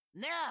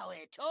Now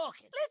we're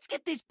talking. Let's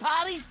get this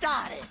party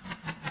started.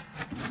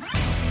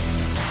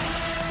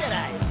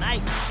 G'day,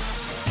 mate.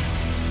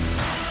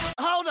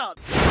 Hold on.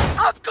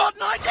 I've got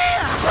an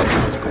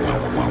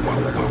idea!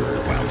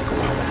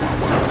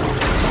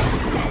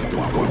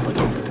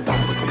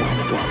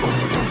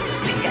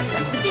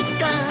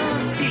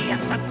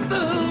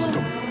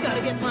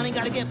 Gotta get money,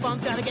 gotta get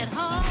bumped, gotta get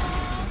home.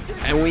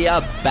 And we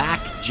are back,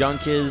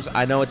 Junkers.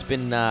 I know it's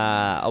been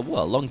a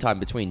long time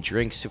between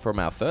drinks from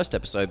our first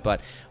episode,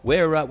 but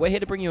we're here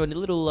to bring you a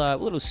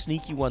little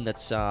sneaky one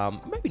that's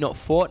maybe not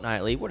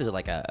fortnightly. What is it,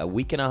 like a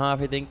week and a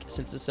half, I think,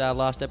 since this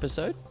last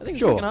episode? I think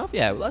it's a week and a half.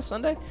 Yeah, last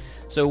Sunday.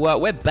 So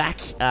we're back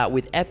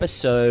with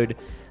episode,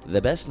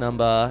 the best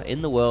number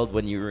in the world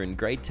when you were in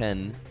grade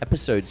 10,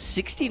 episode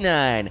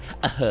 69.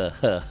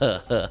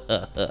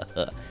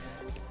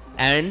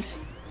 And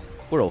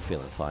we're all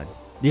feeling fine.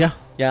 Yeah.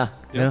 Yeah.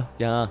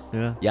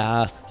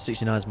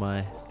 69 is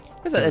my...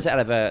 That's out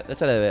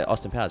of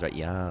Austin Powers, right?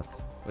 Yes.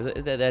 Was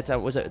it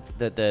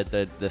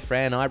the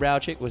Fran eyebrow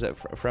chick? Was it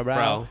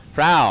Frau?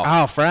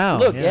 Oh, Frau.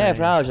 Look, yeah.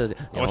 Frau. I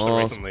watched it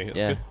recently. It's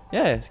good.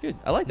 Yeah, it's good.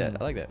 I like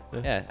that.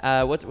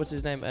 Yeah. What's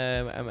his name?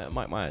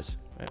 Mike Myers.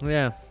 Right?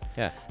 Yeah.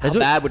 Yeah. How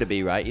bad would it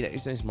be, right? You know,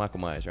 his name's Michael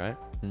Myers, right?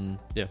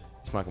 Yeah.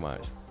 It's Michael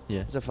Myers.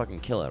 Yeah. It's a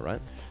fucking killer,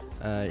 right?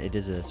 It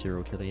is a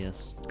serial killer,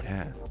 yes.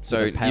 Yeah. So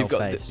With a pale you've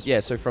got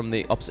face. so from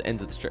the opposite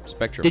ends of the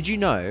spectrum. Did you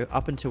know,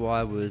 up until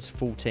I was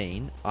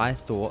 14, I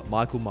thought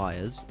Michael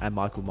Myers and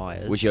Michael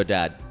Myers was your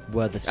dad?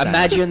 were the same.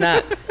 Imagine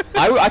that.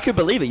 I could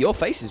believe it. Your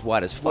face is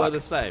white as fuck. We're the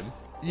same.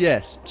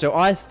 Yes. So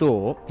I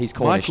thought He's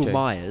Cornish Michael too.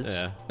 Myers...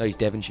 Yeah. No, he's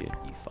Devonshire.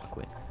 You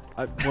fuckwit.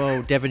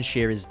 Well,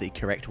 Devonshire is the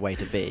correct way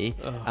to be.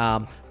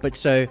 But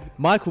so,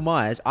 Michael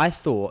Myers, I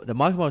thought that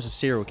Michael Myers was a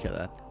serial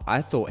killer.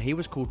 I thought he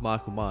was called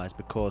Michael Myers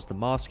because the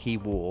mask he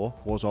wore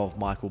was of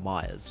Michael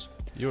Myers.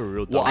 You're a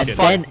real Well, dumb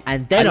I kid.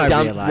 And then I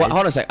realised... Hold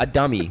on a sec. A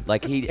dummy.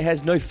 Like, he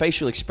has no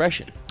facial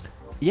expression.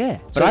 Yeah,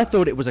 but So- I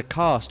thought it was a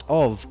cast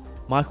of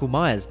Michael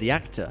Myers, the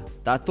actor.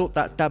 I thought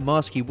that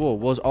mask he wore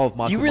was of Michael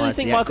Myers, You really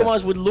think the Michael actor.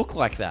 Myers would look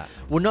like that?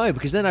 Well, no,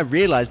 because then I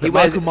realised that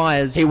Michael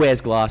Myers... He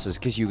wears glasses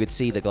because you could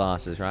see the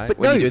glasses, right? But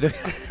When no, you do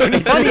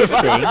the funniest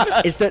thing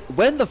is that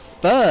when the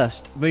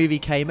first movie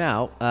came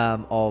out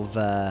of...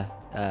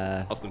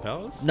 Austin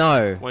Powers?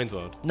 No. Wayne's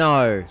World.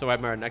 No. So I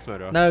married an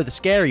ex-murderer. No, the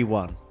scary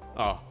one.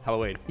 Oh,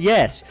 Halloween.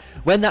 Yes.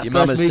 When that Your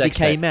first mama's movie sex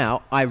tape. came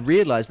out, I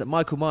realised that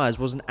Michael Myers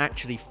wasn't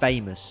actually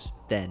famous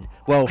then.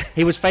 Well,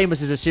 he was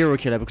famous as a serial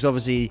killer because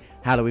obviously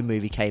Halloween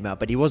movie came out,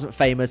 but he wasn't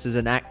famous as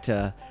an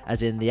actor,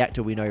 as in the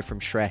actor we know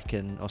from Shrek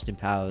and Austin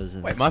Powers.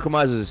 And Wait, Michael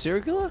Myers is a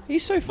serial killer?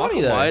 He's so funny,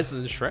 Michael though. Myers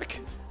and Shrek?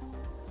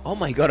 Oh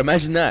my god,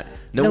 imagine that.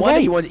 No No,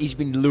 wonder wait. he's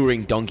been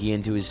luring Donkey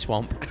into his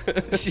swamp.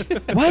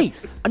 Wait,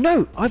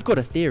 no, I've got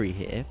a theory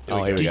here.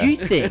 Oh, here we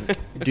Do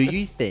go.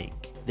 you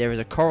think there is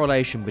a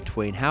correlation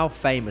between how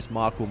famous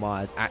Michael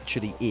Myers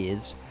actually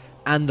is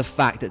and the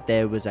fact that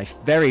there was a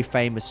very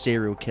famous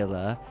serial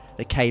killer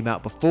that came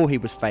out before he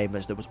was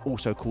famous that was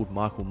also called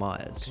Michael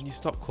Myers? Can you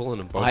stop calling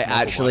him both I Michael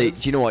actually...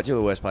 Myers? Do you know what? Do you know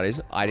what the worst part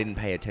is? I didn't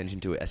pay attention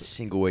to it, a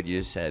single word you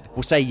just said.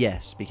 We'll say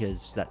yes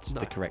because that's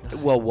the correct.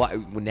 Well, well,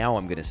 now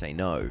I'm going to say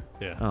no.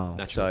 Yeah. Oh.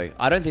 Naturally. So,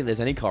 I don't think there's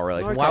any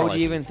correlation. No Why would you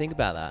correlation. even think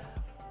about that?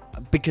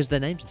 Because their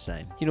name's the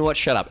same. You know what?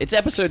 Shut up. It's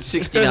episode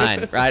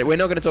 69, right? We're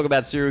not going to talk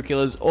about serial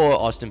killers or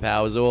Austin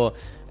Powers or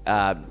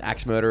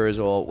axe murderers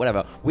or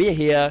whatever. We're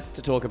here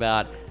to talk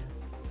about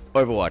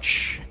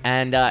Overwatch,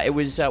 and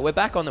we're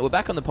back on the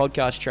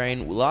podcast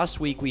train. Last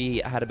week we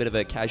had a bit of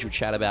a casual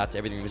chat about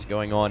everything that was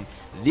going on.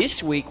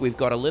 This week we've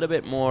got a little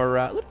bit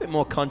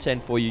more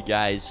content for you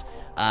guys.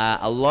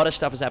 A lot of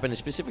stuff has happened,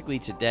 specifically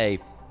today.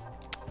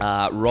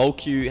 Roll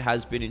queue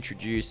has been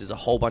introduced. There's a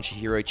whole bunch of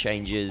hero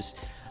changes.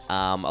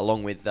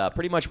 Along with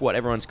pretty much what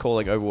everyone's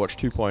calling Overwatch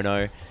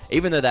 2.0,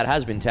 even though that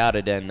has been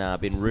touted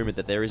and been rumored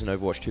that there is an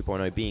Overwatch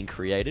 2.0 being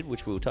created,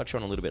 which we'll touch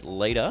on a little bit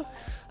later.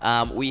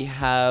 We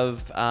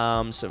have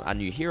a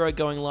new hero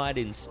going live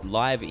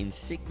in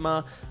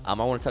Sigma. I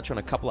want to touch on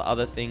a couple of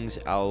other things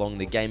along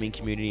the gaming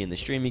community and the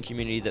streaming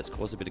community that's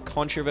caused a bit of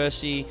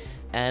controversy.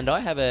 And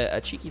I have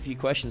a cheeky few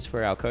questions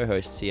for our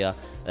co-hosts here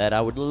that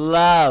I would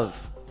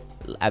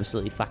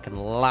absolutely fucking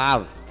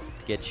love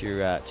to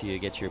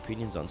get your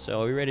opinions on.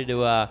 So are we ready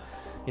to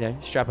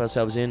strap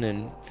ourselves in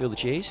and feel the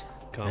cheese?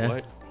 Can't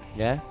wait.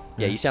 Yeah,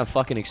 you sound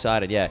fucking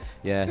excited. Yeah,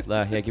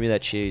 give me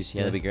that cheese.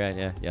 Yeah, that'd be great.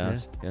 Yeah.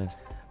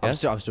 I'm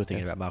still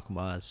thinking about Michael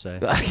Myers. So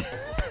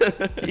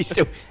He's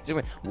still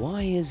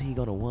why is he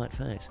got a white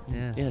face?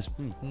 Yeah. Yes.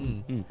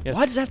 Yes.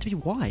 why does it have to be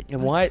white?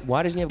 And why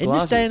doesn't he have In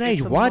glasses? this day and age,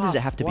 It's a why does mask.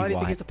 it have to Why be do you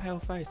think white? he has a pale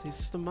face? He's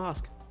just a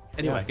mask.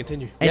 Anyway, Yeah.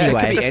 continue. Yeah, it could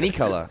Anyway. be any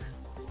color.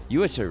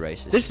 You are so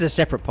racist. This is a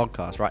separate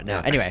podcast right now.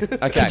 Yeah. Anyway,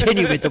 Okay.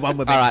 continue with the one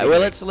we're. All right, well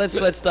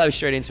let's dive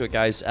straight into it,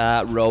 guys.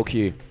 Roll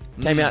queue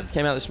came out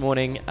this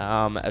morning,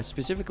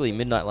 specifically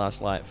midnight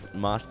last night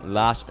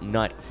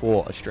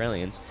for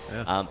Australians.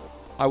 Yeah.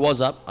 I was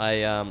up.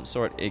 I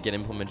saw it get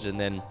implemented, and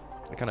then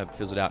it kind of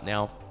fizzled out.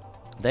 Now,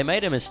 they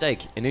made a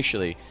mistake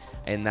initially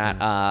in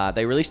that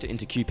they released it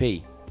into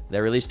QP. They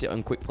released it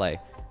on Quick Play,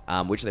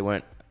 which they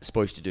weren't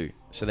supposed to do.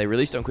 So they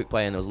released it on quick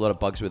play, and there was a lot of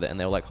bugs with it, and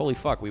they were like, holy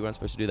fuck, we weren't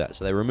supposed to do that.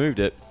 So they removed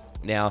it.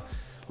 Now,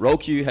 roll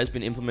queue has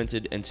been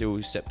implemented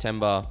until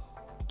September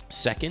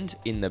 2nd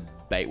in the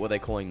what they're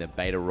calling the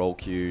beta roll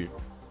queue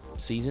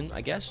season, I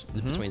guess,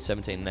 between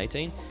 17 and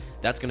 18.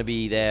 That's going to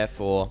be there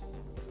for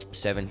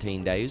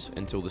 17 days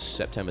until the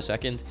September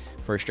 2nd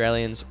for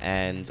Australians,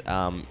 and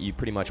you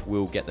pretty much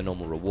will get the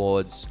normal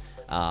rewards.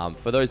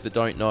 For those that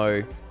don't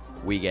know,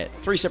 we get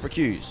 3 separate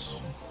queues.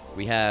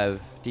 We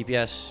have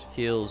DPS,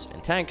 heals,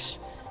 and tanks,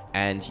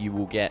 and you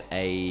will get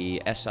a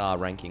SR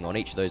ranking on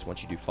each of those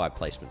once you do 5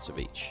 placements of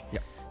each.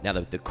 Yep. Now,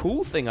 the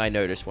cool thing I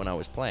noticed when I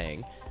was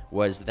playing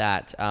was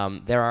that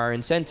there are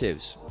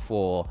incentives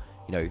for,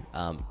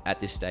 at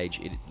this stage,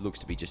 it looks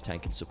to be just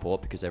tank and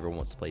support because everyone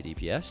wants to play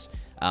DPS,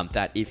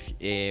 that if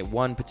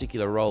one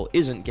particular role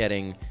isn't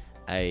getting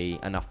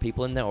enough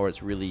people in there, or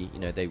it's really,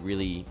 they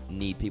really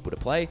need people to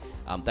play,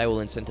 they will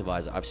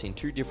incentivize it. I've seen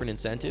 2 different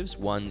incentives.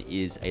 One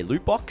is a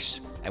loot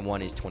box, and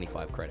one is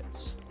 25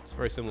 credits. It's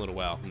very similar to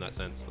WoW in that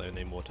sense. They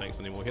need more tanks,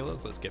 they need more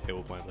healers. Let's get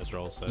people playing those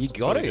roles. So You it's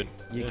got really to.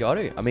 good. You got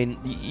to. I mean,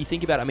 you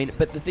think about it.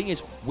 But the thing is,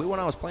 when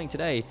I was playing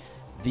today,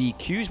 the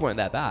queues weren't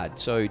that bad.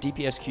 So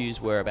DPS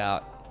queues were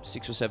about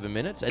 6 or 7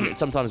 minutes, and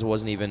sometimes it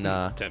wasn't even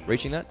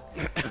reaching that.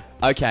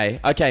 Okay,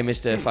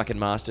 Mr. fucking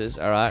Masters.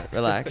 All right,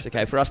 relax.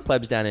 Okay, for us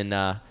plebs down in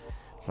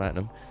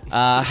Platinum.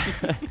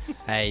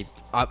 Hey,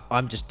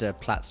 I'm just a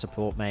plat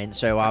support main,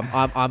 so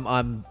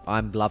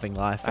I'm loving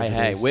life. As it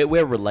Hey, is.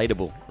 we're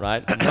relatable,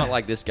 right? Not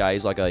like this guy.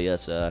 He's like, oh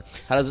yes, how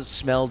does it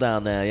smell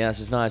down there? Yes,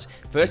 it's nice.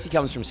 First, he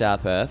comes from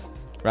South Perth,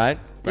 right?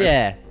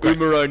 Yeah.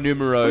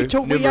 Numero.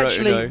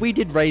 We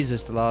did raise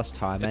this the last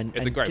time,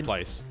 It's a great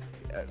place.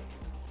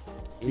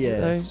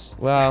 Yes.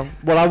 Well,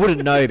 I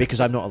wouldn't know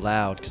because I'm not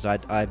allowed because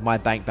my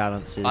bank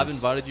balance is. I've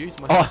invited you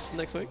to my house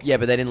next week. yeah,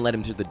 but they didn't let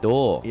him through the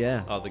door.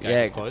 Yeah. Oh, the gate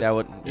Yeah, is closed. that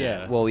would.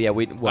 Yeah. Well, yeah,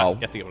 we. You Well,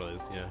 have to get one of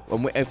those.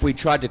 Yeah. if we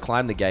tried to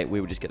climb the gate,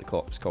 we would just get the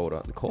corpse called.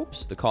 The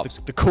corpse. The cops.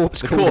 The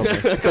corpse. The corpse.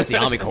 Because the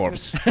army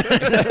corpse.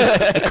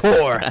 The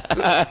core.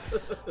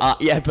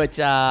 Yeah, but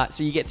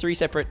so you get 3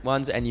 separate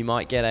ones, and you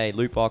might get a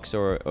loot box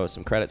or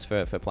some credits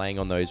for playing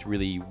on those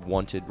really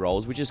wanted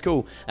roles, which is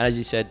cool. And as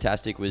you said,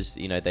 Tastic was,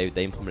 they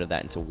implemented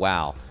that into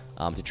WoW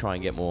to try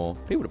and get more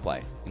people to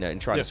play,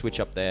 and try to switch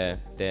up their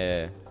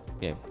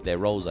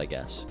roles, I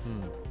guess.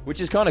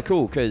 Which is kind of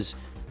cool because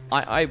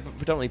I'm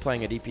predominantly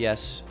playing a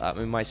DPS. I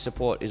mean, my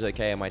support is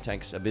okay and my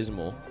tank's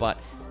abysmal, but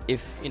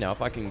if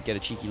I can get a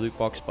cheeky loot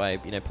box by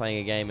playing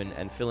a game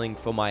and filling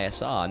for my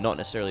SR, not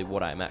necessarily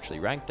what I'm actually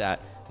ranked at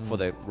for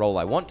the role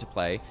I want to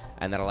play,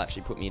 and that'll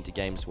actually put me into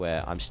games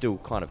where I'm still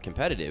kind of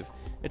competitive,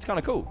 it's kind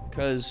of cool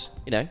because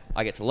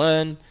I get to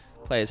learn.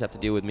 Players have to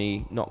deal with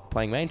me not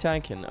playing main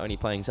tank and only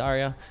playing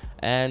Zarya,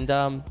 and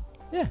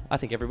I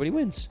think everybody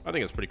wins. I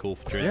think it's pretty cool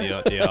during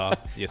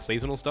the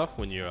seasonal stuff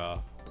when you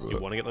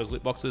want to get those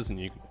loot boxes and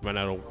you run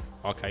out of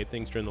arcade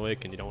things during the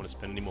week and you don't want to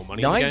spend any more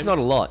money. 9's in the game. not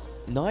a lot.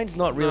 9's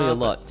not really a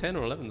lot. 10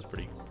 or 11 is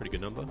pretty good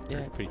number.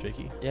 Yeah. Pretty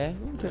cheeky. Yeah,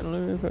 10,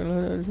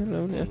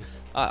 11, yeah.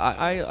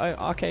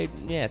 Arcade,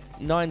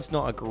 9's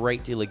not a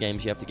great deal of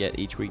games you have to get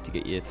each week to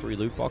get your 3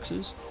 loot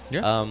boxes.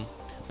 Yeah.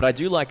 But I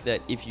do like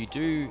that if you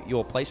do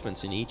your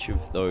placements in each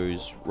of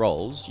those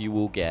roles, you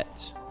will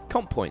get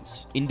comp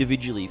points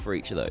individually for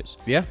each of those.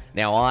 Yeah.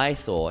 Now I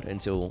thought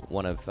until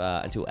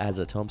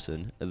Azza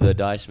Thompson, the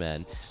Dice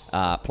Man,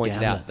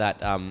 pointed out that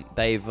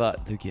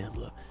the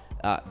gambler.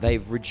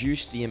 They've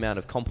reduced the amount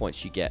of comp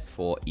points you get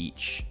for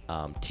each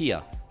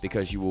tier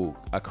because you will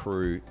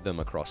accrue them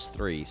across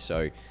 3.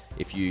 So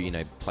if you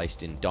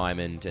placed in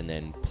diamond and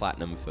then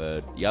platinum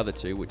for the other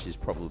 2, which is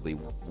probably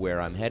where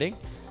I'm heading,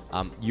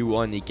 you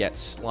only get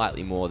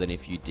slightly more than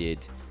if you did,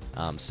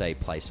 say,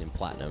 place in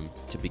platinum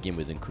to begin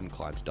with and couldn't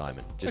climb to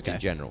diamond, just in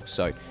general.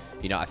 So,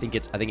 I think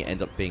it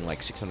ends up being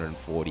like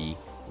 640,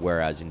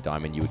 whereas in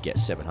diamond you would get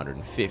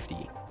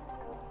 750.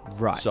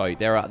 Right. So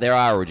there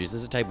are origins.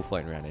 There's a table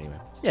floating around anyway.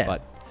 Yeah.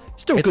 But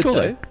Still it's good cool,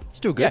 though.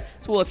 Still good. yeah.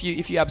 So, well, if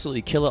you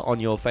absolutely kill it on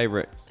your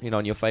favorite,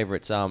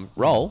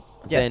 role,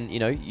 then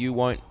you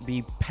won't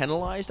be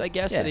penalized, I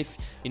guess. Yeah. That if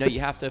you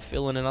have to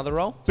fill in another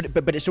role.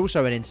 But it's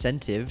also an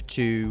incentive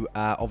to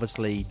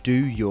obviously do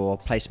your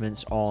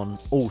placements on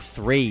all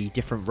 3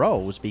 different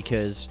roles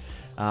because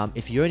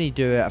if you only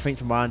do it, I think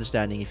from my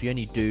understanding, if you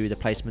only do the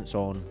placements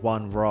on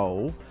one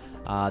role,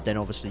 then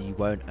obviously you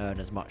won't earn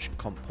as much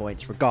comp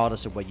points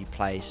regardless of where you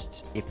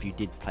placed if you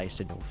did place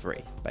in all 3,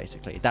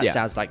 basically. That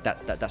sounds like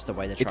that's the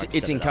way they're trying to It's set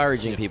it up.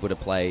 encouraging people to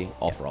play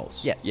off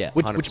roles. Yeah,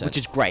 which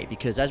is great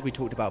because as we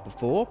talked about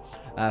before,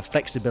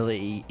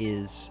 flexibility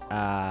is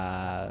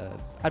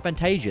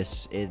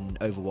advantageous in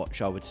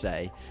Overwatch, I would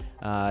say.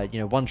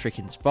 One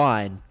tricking's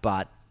fine,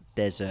 but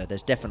there's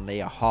definitely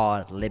a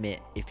hard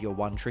limit if you're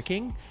one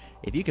tricking.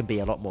 If you can be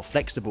a lot more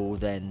flexible,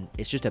 then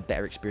it's just a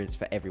better experience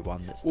for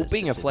everyone.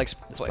 Being a flex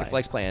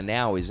player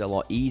now is a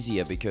lot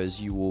easier because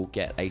you will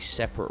get a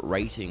separate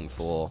rating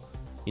for,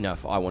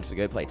 if I wanted to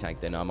go play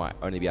tank, then I might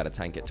only be able to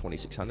tank at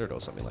 2600 or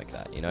something like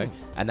that,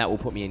 and that will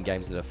put me in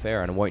games that are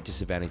fair and won't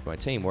disadvantage my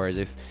team. Whereas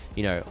if,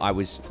 I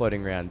was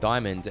floating around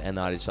diamond and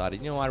I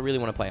decided, I really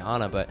want to play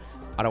Ana, but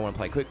I don't want to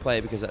play quick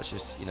play because that's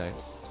just,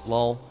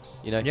 lol.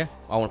 Yeah.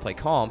 I want to play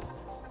comp.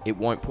 It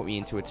won't put me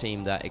into a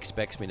team that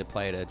expects me to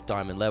play at a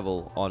diamond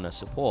level on a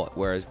support,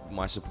 whereas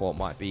my support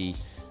might be,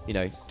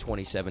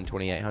 27,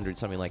 2800,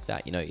 something like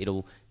that.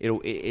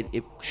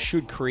 It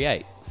should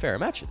create fairer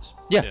matches.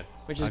 Yeah.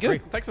 Which is I good.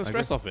 agree. It takes the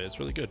stress off it. It's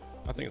really good.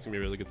 I think it's gonna be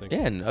a really good thing.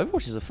 Yeah, and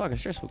Overwatch is a fucking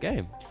stressful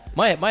game.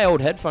 My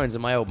old headphones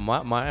and my old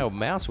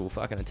mouse will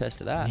fucking attest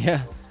to that.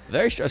 Yeah.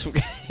 Very stressful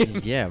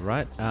game. Yeah,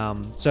 right.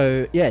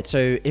 So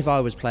if I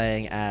was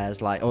playing as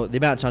the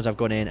amount of times I've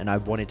gone in and I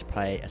wanted to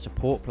play a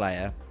support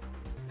player,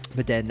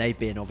 but then they've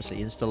been obviously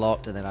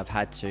insta-locked, and then I've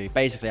had to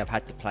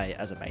play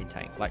as a main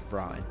tank, like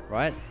Brian,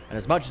 right? And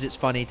as much as it's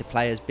funny to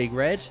play as Big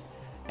Red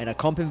in a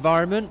comp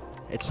environment,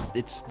 it's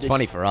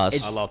funny for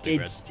us. I love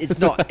Big Red.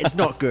 It's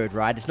not good,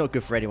 right? It's not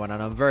good for anyone,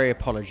 and I'm very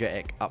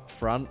apologetic up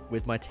front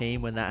with my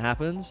team when that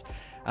happens.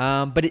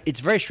 But it's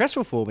very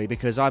stressful for me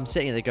because I'm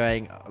sitting there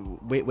going,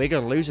 we're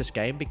going to lose this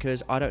game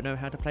because I don't know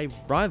how to play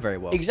Brian very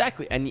well.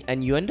 Exactly,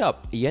 and you end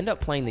up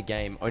playing the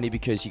game only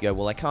because you go,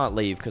 well, I can't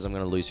leave because I'm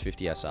going to lose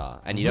 50 SR,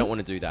 and you don't want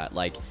to do that.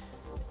 Like,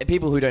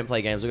 people who don't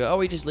play games will go, oh,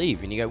 we just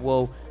leave, and you go,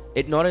 well,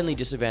 it not only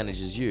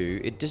disadvantages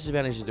you, it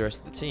disadvantages the rest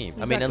of the team.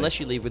 Exactly. I mean, unless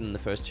you leave within the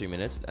first 2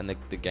 minutes and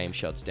the game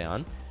shuts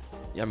down.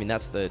 I mean,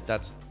 that's the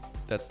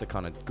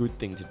kind of good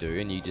thing to do,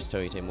 and you just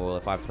tell your team, well,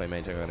 if I play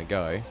main tank, I'm going to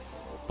go.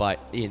 But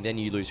then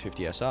you lose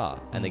 50 SR,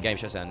 and the game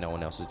shuts down, no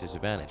one else is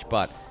disadvantaged.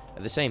 But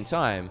at the same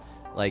time,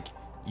 like,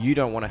 you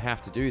don't want to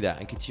have to do that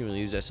and continually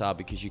use SR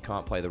because you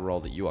can't play the role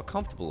that you are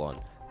comfortable on.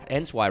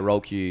 Hence why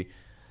role queue,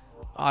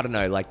 I don't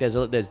know, like, there's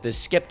the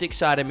skeptic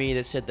side of me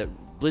that said that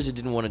Blizzard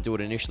didn't want to do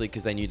it initially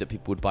because they knew that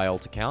people would buy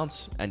alt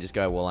accounts and just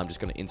go, well, I'm just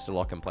going to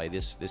insta-lock and play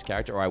this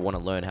character, or I want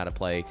to learn how to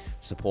play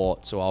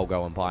support, so I'll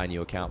go and buy a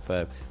new account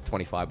for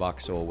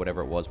 $25 or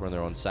whatever it was when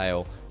they're on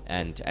sale.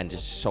 And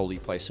just solely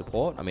play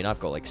support. I mean, I've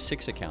got like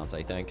 6 accounts,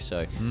 I think.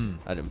 So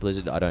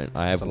Blizzard,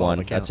 I have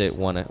one. That's it.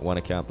 One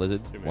account.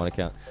 Blizzard, one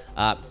account.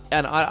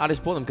 And I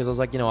just bought them because I was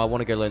like, I want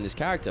to go learn this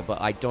character,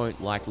 but I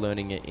don't like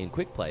learning it in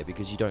quick play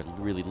because you don't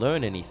really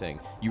learn anything.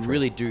 You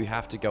really do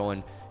have to go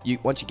and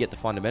once you get the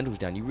fundamentals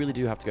down, you really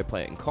do have to go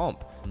play it in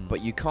comp.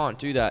 But you can't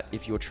do that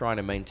if you're trying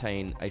to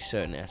maintain a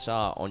certain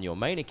SR on your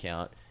main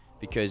account,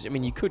 because I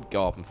mean, you could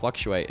go up and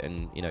fluctuate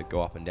and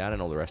go up and down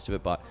and all the rest of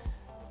it, but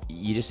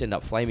you just end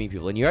up flaming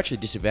people, and you're actually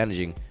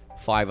disadvantaging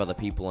 5 other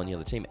people on the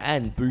other team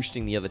and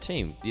boosting the other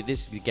team.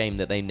 This is the game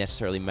that they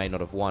necessarily may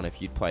not have won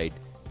if you'd played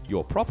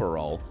your proper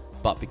role,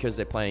 but because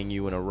they're playing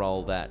you in a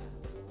role that,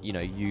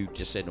 you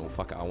just said, oh,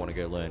 fuck it, I want to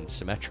go learn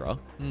Symmetra,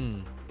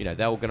 they're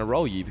going to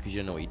roll you because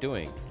you don't know what you're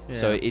doing. Yeah.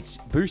 So it's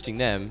boosting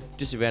them,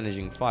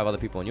 disadvantaging 5 other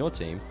people on your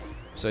team.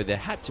 So there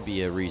had to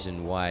be a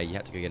reason why you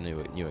had to go get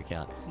a new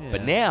account. Yeah.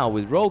 But now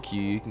with role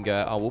queue, you can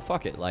go, oh, well,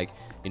 fuck it. Like,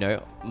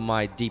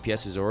 my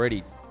DPS is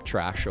already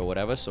trash or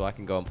whatever, so I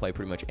can go and play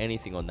pretty much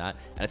anything on that,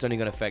 and it's only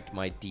going to affect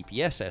my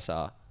DPS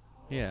SR.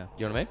 Yeah.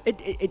 You know what I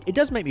mean? It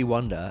does make me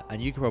wonder,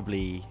 and you could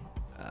probably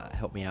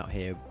help me out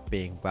here,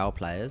 being WoW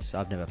players.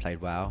 I've never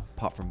played WoW,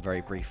 apart from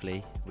very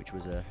briefly, which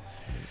was a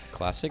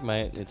classic,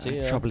 mate. It's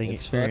a troubling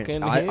experience.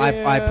 I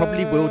I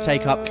probably will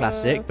take up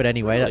Classic, but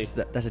anyway,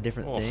 that's a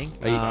different thing.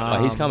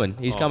 He's coming.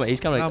 He's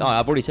coming.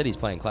 I've already said he's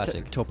playing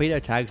Classic. Torpedo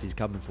Tags is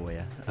coming for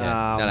you.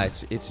 Yeah. No,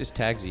 it's just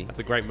Taggsie. That's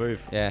a great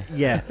move. Yeah.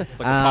 Yeah. It's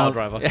like a power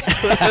driver.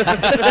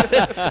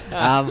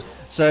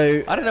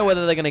 So I don't know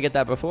whether they're going to get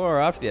that before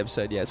or after the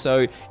episode yet.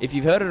 So if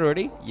you've heard it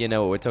already, you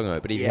know what we're talking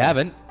about. But if you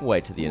haven't,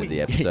 wait till the end of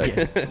the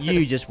episode.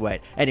 You just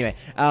wait. Anyway,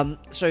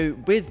 so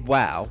with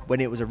WoW,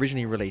 when it was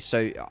originally released,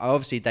 so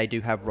obviously they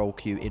do have role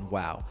queue in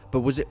WoW,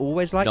 but was it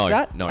always like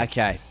that? No.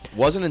 Okay.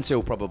 Wasn't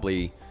until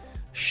probably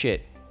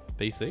BC?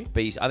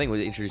 I think it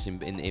was introduced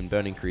in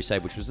Burning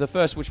Crusade, which was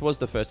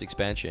the first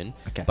expansion.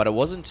 Okay. But it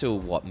wasn't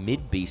until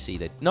mid BC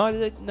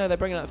they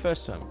bring it out the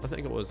first time. I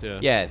think it was, yeah.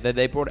 Yeah,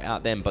 they brought it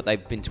out then, but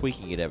they've been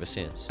tweaking it ever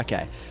since.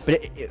 Okay,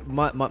 but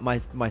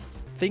my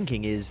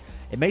thinking is,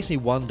 it makes me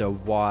wonder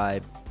why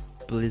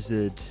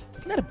Blizzard.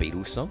 Isn't that a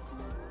Beatles song?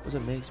 Was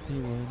it makes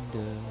me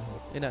wonder?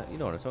 You know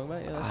what I'm talking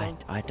about? You know that song?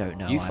 I don't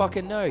know. You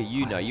fucking know.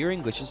 You're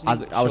English. It's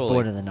English. I was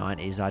born in the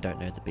 90s. I don't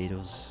know the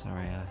Beatles.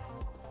 Sorry.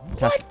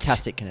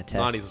 Tastic can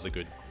attest. 90s was a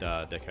good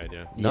decade,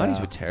 yeah.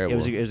 90s were terrible.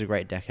 It was a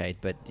great decade,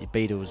 but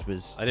Beatles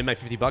was. I didn't make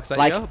 $50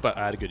 that year, but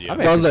I had a good year. I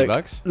made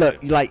 $50.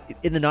 Look, like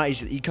in the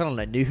 90s, you kind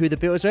of knew who the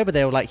Beatles were, but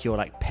they were like your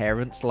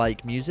parents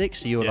like music,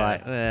 so you were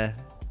like, eh.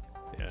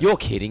 Yeah. You're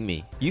kidding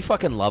me. You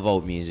fucking love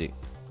old music.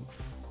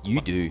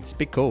 You do. It's a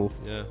bit cool.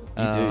 Yeah.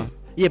 You do.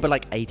 Yeah, but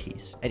like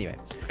 80s. Anyway.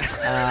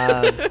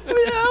 Yeah,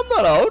 I'm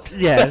not old.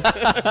 Yeah.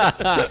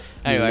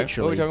 Anyway, what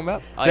are we talking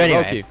about? So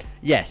anyway,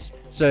 yes.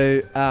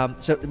 So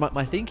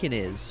my thinking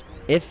is,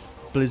 if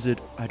Blizzard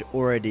had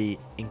already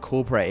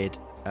incorporated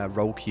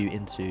role queue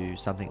into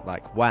something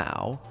like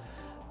WoW,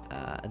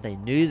 they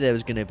knew there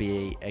was going to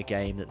be a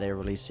game that they were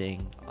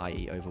releasing,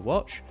 i.e.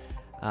 Overwatch,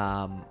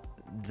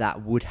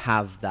 that would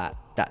have that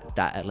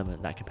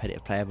element, that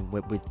competitive play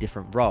element with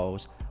different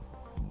roles.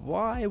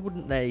 why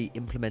wouldn't they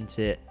implement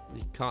it?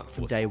 You can't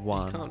From day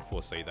one. You can't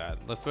foresee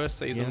that. The first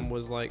season Yeah.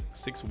 was like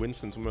 6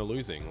 Winstons when we were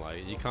losing.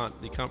 Like you can't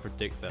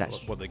predict that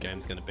That's- what the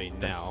game's going to be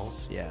That's- now.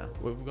 Yeah.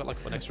 We've got like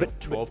an extra But-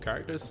 12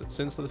 characters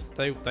since the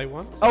day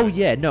one. Oh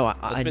yeah, no, I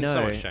there's been know.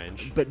 so much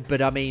change.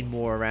 But I mean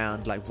more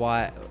around like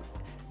why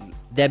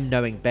them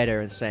knowing better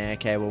and saying,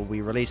 okay, well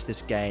we released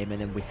this game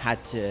and then we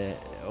had to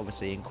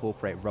obviously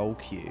incorporate roll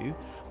queue.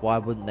 Why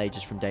wouldn't they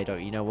just from day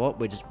dot? You know what?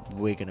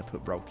 We're gonna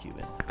put roll queue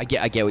in. I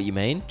get what you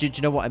mean. Do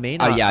you know what I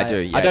mean? Oh, yeah, I do,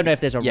 yeah. I don't know if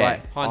there's a Yeah.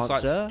 right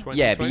Hindsight's answer. 20/20.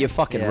 Yeah, but you're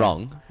fucking Yeah.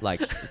 wrong.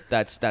 Like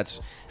that's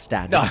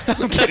Standard. no,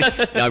 I'm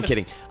kidding. No, I'm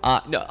kidding.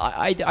 No,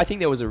 I think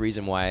there was a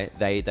reason why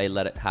they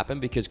let it happen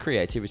because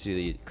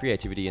creativity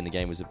in the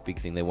game was a big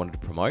thing they wanted to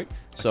promote.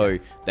 So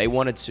they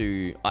wanted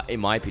to, in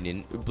my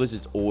opinion,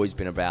 Blizzard's always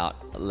been about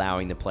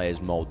allowing the players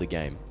mold the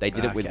game. They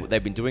did it Okay. with.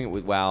 They've been doing it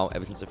with WoW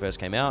ever since it first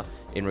came out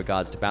in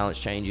regards to balance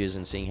changes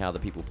and seeing how the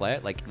people play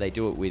it. Like they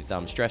do it with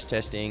stress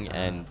testing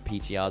and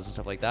PTRs and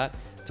stuff like that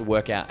to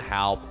work out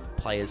how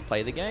players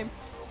play the game.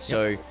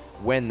 So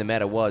when the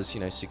meta was,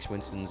 6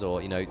 Winstons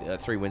or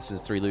 3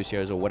 Winstons, 3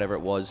 Lucios or whatever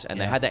it was, and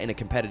they had that in a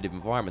competitive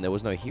environment, there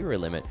was no hero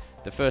limit.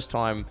 The first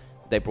time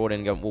they brought in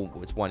and go,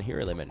 well, it's 1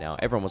 hero limit now.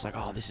 Everyone was like,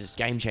 oh, this is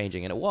game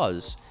changing, and it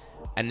was.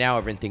 And now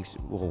everyone thinks,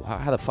 well,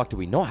 how the fuck do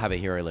we not have a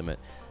hero limit?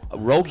 A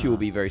roll queue will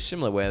be very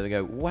similar, where they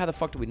go, well, how the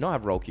fuck do we not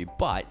have roll queue?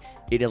 But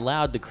it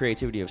allowed the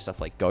creativity of stuff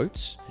like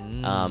goats,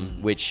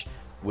 which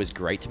was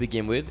great to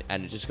begin with,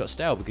 and it just got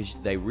stale because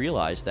they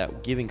realized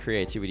that giving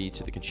creativity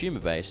to the consumer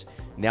base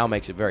now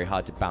makes it very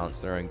hard to balance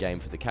their own game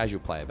for the casual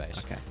player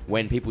base. Okay.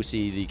 When people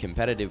see the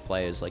competitive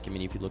players, like, if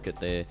you look at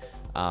the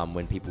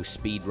when people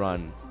speed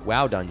run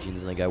WoW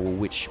dungeons and they go, well,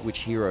 which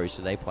heroes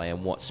do they play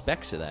and what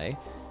specs are they?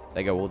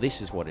 They go, well,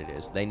 this is what it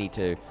is. They need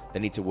to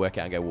work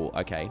out and go, well,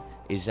 okay,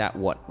 is that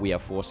what we are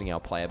forcing our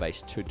player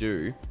base to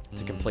do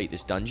to complete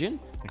this dungeon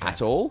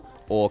at all,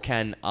 or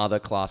can other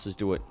classes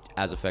do it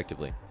as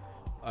effectively?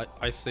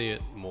 I see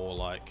it more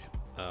like.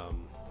 Sorry,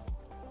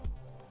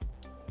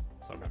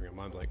 I'm having a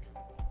mind blank.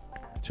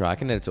 That's right. I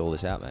can edit all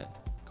this out, mate.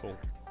 Cool.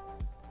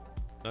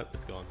 Nope,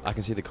 it's gone. I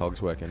can see the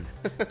cogs working.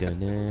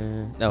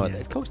 Dun-dun. No, Yeah.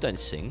 the cogs don't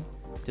sing.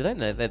 Do they?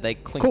 No, they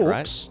clink,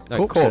 Corks? right? No,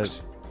 Corks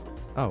corks.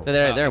 Oh.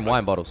 They're in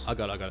wine bottles. I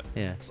got it.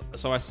 Yeah.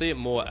 So I see it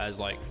more as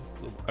like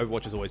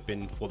Overwatch has always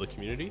been for the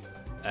community,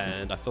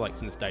 and I feel like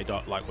since day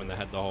dot, like when they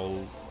had the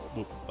whole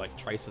like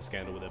Tracer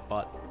scandal with their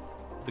butt,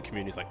 the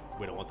community's like,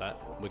 we don't want that.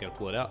 We're gonna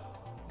pull it out.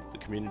 The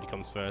community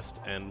comes first,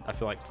 and I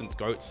feel like since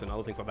goats and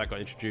other things like that got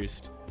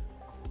introduced,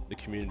 the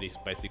community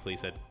basically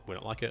said, we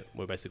don't like it.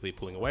 We're basically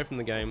pulling away from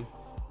the game.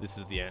 This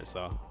is the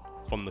answer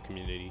from the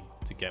community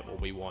to get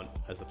what we want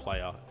as a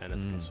player and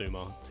as a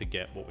consumer to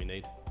get what we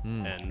need.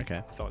 And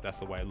okay. I feel like that's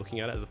the way of looking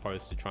at it, as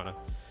opposed to trying to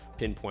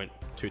pinpoint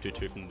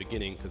 222 from the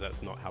beginning, because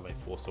that's not how they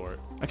foresaw it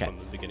from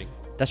the beginning.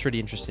 That's really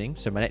interesting.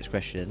 So my next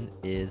question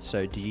is: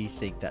 so do you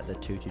think that the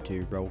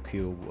 222 roll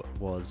queue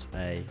was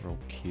a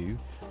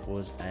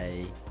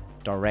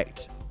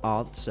direct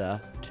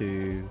answer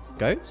to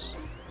goats?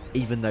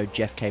 Even though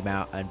Jeff came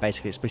out and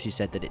basically explicitly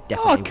said that it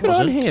definitely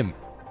wasn't. on him.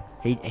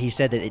 He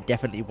said that it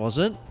definitely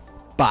wasn't,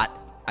 but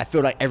I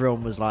feel like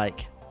everyone was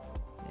like,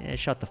 "Yeah,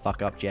 shut the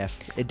fuck up, Jeff.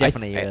 It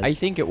definitely is." I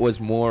think it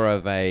was more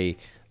of a,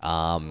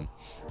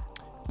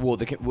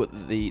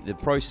 the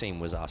pro scene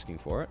was asking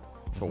for it,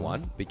 for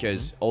one,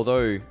 because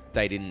although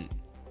they didn't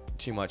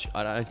too much,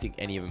 I don't think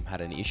any of them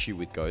had an issue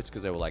with goats,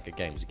 because they were like, a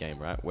game's a game,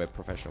 right? We're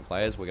professional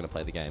players. We're going to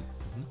play the game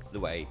the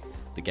way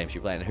the game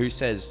should play. And who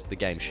says the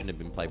game shouldn't have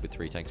been played with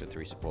 3 tanks and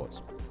 3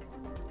 supports?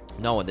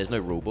 No one. There's no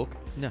rule book.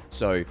 No.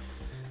 So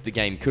the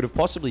game could have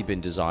possibly been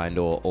designed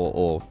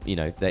or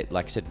they,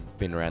 like I said,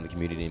 been around the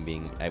community and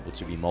being able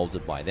to be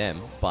molded by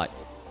them. But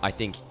I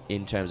think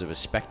in terms of a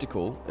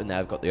spectacle, and now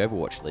I've got the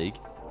Overwatch League,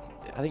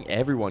 I think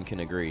everyone can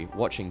agree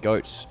watching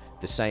goats,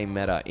 the same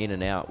meta in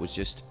and out, was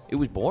just, it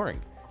was boring.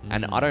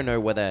 And I don't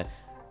know whether,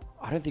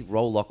 I don't think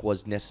roll lock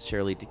was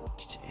necessarily,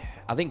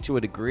 I think to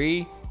a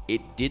degree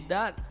it did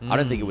that. I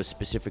don't think it was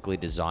specifically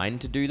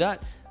designed to do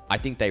that. I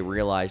think they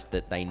realized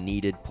that they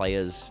needed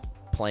players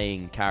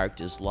playing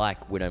characters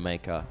like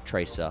Widowmaker,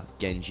 Tracer,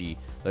 Genji,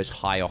 those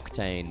high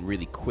octane,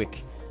 really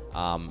quick,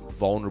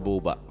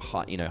 vulnerable but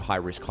high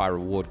risk, high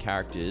reward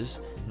characters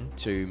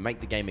to make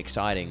the game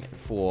exciting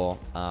for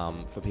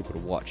people to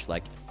watch.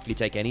 Like, if you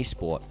take any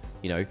sport,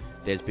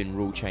 there's been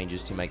rule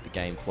changes to make the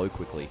game flow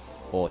quickly,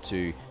 or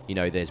to,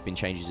 there's been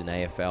changes in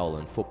AFL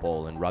and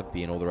football and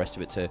rugby and all the rest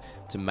of it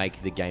to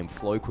make the game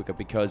flow quicker,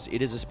 because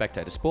it is a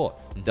spectator sport.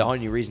 The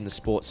only reason the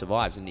sport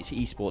survives, and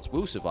esports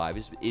will survive,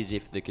 is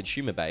if the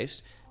consumer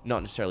base,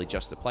 not necessarily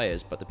just the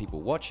players, but the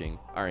people watching,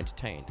 are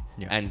entertained.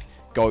 Yeah. And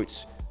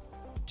GOATS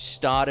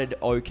started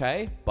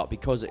okay, but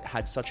because it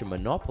had such a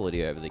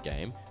monopoly over the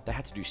game, they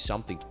had to do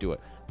something to do it.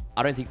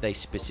 I don't think they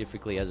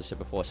specifically, as I said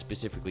before,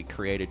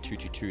 created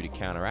 222 to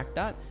counteract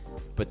that,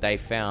 but they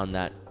found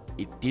that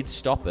it did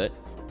stop it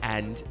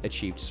and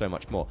achieved so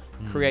much more.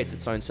 Creates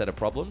its own set of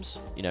problems.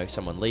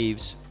 Someone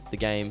leaves the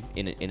game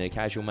in a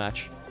casual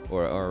match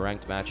or a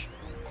ranked match.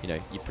 you're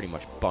pretty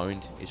much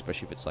boned,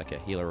 especially if it's like a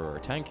healer or a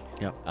tank.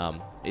 Yep.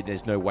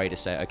 There's no way to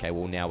say, okay,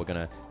 well now we're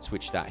gonna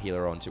switch that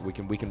healer on to we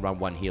can run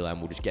one healer and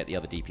we'll just get the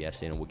other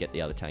DPS in and we'll get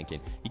the other tank in.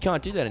 You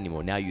can't do that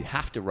anymore. Now you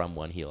have to run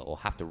one healer or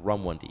have to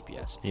run one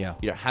DPS. Yeah.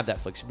 You don't have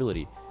that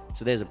flexibility.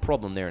 So there's a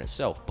problem there in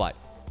itself. But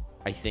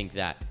I think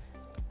that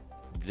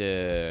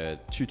the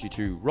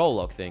 2-2-2 roll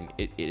lock thing,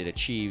 it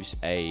achieves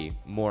a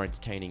more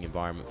entertaining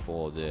environment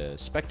for the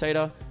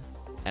spectator,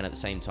 and at the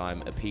same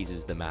time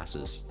appeases the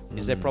masses.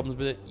 Is there problems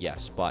with it?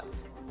 Yes, but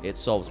it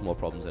solves more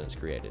problems than it's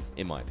created,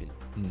 in my opinion.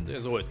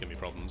 There's always going to be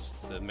problems.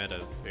 The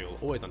meta, people are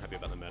always unhappy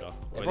about the meta.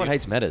 Everyone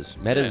hates metas.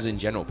 Metas in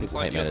general, It's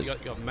people like hate you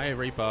metas. got May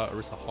Reaper,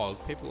 Orisa Hog.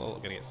 People are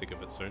going to get sick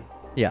of it soon.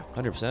 Yeah.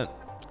 100%.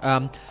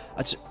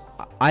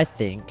 I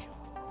think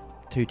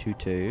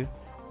 2-2-2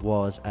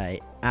 was a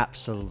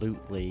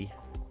absolutely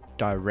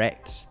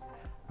direct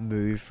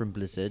move from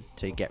Blizzard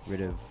to get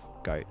rid of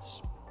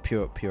goats.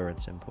 Pure and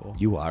simple.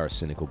 You are a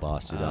cynical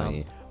bastard, aren't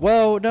you?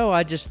 Well, no,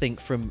 I just think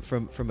from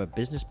a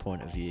business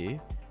point of view,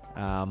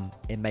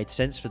 it made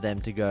sense for them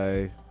to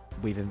go,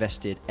 we've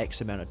invested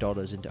X amount of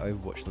dollars into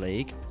Overwatch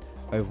League.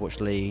 Overwatch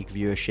League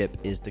viewership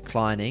is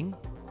declining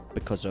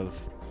because of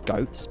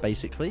goats,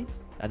 basically.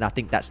 And I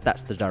think that's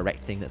the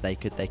direct thing that they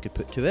could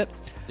put to it.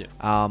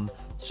 Yeah.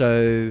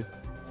 So,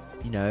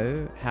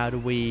 how do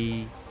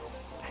we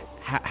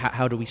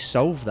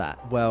solve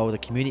that? Well, the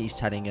community's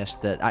telling us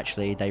that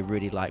actually they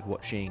really like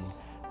watching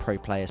pro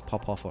players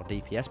pop off on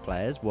DPS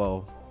players.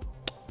 Well,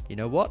 you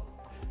know what?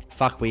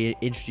 Fuck, we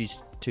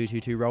introduced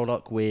 2-2-2 roll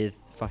lock with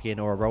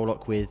or a roll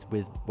lock with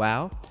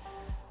WoW.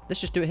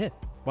 Let's just do it here.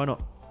 Why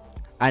not?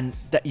 And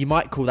that you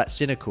might call that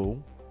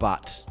cynical,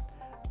 but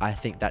I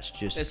think that's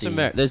just There's some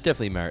merit. There's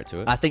definitely merit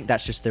to it. I think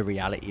that's just the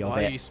reality of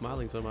Why it. are you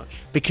smiling so much?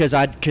 Because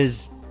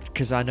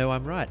I know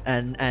I'm right,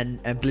 and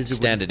Blizzard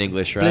Standard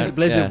English, right?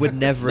 Blizzard would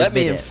never let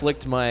me admit it.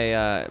 inflict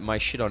my my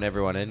shit on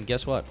everyone, and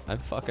guess what? I'm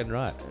fucking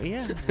right.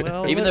 Yeah,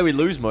 well, Even though we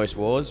lose most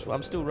wars,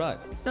 I'm still right.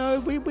 no,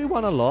 we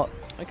won a lot.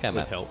 Okay, With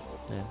man. help.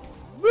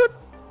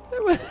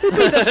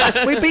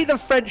 We beat the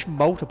French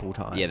multiple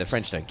times. Yeah, the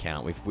French don't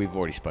count. We've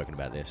already spoken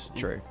about this.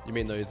 True. You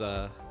mean those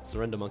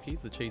surrender monkeys,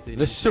 the cheesy?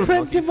 The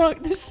surrender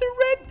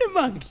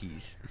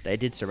monkeys. They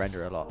did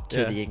surrender a lot to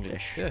Yeah. the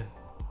English. Yeah.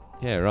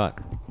 Yeah, right.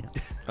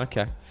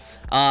 Okay.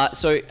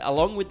 So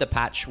along with the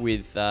patch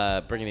with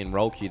bringing in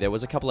roll queue, there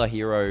was a couple of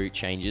hero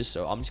changes.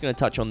 So I'm just going to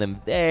touch on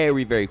them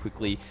very, very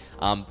quickly.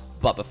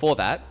 But before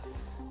that,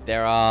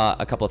 there are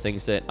a couple of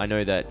things that I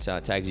know that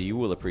Taggsie, you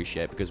will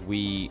appreciate, because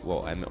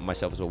and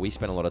myself as well, we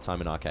spent a lot of time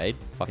in arcade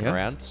fucking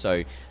around.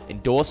 So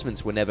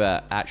endorsements were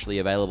never actually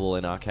available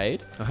in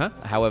arcade.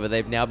 However,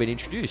 they've now been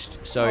introduced.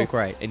 So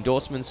great.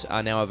 Endorsements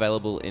are now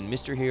available in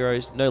Mystery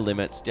Heroes, No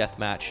Limits,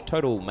 Deathmatch,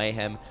 Total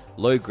Mayhem,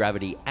 Low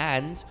Gravity,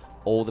 and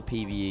all the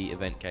PvE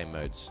event game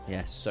modes.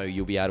 Yes. So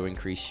you'll be able to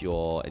increase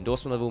your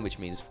endorsement level, which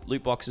means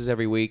loot boxes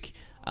every week.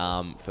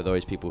 For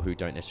those people who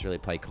don't necessarily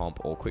play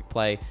comp or quick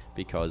play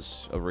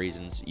because of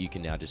reasons, you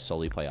can now just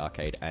solely play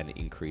arcade and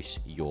increase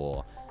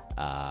your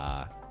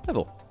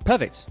level.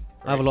 Perfect.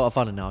 I have a lot of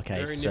fun in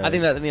arcade. Very So, I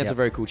think that's yep. a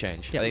very cool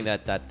change. Yep. I think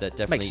that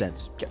definitely Makes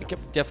sense.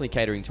 Definitely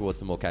catering towards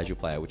the more casual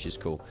player, which is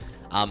cool.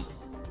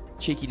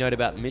 Cheeky note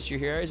about Mystery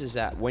Heroes is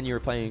that when you were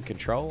playing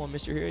Control on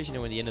Mystery Heroes,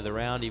 in the end of the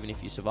round, even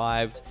if you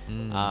survived,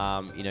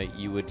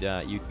 you would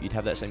you'd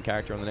have that same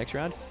character on the next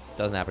round.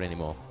 Doesn't happen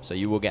anymore. So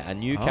you will get a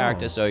new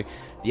character. So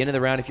the end of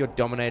the round, if you're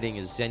dominating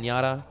as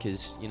Zenyatta,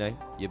 because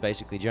you're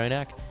basically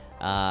Jonak.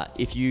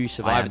 If you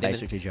survive, I am at the end-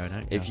 basically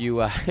Jonak. If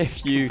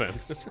yeah. you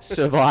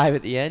survive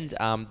at the end,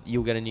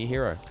 you'll get a new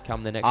hero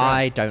come the next round.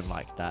 I don't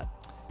like that.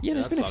 Yeah,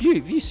 there's that been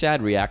a few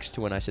sad reacts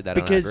to when I said that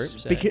on our Because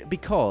group. So.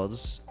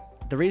 because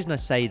the reason I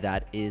say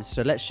that is,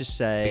 so let's just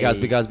say Because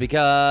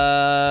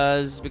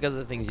of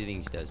the things he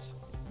thinks he does.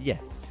 yeah,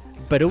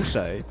 but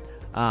also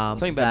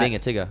Something about being a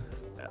Tigger.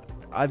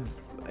 I've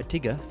a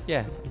Tigger,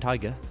 Yeah.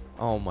 tiger.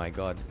 Oh my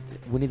God.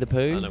 Winnie the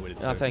Pooh? I know Winnie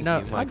the Oh, Pooh. thank No,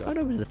 you. I My God.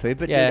 know Winnie the Pooh,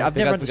 but Yeah, I've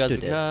never because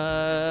understood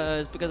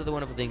it. because of the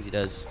wonderful things he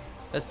does.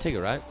 That's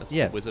Tigger, right? That's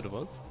Yeah. Wizard of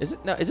Oz. Is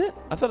it? No, is it?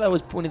 I thought that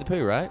was Winnie the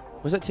Pooh, right?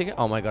 Was that Tigger?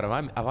 Oh my God,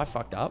 have I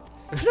fucked up?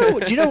 Do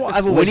you know what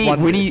I've always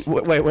wondered?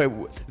 Wait,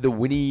 the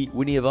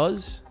Winnie of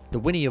Oz? The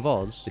Winnie of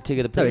Oz. The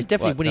Tigger the Pooh? No, it's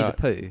definitely What? Winnie No. the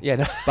Pooh. Yeah,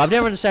 no. But I've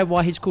never understood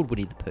why he's called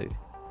Winnie the Pooh.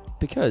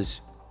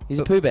 Because he's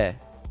a But- Pooh Bear.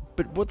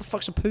 But what the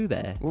fuck's a Pooh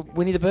Bear? Well,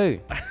 Winnie the Pooh.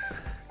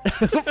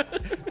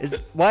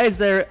 Why is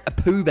there a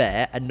Pooh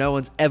Bear and no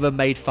one's ever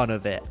made fun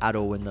of it at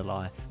all in their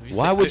life?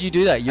 Why would you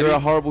do that? You're have a you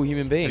s- horrible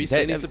human being. Have you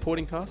seen That- his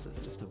supporting cast?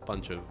 It's just a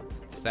bunch of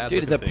sad.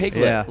 Dude, it's a looking things.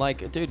 piglet. Yeah.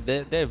 Like, dude,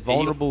 they're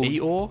vulnerable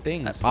Eeyore?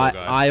 things. That's- I,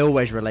 guy. I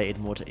always related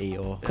more to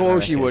Eeyore. Of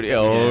course you would.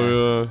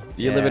 Oh,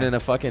 You're Yeah. living in a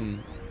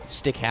fucking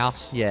stick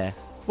house. Yeah.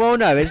 Well,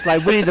 no, it's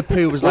like Winnie the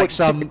Pooh was Well, like to-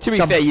 some to be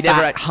some fair, you fat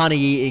never act-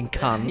 honey-eating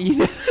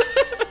cunt,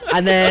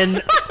 and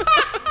then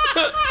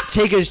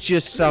Tigger's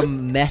just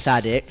some meth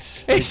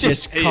addict. He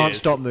just He can't is.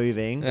 stop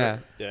moving. Yeah.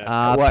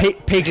 Yeah.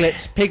 What?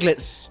 Piglet's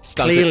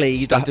clearly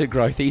stunted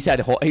growth. He's had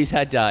what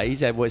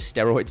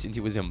steroids since he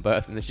was on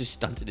birth, and they've just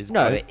stunted his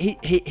No, growth.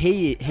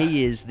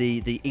 he is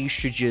the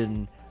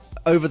estrogen,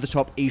 over the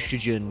top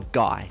estrogen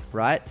guy,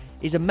 right?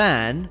 He's a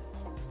man,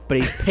 but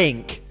he's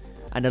pink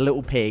and a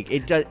little pig.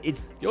 It does.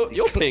 It.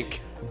 You're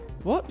pink.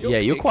 What? Yeah,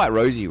 you're pink. quite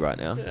rosy right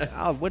now.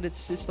 Oh, well,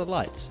 it's the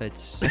lights.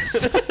 It's.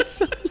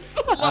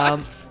 The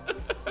lights.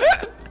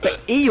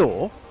 But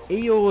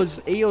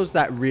Eeyore's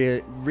that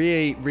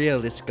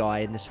realist guy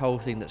in this whole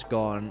thing that's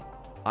gone.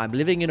 I'm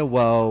living in a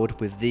world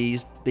with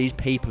these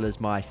people as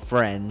my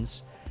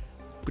friends.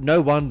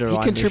 No wonder He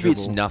I'm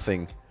contributes miserable.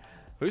 nothing.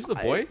 Who's the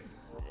boy?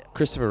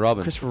 Christopher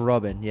Robin. Christopher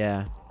Robin,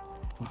 yeah.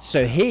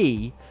 So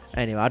anyway,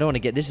 I don't want to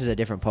get. This is a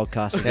different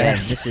podcast again.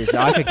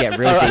 I could get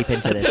real All right, deep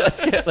into this.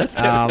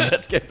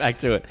 Let's get back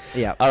to it.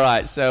 Yeah. All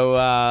right. So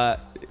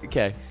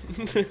okay.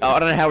 I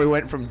don't know how we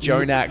went from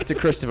Jonak to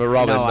Christopher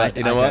Robin, No, but I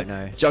you know don't what?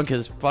 know.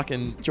 Junkers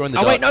fucking join the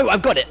Oh dots. wait, no,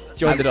 I've got it.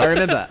 Join the I dots.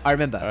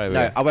 remember. All right,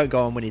 No, yeah. I won't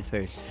go on Winnie the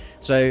Pooh.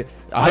 So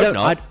I hope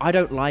not. I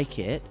don't like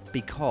it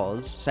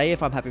because say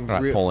if I'm having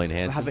All right, Pauline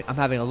Hanson. I'm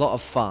having a lot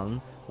of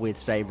fun with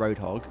say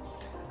Roadhog,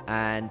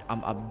 and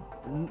I'm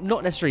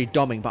not necessarily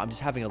doming, but I'm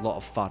just having a lot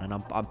of fun, and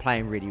I'm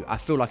playing really. I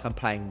feel like I'm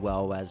playing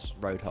well as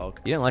Roadhog.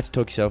 You don't like to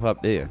talk yourself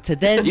up, do you? To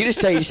then You're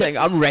saying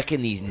I'm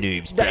wrecking these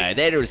noobs, bro.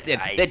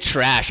 They're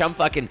trash. I'm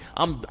like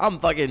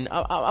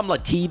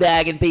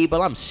teabagging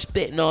people. I'm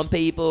spitting on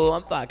people.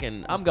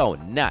 I'm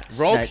going nuts.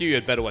 Roll No. Q,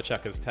 you'd better watch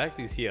out because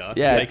Taggie's here.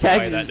 Yeah, to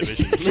take away Taggsie- that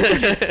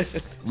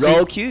division.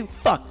 Roll Q,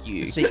 fuck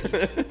you. See,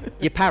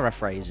 you're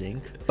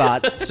paraphrasing,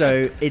 but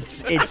so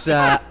it's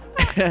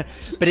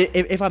but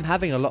if I'm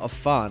having a lot of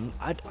fun,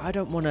 I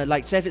don't want to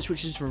like say if it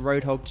switches from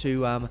Roadhog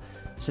to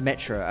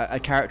Symmetra, a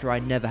character I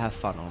never have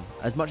fun on.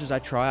 As much as I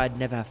try, I'd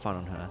never have fun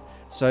on her.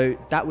 So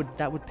that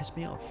would piss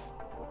me off,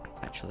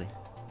 actually.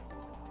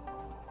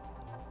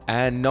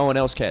 And no one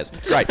else cares.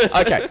 Great.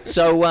 Okay.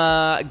 So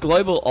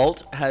global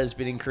alt has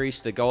been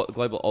increased. The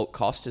global alt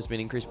cost has been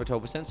increased by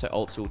 12%. So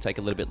alts will take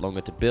a little bit longer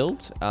to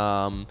build.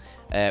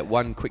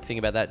 One quick thing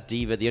about that,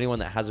 D.Va, the only one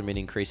that hasn't been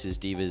increased is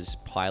D.Va's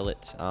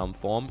pilot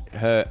form.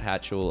 Her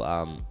actual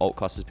alt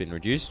cost has been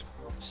reduced.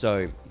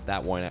 So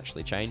that won't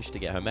actually change to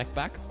get her mech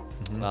back.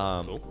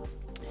 Cool.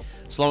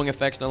 Slowing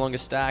effects no longer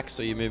stack,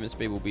 so your movement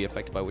speed will be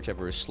affected by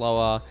whichever is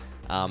slower.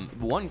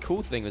 One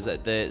cool thing was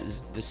that the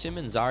Sim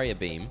and Zarya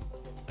beam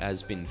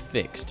has been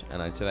fixed,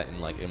 and I say that in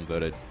like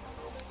inverted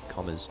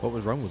commas. What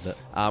was wrong with it?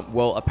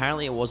 Well,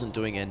 apparently it wasn't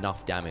doing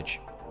enough damage.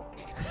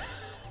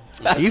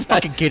 Are you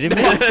fucking kidding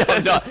me? No,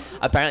 no.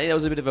 Apparently there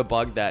was a bit of a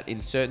bug that in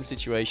certain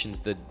situations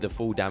the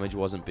full damage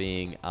wasn't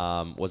being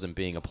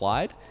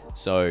applied.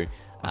 So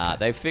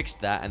they've fixed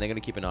that, and they're going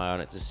to keep an eye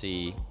on it to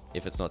see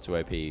if it's not too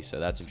OP. So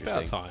that's interesting.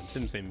 About time.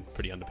 Sims seem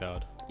pretty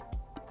underpowered.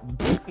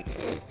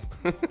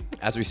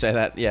 As we say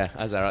that, yeah,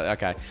 is that right?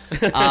 Okay.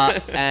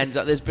 And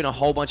there's been a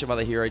whole bunch of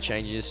other hero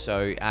changes.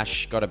 So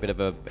Ashe got a bit of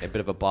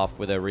a buff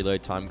with her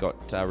reload time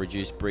got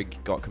reduced. Brig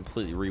got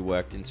completely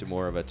reworked into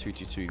more of a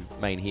 2-2-2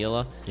 main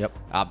healer.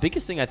 Yep.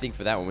 Biggest thing I think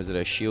for that one was that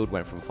her shield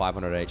went from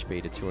 500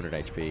 HP to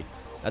 200 HP.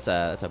 That's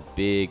a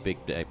big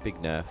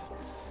nerf.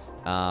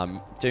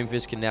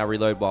 Doomfist can now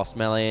reload whilst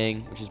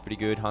meleeing, which is pretty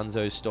good.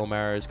 Hanzo's Storm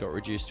Arrows got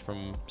reduced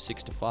from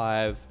 6 to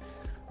 5.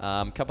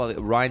 Couple of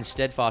Ryan's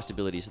Steadfast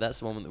ability, so that's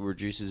the one that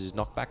reduces his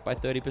knockback by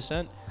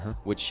 30%,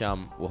 which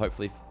will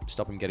hopefully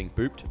stop him getting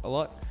booped a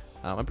lot.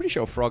 I'm pretty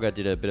sure Frogger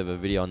did a bit of a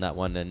video on that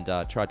one and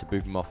tried to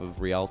boop him off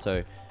of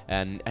Rialto,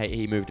 and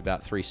he moved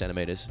about 3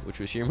 centimeters, which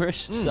was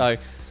humorous. So,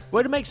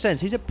 Well, it makes sense.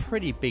 He's a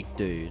pretty big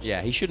dude.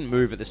 yeah, he shouldn't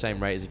move at the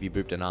same rate as if you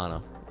booped an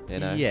Ana, you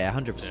know? Yeah,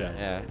 100%.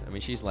 Yeah, I mean,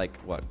 she's like,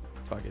 what,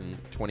 fucking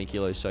 20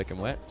 kilos soaking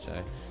wet, so...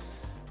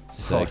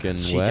 She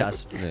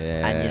does. Yeah.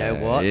 And you know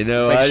what? You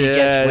know when what? she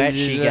gets Yeah, wet,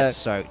 she's she gets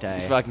soaked, eh?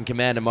 She's fucking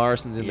Commander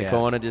Morrison's in the Yeah.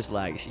 corner, just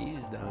like she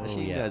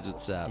yeah. knows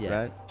what's up,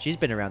 Yeah. right? She's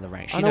been around the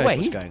ranks. She Oh no, knows wait,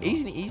 what's he's going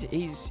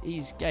on.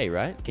 he's gay,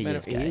 right? He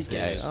is gay. He is gay.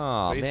 Yes.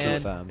 Oh But he's man.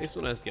 confirmed. He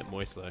still knows to get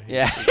moist though.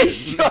 Yeah,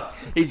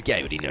 he's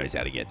gay, but he knows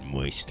how to get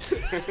moist.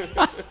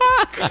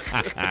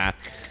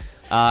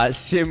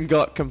 Sim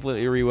got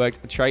completely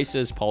reworked.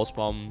 Tracer's pulse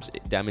bombs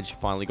damage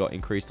finally got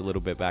increased a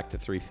little bit back to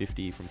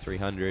 350 from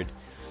 300.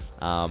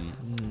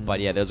 But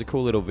yeah, there's a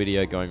cool little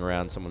video going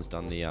around. Someone's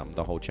done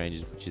the whole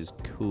changes, which is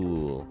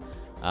cool.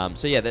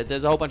 So yeah,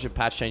 there's a whole bunch of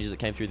patch changes that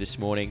came through this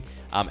morning,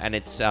 and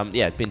it's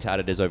been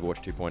touted as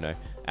Overwatch 2.0.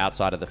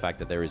 Outside of the fact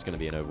that there is going to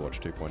be an Overwatch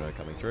 2.0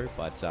 coming through,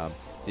 but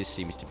this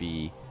seems to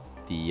be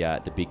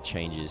the big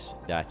changes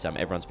that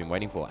everyone's been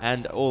waiting for.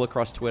 And all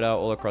across Twitter,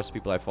 all across the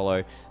people I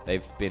follow,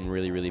 they've been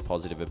really, really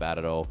positive about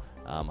it all.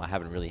 I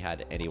haven't really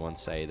had anyone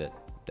say that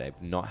they've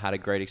not had a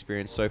great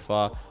experience so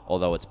far,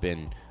 although it's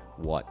been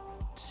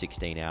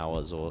 16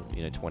 hours or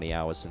 20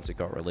 hours since it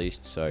got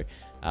released. So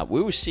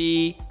we will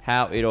see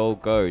how it all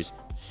goes.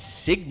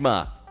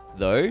 Sigma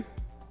though,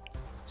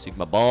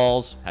 Sigma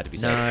balls had to be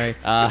said.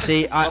 No.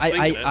 See, thinking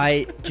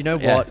I do you know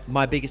Yeah. what?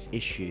 My biggest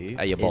issue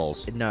Are your is-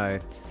 balls? No.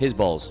 His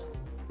balls.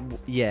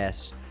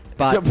 Yes.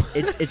 But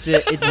it's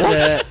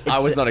I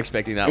was not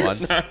expecting that one.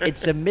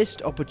 It's a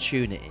missed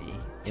opportunity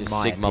in Just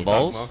my Sigma opinion.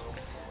 balls.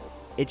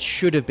 It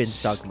should have been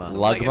Sugma. Doesn't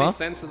make any Lugma?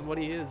 sense of what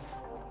he is.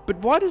 But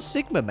why does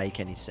Sigma make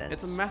any sense?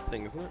 It's a math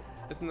thing, isn't it?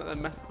 Isn't that a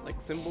math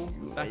symbol?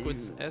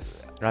 Backwards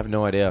S? I have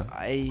no idea.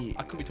 I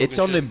I could be talking It's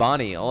on shit.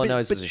 Limbani. All I But- know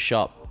is but- it's a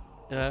shop.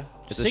 Yeah.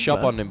 There's a Sigma?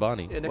 shop on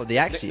Nimbani. Yeah, Well, the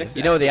Axiom. next to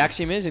You know where the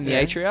Axiom. Axiom is in the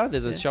Yeah. Atria?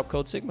 There's a Yeah. shop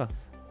called Sigma.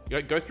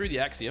 Go through the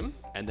Axiom,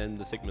 and then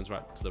the Sigma's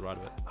right to the right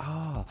of it.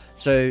 Ah,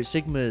 so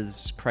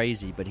Sigma's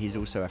crazy, but he's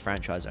also a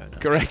franchise owner.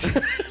 Correct.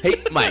 He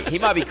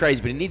might be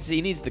crazy, but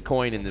he needs the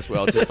coin in this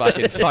world to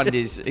fucking fund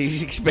his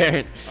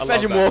experience. I love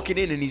Imagine that. walking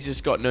in and he's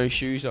just got no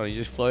shoes on. He's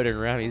just floating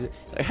around. He's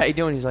like, "How you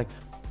doing?" He's like,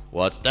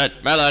 "What's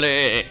that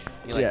melody?"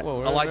 You're Yeah.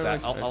 "Whoa, I like whoa,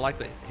 that. whoa, I like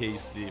that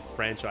he's the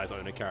franchise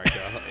owner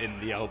character in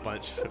the whole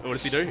bunch. What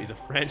does he do? He's a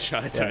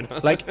franchise owner.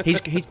 Like he's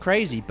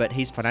crazy, but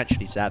he's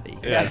financially savvy.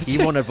 Yeah. Like,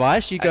 you want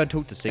advice? You go and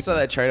talk to It's like Sigma.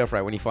 that trade-off,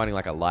 right? When you're finding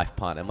like a life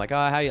partner, I'm like,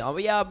 "Oh, how you?" "Oh,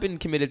 yeah, I've been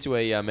committed to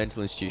a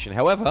mental institution.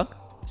 However,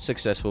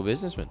 successful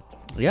businessman,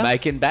 Yeah.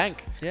 making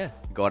bank. Yeah.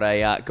 Got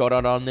it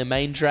on the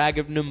main drag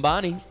of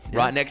Numbani,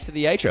 right next to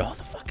the Atria. Oh,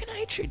 the fucking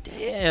Atria,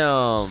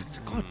 damn.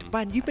 God,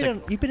 man, you've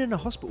been in a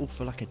hospital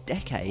for like a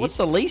decade. What's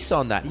the lease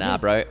on that? Nah, Yeah.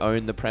 bro.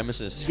 Own the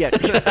premises. Yeah.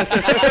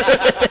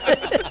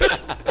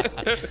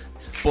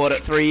 Bought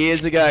it 3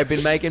 years ago.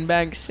 Been making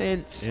bank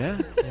since. yeah.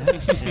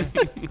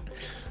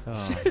 Oh,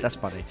 that's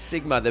funny.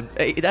 Sigma,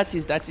 that's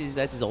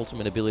his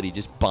ultimate ability.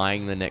 Just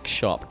buying the next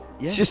shop.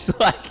 Yeah. It's just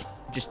like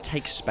Just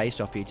take space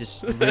off you.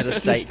 Just real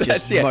estate. that's-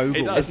 Just yeah. mogul.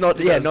 It does. it's not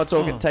not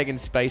talking Oh. taking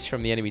space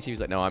from the enemy team.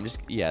 He's like, no, I'm just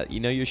you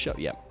know your shop.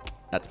 Yeah,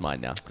 that's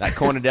mine now. That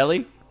corner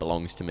deli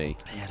belongs to me.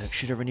 Yeah, look,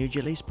 should have renewed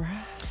your lease, bruh.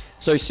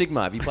 So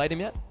Sigma, have you played him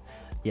yet?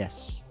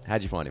 Yes.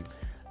 How'd you find him?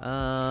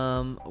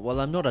 Well,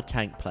 I'm not a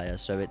tank player,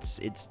 so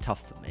it's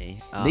tough for me.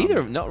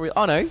 Neither, not real.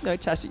 Oh no,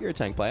 Tassie, you're a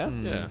tank player.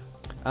 Yeah.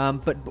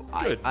 But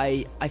Good.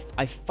 I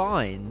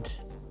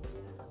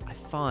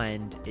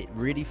find it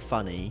really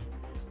funny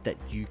that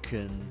you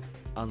can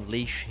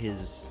unleash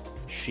his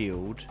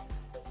shield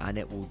and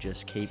it will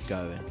just keep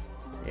going.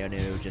 And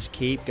it will just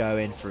keep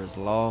going for as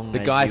long The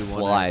as guy you wanna.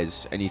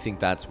 flies, and you think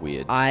that's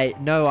weird. I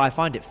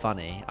find it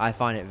funny. I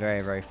find it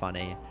very, very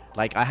funny.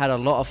 Like, I had a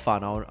lot of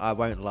fun, I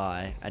won't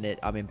lie, and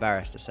I'm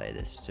embarrassed to say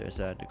this to a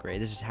certain degree.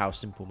 This is how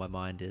simple my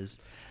mind is.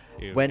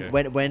 Here we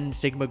go. When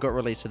Sigma got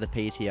released to the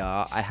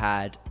PTR, I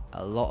had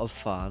a lot of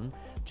fun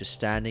just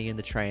standing in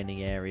the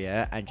training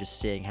area and just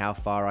seeing how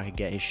far I could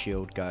get his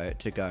shield go,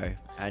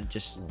 and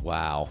just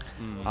Wow.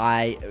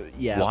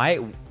 yeah. Why?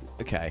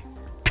 Okay.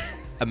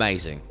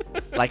 Amazing.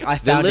 Like, I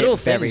The found little it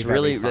very, things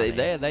really, very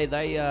funny.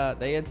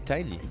 they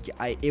entertain you.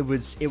 It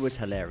was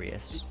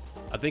hilarious.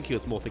 I think he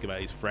was more thinking about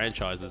his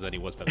franchises than he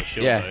was about the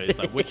shield. Yeah. Though. It's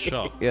like, which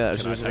shop Yeah,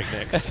 can I that's take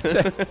next?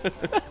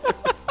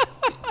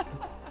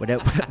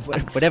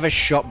 Whatever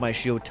shot my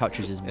shield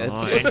touches is mine.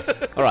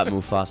 All right,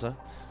 Mufasa.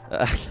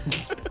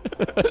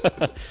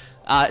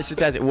 So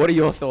Taz, what are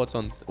your thoughts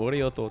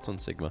on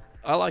Sigma?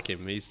 I like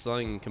him. He's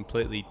something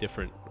completely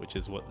different, which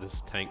is what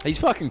this tank... He's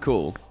fucking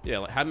cool. Yeah,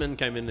 like Hadman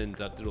came in and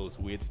did all this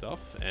weird stuff,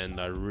 and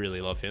I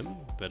really love him.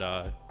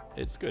 But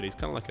it's good. He's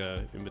kind of like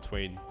a in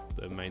between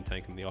the main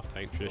tank and the off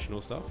tank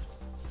traditional stuff,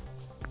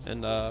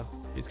 and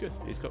he's good.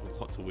 He's got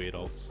lots of weird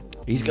ults.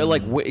 He's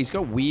got he's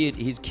got weird.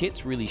 His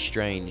kit's really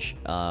strange.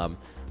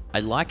 I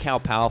like how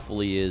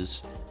powerful he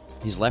is.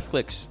 His left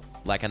clicks,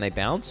 like, and they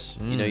bounce.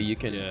 You know, you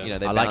can. Yeah. You know,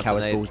 they I like bounce how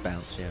and his they- balls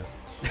bounce. Yeah.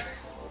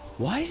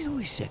 Why is it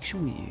always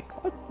sexual with you?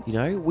 You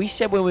know, we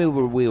said when we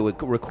were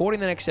recording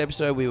the next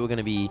episode, we were going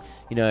to be,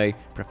 you know,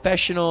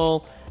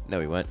 professional. No,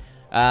 we weren't.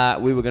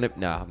 We were going to.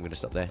 No, I'm going to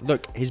stop there.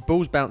 Look, his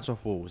balls bounce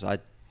off walls.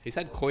 He's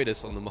had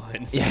coitus on the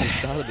mind since Yeah. he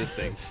started this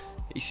thing.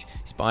 He's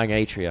buying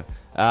Atria.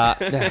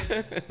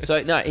 No.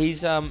 So no,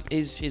 his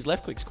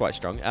left click's quite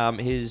strong.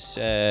 His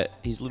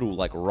little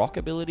like rock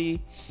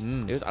ability. I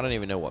don't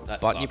even know what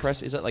That button you sucks.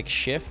 press. Is that like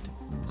shift?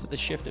 Is it the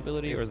shift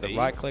ability or is It's it the E.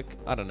 right click?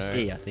 I don't know. It's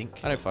E, I think.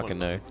 I don't fucking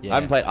know. Yeah. I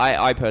haven't played.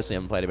 I personally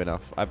haven't played him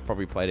enough. I've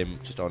probably played him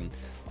just on.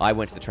 I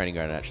went to the training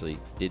ground and actually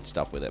did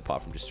stuff with it,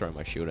 apart from just throwing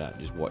my shield out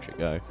and just watch it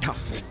go.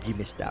 You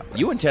missed that. Bro.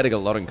 You and Ted have got a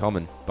lot in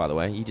common, by the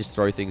way. You just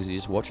throw things and he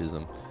just watches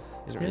them.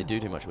 He doesn't really Yeah. do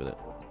too much with it.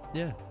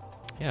 Yeah.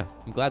 Yeah,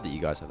 I'm glad that you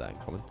guys have that in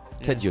common.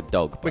 Ted's your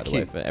dog, by We're the way,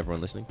 cute. for everyone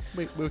listening.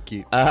 We're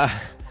cute.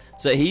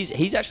 So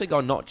he's actually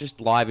gone not just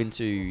live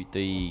into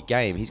the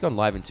game, he's gone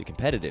live into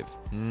competitive,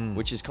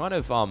 which is kind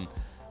of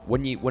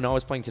when I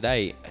was playing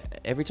today,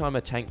 every time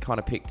a tank kind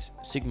of picked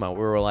Sigma, we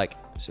were like,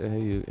 so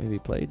have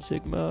you played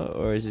Sigma,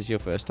 or is this your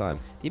first time?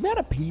 The amount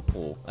of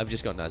people I've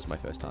just gone, no, it's my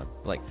first time.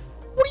 Like,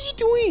 what are you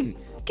doing?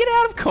 Get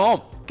out of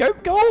comp. Go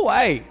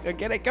away.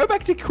 Get it. Go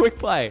back to quick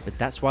play. But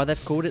that's why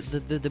they've called it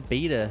the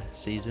beta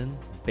season.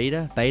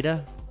 Beta?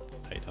 Beta.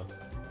 Beta.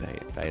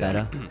 Beta.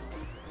 Beta.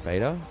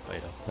 Beta.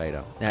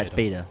 Beta. No, it's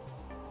beta.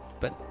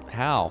 But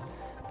how?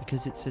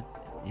 Because it's a...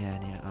 Yeah,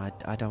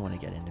 I don't want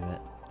to get into it.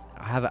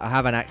 I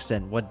have an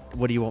accent. What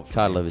do you want from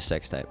Title me? of his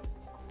sex tape.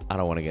 I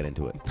don't want to get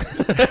into it.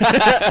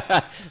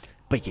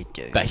 But you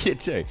do. But you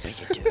do. But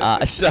you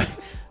do. So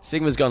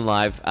Sigma's gone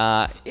live.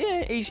 Yeah,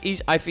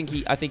 he's. I think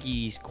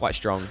he's quite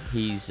strong.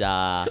 He's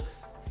definitely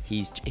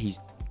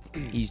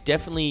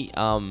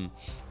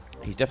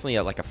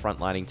like a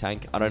frontlining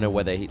tank. I don't know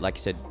whether he, like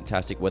you said,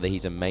 Fantastic, whether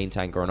he's a main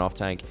tank or an off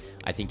tank.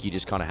 I think you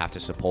just kind of have to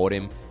support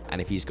him.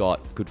 And if he's got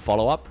good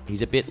follow up,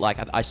 he's a bit like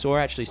I saw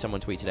actually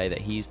someone tweet today that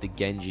he's the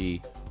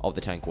Genji of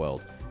the tank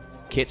world.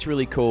 Kit's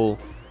really cool.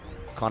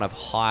 kind of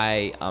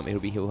high.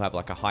 He'll have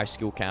like a high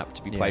skill cap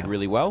to be played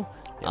really well.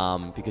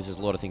 Because there's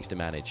a lot of things to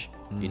manage.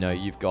 You know,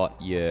 you've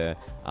got your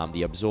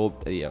the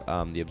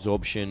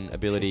absorption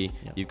ability.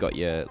 Yep. You've got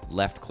your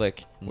left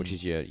click, which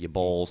is your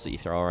balls that you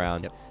throw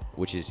around,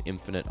 which is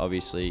infinite,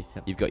 obviously.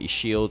 You've got your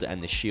shield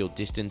and the shield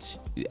distance,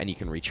 and you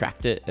can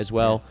retract it as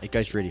well. It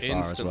goes really far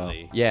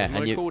Instantly. as well. Yeah,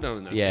 There's no cooldown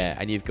in that thing.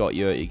 and you've got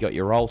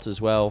your ult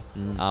as well,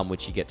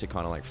 which you get to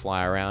kind of like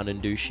fly around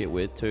and do shit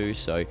with too.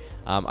 So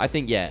I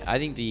think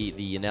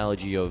the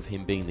analogy of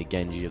him being the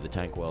Genji of the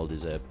tank world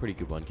is a pretty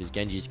good one, because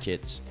Genji's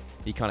kits,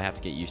 you kind of have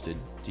to get used to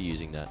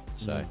using that.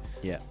 So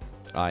Yeah.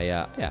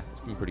 it's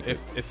been pretty good.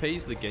 If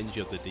he's the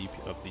Genji of the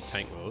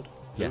tank world,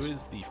 who Yes.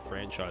 is the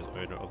franchise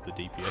owner of the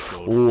DPS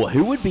world? Oh,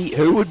 who would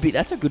be?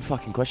 That's a good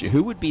fucking question.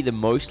 Who would be the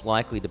most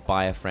likely to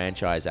buy a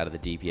franchise out of the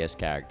DPS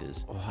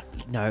characters? Oh,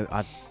 no,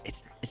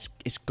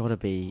 it's gotta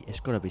be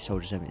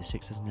Soldier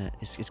 76, isn't it?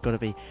 It's gotta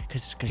be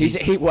because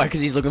Because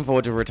he's looking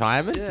forward to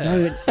retirement.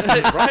 no,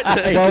 Right?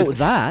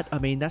 well, I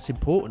mean that's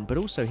important, but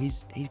also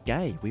he's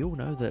gay. We all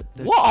know that.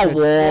 What?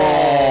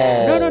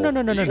 Whoa!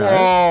 No.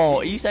 Whoa!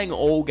 Are you saying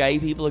all gay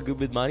people are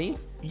good with money?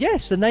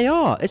 Yes, and they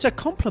are. It's a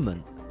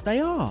compliment. They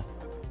are.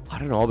 I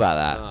don't know about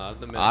that. I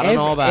don't Ev-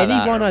 know about that.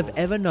 Anyone I've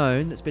ever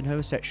known that's been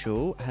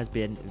homosexual has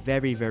been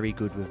very, very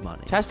good with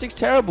money. Tastic's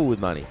terrible with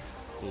money.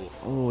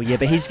 Oh yeah,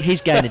 but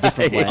he's gay in a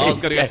different way. I was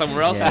going to go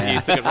somewhere else, but Yeah.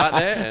 you took it right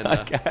there, and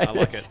I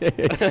like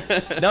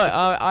it. No,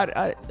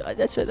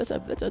 that's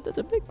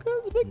a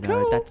big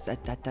No, call.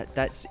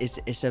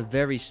 it's a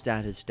very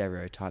standard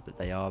stereotype that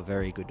they are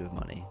very good with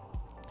money.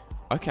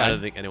 Okay. I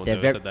don't think anyone's They're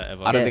ever very- said that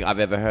ever. I don't Yeah. think I've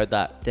ever heard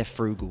that. They're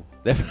frugal.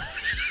 They're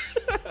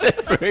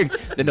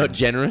not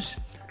generous.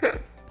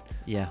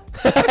 Yeah.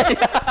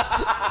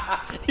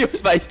 Your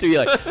face too.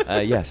 You're like,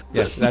 yes.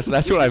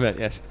 That's what I meant.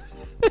 Yes.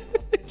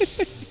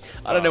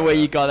 I don't know where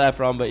you got that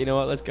from, but you know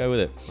what? Let's go with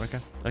it.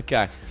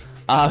 Okay.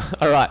 All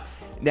right.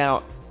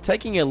 Now,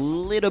 taking a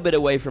little bit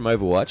away from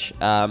Overwatch,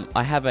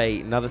 I have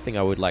another thing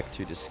I would like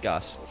to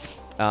discuss.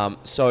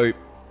 So,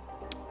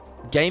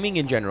 gaming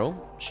in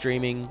general,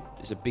 streaming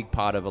is a big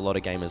part of a lot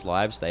of gamers'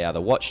 lives. They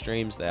either watch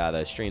streams, they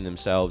either stream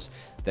themselves.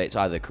 It's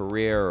either a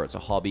career or it's a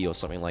hobby or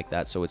something like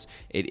that. So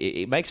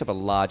it makes up a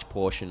large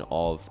portion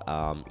of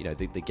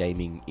the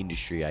gaming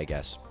industry, I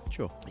guess.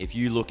 Sure. If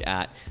you look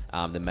at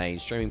the main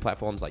streaming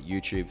platforms like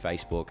YouTube,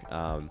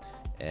 Facebook,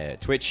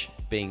 Twitch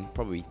being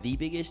probably the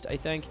biggest, I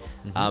think.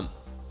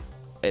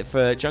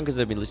 For junkers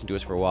that have been listening to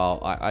us for a while,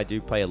 I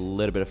do play a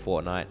little bit of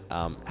Fortnite.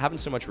 Haven't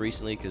so much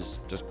recently because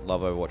just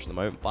love Overwatch at the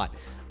moment. But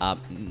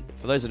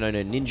for those that don't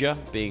know, Ninja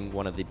being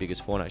one of the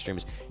biggest Fortnite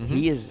streamers,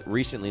 he has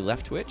recently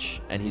left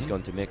Twitch and he's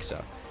gone to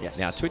Mixer. Yes.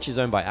 Now, Twitch is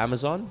owned by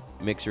Amazon.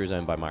 Mixer is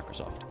owned by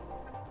Microsoft.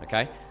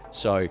 Okay?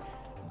 So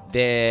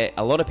a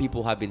lot of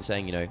people have been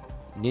saying,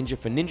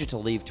 Ninja to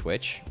leave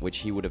Twitch, which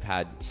he would have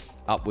had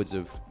upwards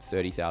of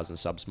 30,000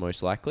 subs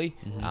most likely,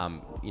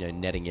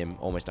 netting him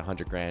almost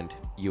 100 grand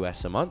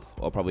US a month,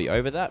 or probably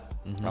over that.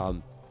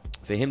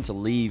 For him to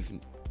leave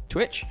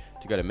Twitch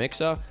to go to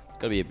Mixer, it's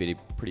got to be a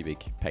pretty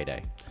big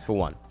payday, for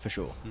one. For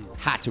sure.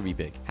 Had to be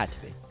big. Had to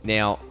be.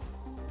 Now,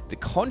 the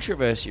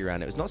controversy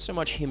around it was not so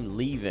much him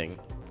leaving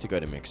to go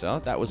to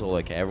Mixer. That was all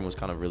okay. Everyone was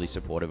kind of really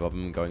supportive of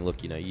him, going,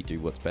 look, you do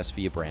what's best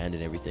for your brand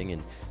and everything.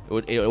 And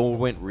it all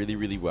went really,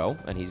 really well.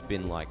 And he's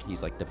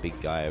like the big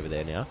guy over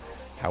there now.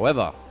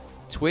 However,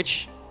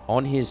 Twitch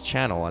on his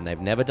channel, and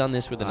they've never done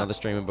this with another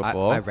streamer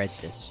before. I read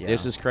this, yeah.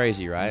 This is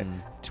crazy, right?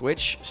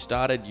 Twitch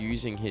started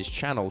using his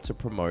channel to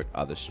promote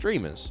other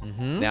streamers.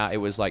 Now, it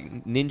was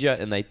like Ninja,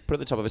 and they put at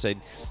the top of it,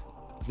 said,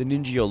 the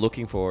ninja you're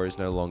looking for has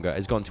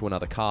gone to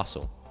another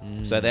castle.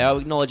 So they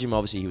acknowledge him.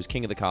 Obviously, he was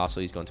king of the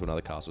castle. He's gone to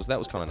another castle. So that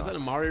was kind of Is nice.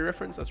 that a Mario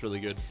reference? That's really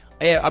good.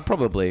 Yeah, I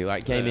probably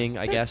like gaming.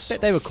 I guess.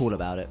 They were cool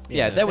about it.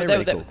 Yeah, they were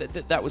really cool.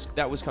 that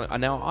was kind of.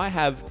 Now I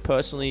have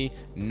personally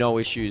no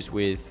issues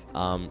with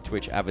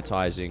Twitch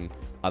advertising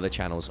other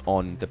channels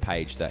on the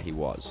page that he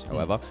was.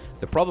 However,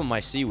 the problem I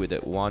see with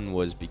it, one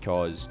was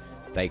because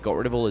they got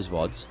rid of all his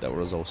VODs that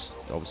was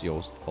obviously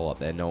all up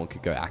there. No one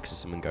could go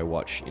access them and go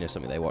watch,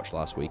 something they watched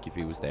last week if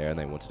he was there and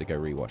they wanted to go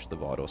rewatch the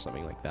VOD or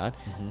something like that.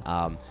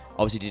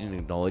 Obviously didn't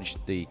acknowledge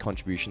the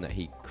contribution that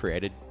he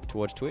created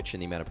towards Twitch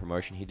and the amount of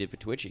promotion he did for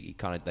Twitch. They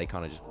kind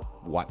of just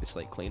wiped the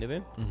slate clean of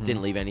him.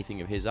 Didn't leave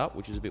anything of his up,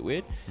 which was a bit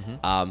weird.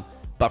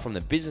 But from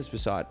the business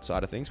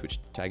side of things, which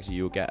Taggsie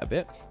you'll get a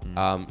bit,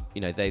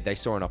 they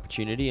saw an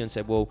opportunity and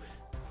said, well,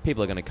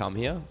 people are going to come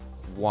here.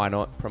 Why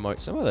not promote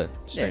some other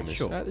streamers? Yeah,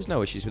 sure. There's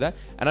no issues with that.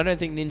 And I don't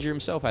think Ninja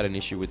himself had an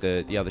issue with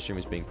the other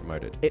streamers being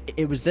promoted.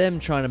 It was them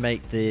trying to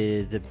make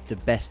the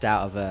best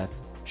out of a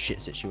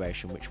shit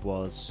situation, which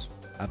was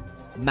a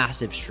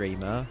massive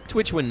streamer.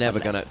 Twitch were never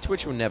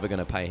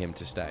gonna pay him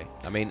to stay.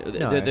 I mean,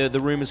 No. the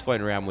rumors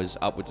floating around was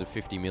upwards of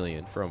 50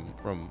 million from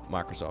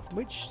Microsoft.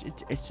 Which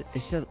it's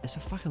a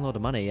fucking lot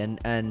of money,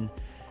 and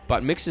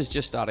But Mixer's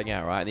just starting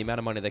out, right? And the amount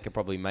of money they could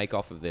probably make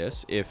off of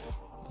this if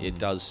it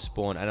does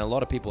spawn, and a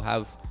lot of people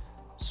have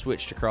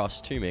switched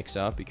across to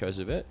Mixer because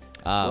of it.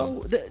 well,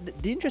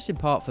 the interesting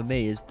part for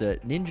me is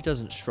that Ninja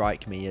doesn't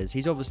strike me as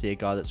he's obviously a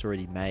guy that's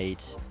already made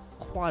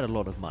quite a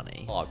lot of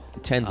money. Oh,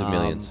 tens of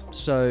millions.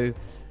 So,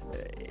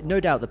 no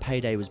doubt the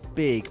payday was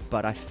big,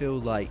 but I feel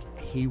like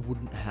he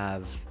wouldn't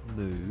have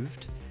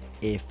moved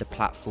if the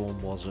platform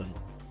wasn't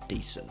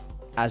decent,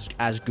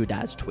 as good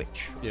as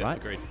Twitch, Yeah, right?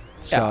 agreed.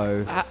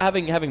 So,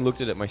 Having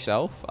looked at it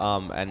myself,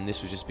 and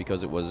this was just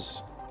because it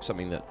was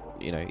something that,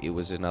 you know, it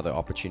was another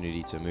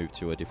opportunity to move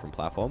to a different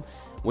platform.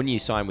 When you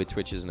sign with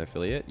Twitch as an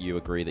affiliate, you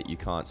agree that you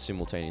can't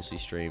simultaneously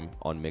stream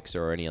on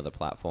Mixer or any other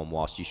platform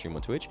whilst you stream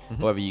on Twitch.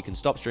 However, you can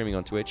stop streaming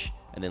on Twitch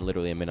and then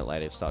literally a minute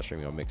later start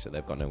streaming on Mixer.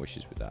 They've got no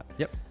issues with that.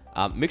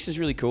 Yep. Mixer's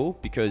really cool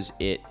because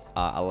it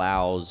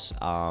allows...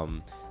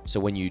 so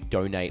when you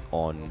donate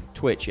on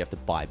Twitch, you have to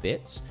buy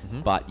bits,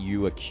 but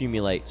you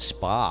accumulate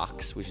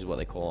sparks, which is what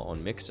they call it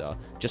on Mixer,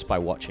 just by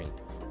watching.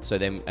 So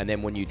then, and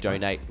then when you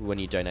donate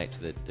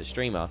to the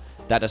streamer,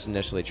 that doesn't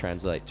necessarily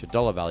translate to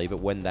dollar value, but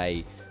when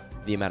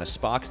the amount of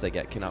sparks they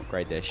get can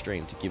upgrade their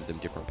stream to give them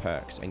different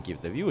perks and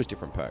give the viewers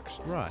different perks.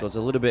 Right. So it's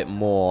a little bit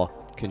more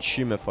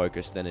consumer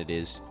focused than it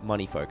is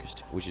money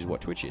focused, which is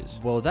what Twitch is.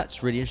 well,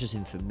 that's really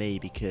interesting for me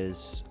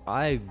because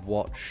I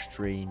watch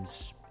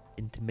streams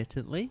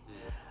intermittently.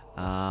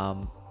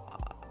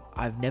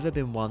 I've never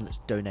been one that's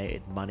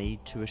donated money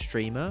to a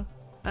streamer,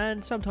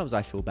 and sometimes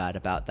I feel bad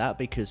about that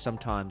because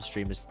sometimes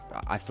streamers,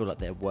 I feel like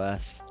they're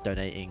worth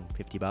donating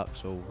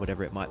 $50 or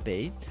whatever it might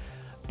be.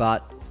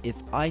 But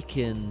if I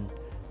can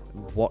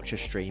watch a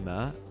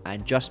streamer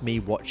and just me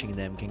watching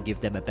them can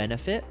give them a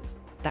benefit,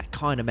 that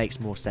kind of makes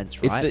more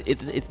sense, right?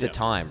 It's the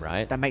time,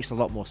 right? That makes a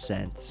lot more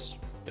sense.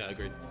 Yeah,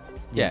 agreed.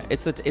 Yeah,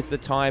 it's the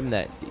time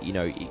that, you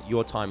know,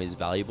 your time is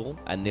valuable,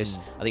 and this,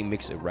 I think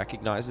Mixer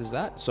recognizes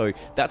that. So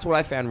that's what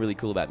I found really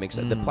cool about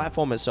Mixer. The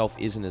platform itself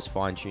isn't as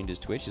fine-tuned as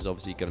Twitch. There's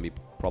obviously going to be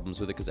problems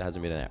with it because it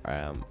hasn't been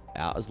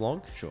out as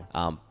long. Sure.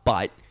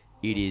 But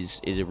it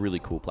is a really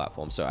cool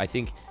platform. So I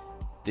think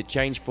the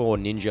change for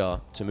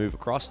Ninja to move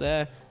across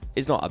there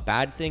is not a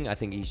bad thing. I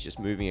think he's just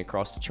moving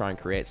across to try and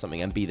create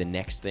something and be the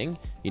next thing.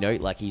 You know,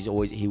 like he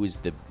was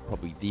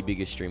probably the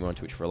biggest streamer on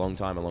Twitch for a long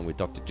time, along with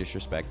Dr.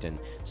 Disrespect and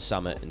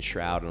Summit and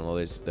Shroud and all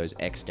those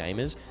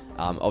ex-gamers.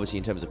 Obviously,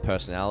 in terms of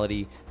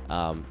personality,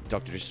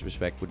 Dr.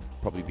 Disrespect would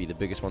probably be the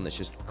biggest one that's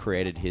just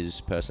created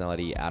his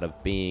personality out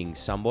of being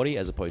somebody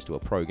as opposed to a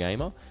pro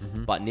gamer.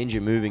 But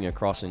Ninja moving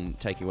across and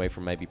taking away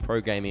from maybe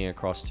pro gaming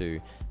across to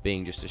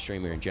being just a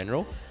streamer in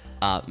general.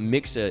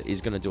 Mixer is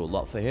going to do a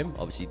lot for him.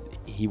 Obviously,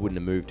 he wouldn't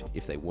have moved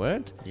if they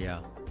weren't. Yeah.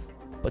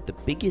 But the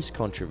biggest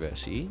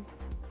controversy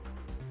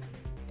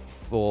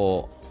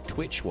for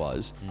Twitch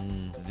was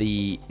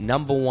the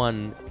number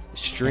one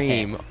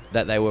stream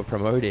that they were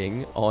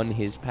promoting on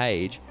his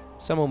page.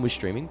 Someone was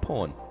streaming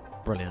porn.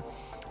 Brilliant.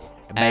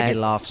 It made me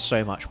And laugh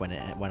so much when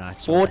I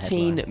saw the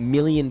 14 headline.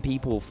 million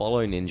people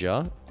follow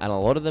Ninja, and a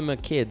lot of them are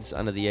kids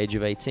under the age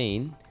of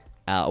 18,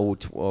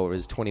 or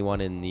is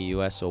 21 in the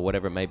US or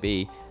whatever it may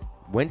be.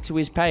 Went to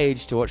his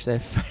page to watch their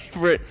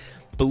favorite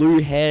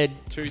blue-haired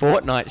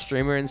Fortnite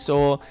streamer and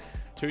saw...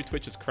 To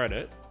Twitch's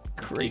credit,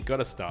 you got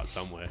to start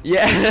somewhere.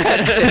 Yeah.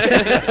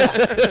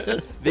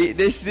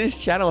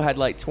 This channel had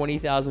like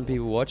 20,000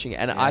 people watching it,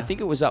 and I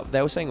think it was up...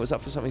 They were saying it was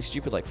up for something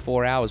stupid like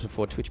 4 hours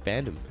before Twitch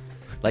banned him.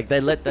 Like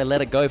they let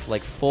it go for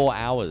like 4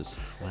 hours.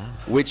 Wow.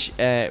 Which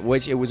it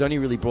was only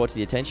really brought to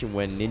the attention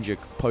when Ninja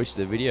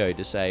posted a video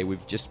to say,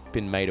 we've just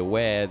been made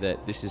aware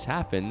that this has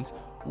happened.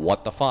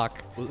 What the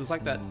fuck? Well, it was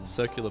like that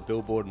circular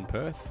billboard in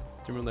Perth. Do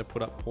you remember they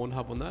put up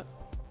Pornhub on that?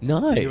 No.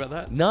 Did you hear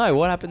about that? No,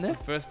 what happened there?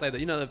 First day that,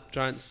 you know, the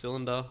giant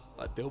cylinder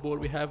like billboard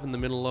we have in the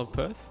middle of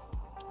Perth?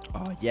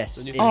 Oh, yes.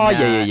 The in, new- Oh, uh,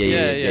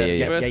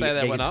 yeah. First day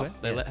they you went can up,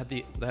 swear.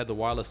 they had the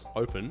wireless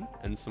open,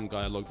 and some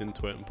guy logged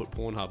into it and put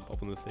Pornhub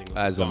up on the thing. It was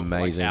That's just going for, like,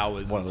 amazing.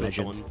 hours What a until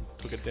legend. someone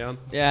took it down.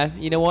 Yeah,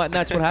 you know what? And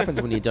that's what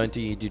happens when you don't do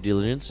your due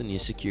diligence and your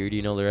security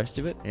and all the rest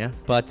of it. Yeah.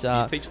 But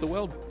Teach the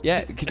world. yeah,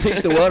 it could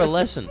teach the world a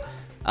lesson.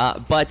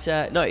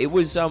 No, it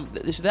was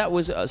that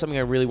was something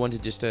I really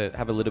wanted just to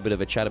have a little bit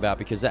of a chat about,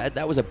 because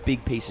that was a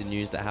big piece of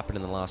news that happened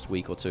in the last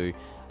week or two,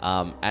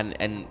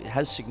 and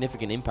has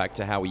significant impact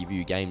to how we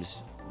view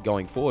games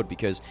going forward.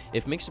 Because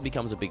if Mixer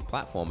becomes a big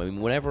platform, I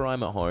mean, whenever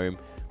I'm at home,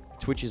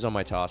 Twitch is on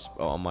my task,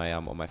 on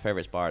my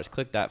favorites bar is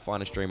click that,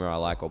 find a streamer I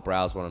like, or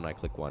browse one and I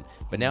click one.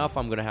 But now if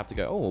I'm going to have to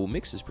go, oh, well,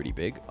 Mixer's pretty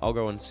big, I'll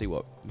go and see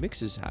what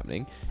Mixer's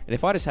happening. And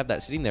if I just have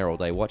that sitting there all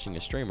day watching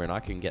a streamer and I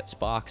can get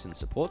sparks and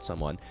support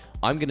someone,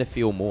 I'm going to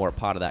feel more a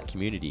part of that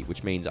community,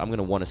 which means I'm going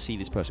to want to see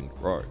this person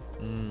grow.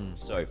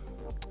 So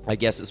I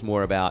guess it's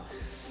more about,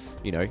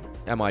 you know,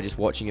 am I just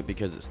watching it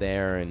because it's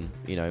there and,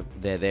 you know,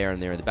 they're there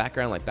and they're in the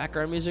background like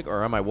background music,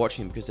 or am I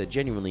watching them because they're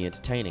genuinely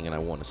entertaining and I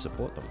want to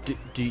support them?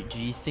 Do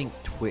you think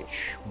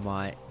Twitch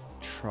might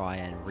try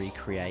and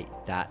recreate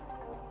that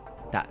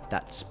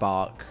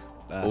spark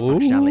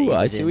functionality?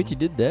 I see what you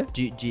did there.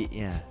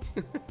 Yeah.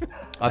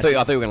 I thought you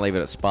were going to leave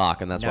it at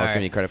Spark, and that's what I was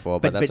giving you credit for,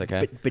 but that's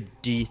okay.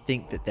 But do you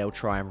think that they'll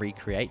try and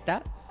recreate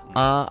that?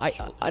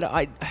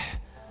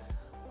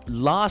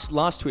 Last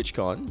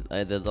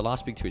TwitchCon, the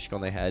last big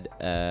TwitchCon they had,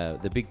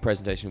 the big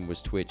presentation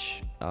was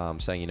Twitch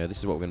saying, you know, this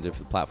is what we're going to do for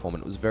the platform,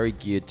 and it was very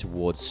geared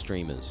towards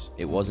streamers.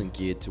 It wasn't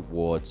geared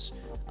towards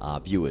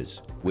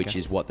viewers, which Okay.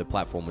 is what the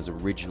platform was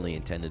originally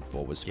intended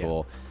for, was Yeah.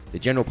 for the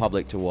general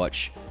public to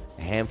watch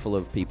a handful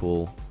of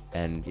people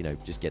and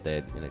just get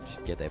their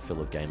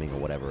fill of gaming or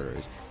whatever it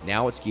is.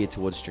 Now it's geared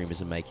towards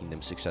streamers and making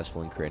them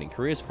successful and creating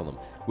careers for them,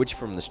 which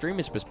from the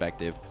streamer's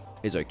perspective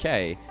is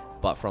okay,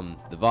 but from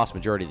the vast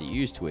majority that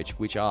use Twitch,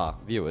 which are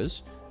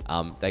viewers,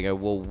 they go,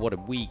 well, what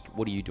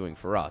are you doing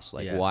for us?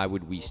 Like, Yeah. why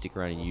would we stick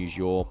around and use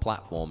your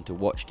platform to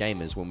watch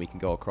gamers when we can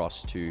go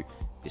across to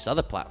this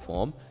other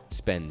platform,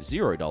 spend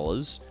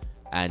 $0,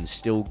 and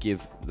still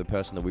give the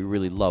person that we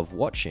really love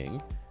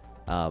watching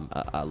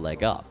a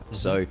leg up?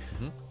 So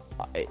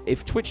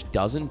if Twitch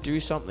doesn't do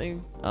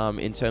something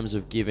in terms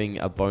of giving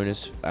a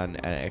bonus and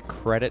a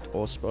credit,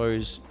 or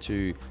suppose,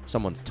 to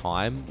someone's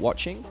time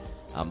watching,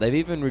 they've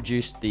even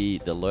reduced the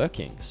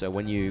lurking. So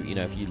when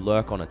if you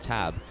lurk on a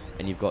tab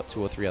and you've got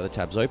 2 or 3 other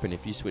tabs open,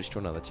 if you switch to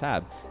another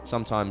tab,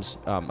 sometimes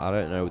I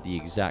don't know the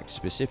exact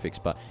specifics,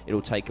 but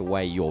it'll take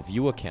away your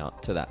viewer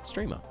count to that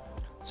streamer.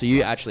 So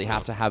you actually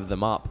have to have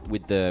them up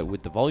with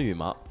the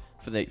volume up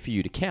for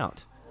you to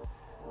count.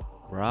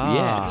 Right.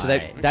 Yeah, so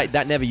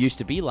that never used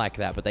to be like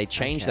that, but they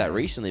changed that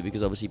recently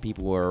because obviously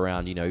people were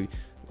around,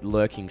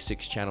 lurking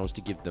 6 channels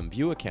to give them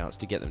viewer counts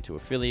to get them to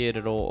affiliate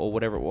it or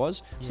whatever it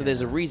was. So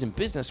there's a reason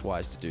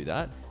business-wise to do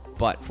that.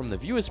 But from the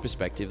viewer's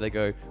perspective, they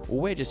go,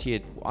 well, we're just here.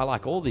 I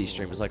like all these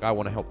streamers. Like, I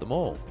want to help them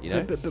all,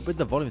 But with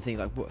the volume thing,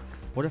 like,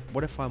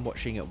 what if I'm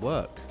watching at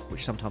work,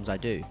 which sometimes I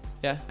do,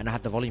 Yeah. and I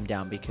have the volume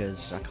down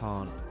because I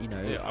can't,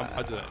 Yeah,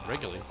 I do that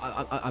regularly.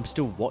 I'm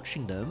still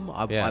watching them.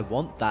 Yeah. I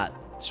want that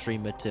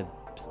streamer to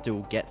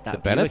still get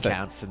that The viewer benefit.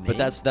 count for me. But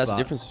that's the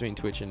difference between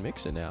Twitch and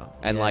Mixer now,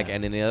 and Yeah.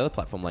 and any other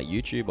platform like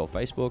YouTube or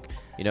Facebook,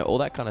 all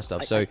that kind of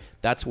stuff. So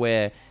that's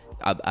where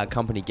a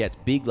company gets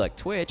big like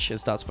Twitch and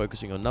starts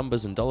focusing on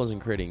numbers and dollars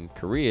and creating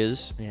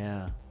careers.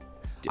 Yeah.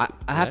 D-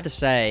 I have yeah. to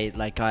say,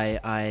 like,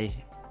 I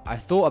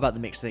thought about the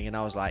mix thing, and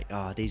I was like,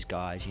 oh, these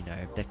guys,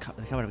 they're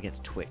coming up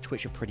against Twitch.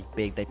 Twitch are pretty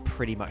big. They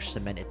pretty much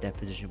cemented their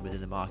position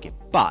within the market.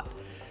 But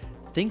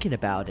thinking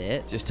about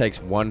it, Just takes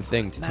one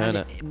thing to turn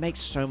it. it makes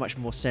so much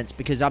more sense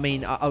because,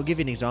 I'll give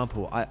you an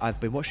example. I've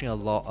been watching a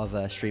lot of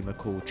a streamer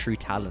called True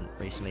Talent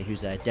recently,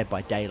 who's a Dead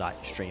by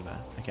Daylight streamer,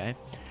 okay?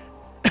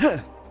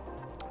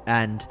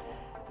 And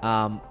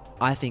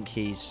I think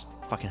he's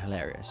fucking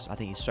hilarious. I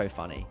think he's so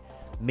funny.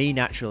 Me,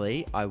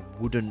 naturally, I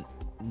wouldn't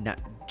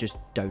just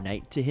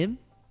donate to him,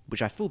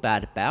 which I feel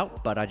bad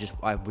about, but I just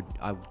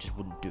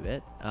wouldn't do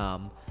it.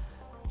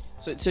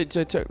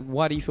 So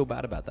why do you feel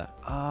bad about that?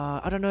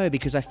 I don't know,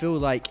 because I feel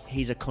like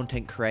he's a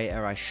content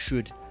creator. I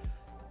should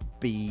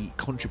be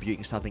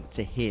contributing something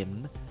to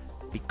him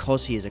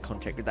because he is a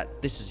content creator.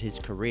 This is his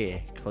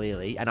career,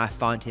 clearly, and I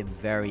find him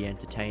very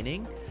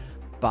entertaining.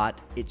 But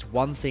it's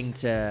one thing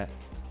to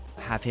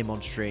have him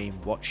on stream,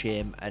 watch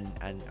him, and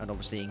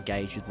obviously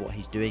engage with what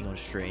he's doing on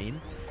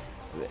stream.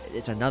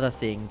 It's another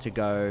thing to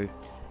go,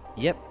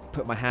 yep,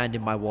 put my hand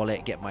in my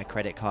wallet, get my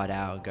credit card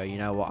out, and go, you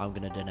know what, I'm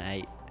going to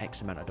donate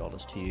X amount of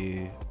dollars to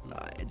you.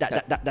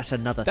 That's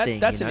another thing.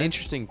 That's an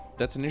interesting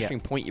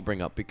point you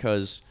bring up,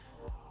 because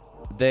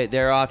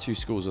there are 2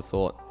 schools of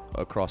thought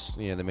across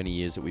the many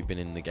years that we've been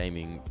in the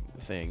gaming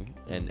thing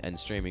and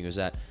streaming. Is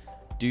that,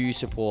 do you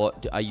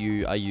support? Are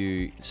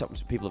you? Some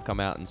people have come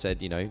out and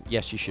said,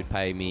 yes, you should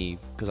pay me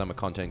because I'm a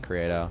content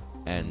creator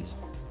and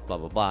blah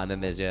blah blah. And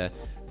then there's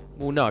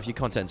well, no, if your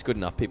content's good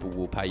enough, people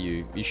will pay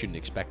you. You shouldn't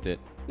expect it.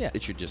 Yeah.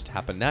 It should just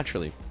happen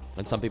naturally.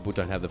 And some people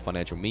don't have the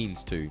financial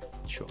means to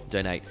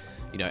donate.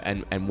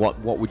 And what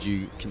would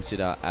you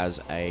consider as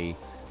a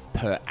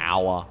per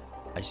hour,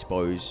 I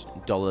suppose,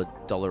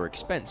 dollar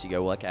expense? You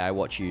go, well, okay, I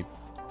watch you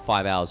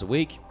 5 hours a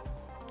week.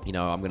 I'm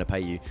going to pay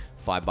you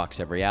 $5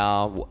 every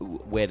hour.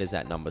 Where does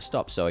that number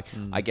stop? So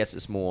I guess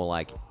it's more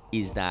like,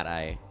 is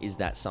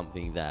that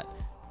something that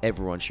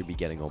everyone should be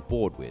getting on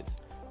board with?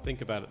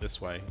 Think about it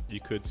this way. You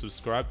could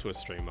subscribe to a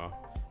streamer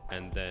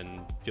and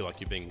then feel like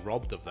you're being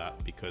robbed of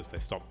that because they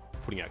stop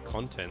putting out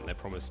content. They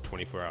promise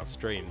 24-hour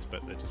streams,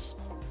 but they just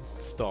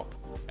stop,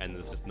 and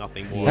there's just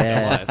nothing more in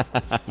their life.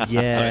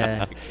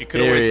 Yeah. So it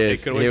could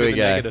always be the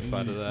negative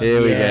side of that.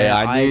 Here we go.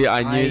 Yeah,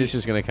 I knew this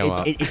was going to come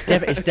up. It's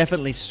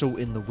definitely salt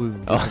in the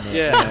wound, isn't it?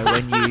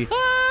 Yeah.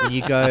 When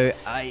you go,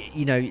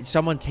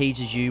 someone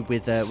teases you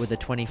with a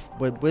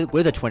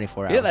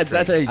 24 hour. Yeah,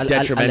 that's a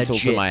detrimental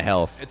to my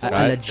health. It's A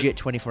right? legit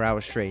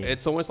 24-hour stream.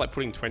 It's almost like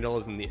putting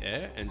 $20 in the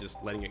air and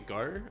just letting it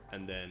go,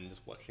 and then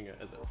just watching it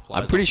as it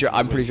flies. I'm pretty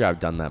off sure I've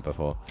done that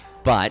before,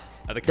 but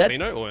at the that's-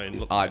 casino or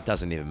in. Oh, it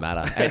doesn't even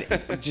matter.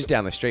 And just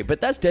down the street.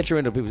 But that's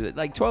detrimental to people.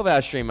 Like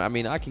 12-hour stream. I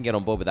mean, I can get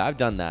on board with that. I've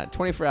done that.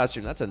 24-hour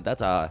stream. That's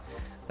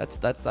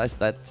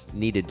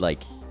needed.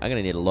 Like, I'm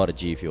gonna need a lot of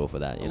G fuel for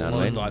that. You know what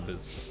I mean?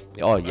 Diapers.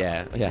 Oh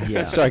yeah.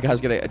 Yeah. Sorry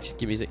guys, gonna just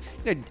give me a sec.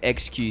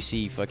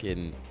 XQC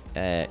fucking.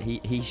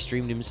 He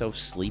streamed himself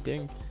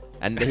sleeping,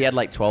 and he had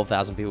like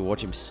 12,000 people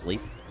watch him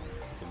sleep.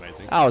 It's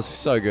amazing. That was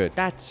so good.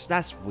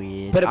 That's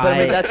weird. But I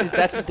mean,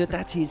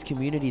 that's his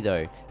community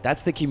though.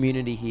 That's the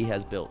community he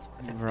has built.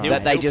 Right.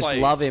 That they He'll just play-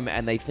 love him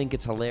and they think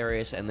it's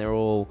hilarious, and they're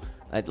all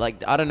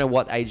like, I don't know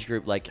what age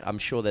group. Like, I'm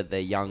sure that they're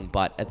young,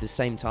 but at the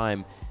same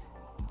time,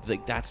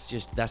 that's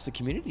the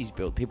community he's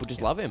built. People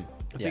just love him.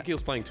 I think he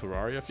was playing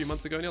Terraria a few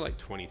months ago, and like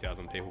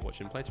 20,000 people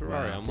watching him play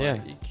Terraria. Wow. I'm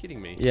like, are you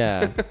kidding me?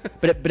 Yeah.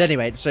 But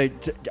anyway, so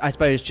I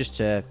suppose just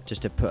to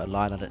put a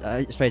line on it,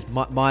 I suppose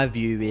my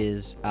view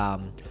is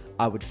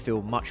I would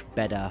feel much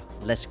better,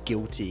 less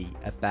guilty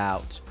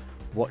about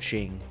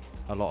watching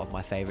a lot of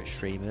my favorite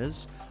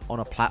streamers on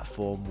a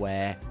platform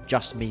where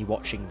just me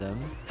watching them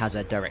has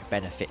a direct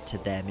benefit to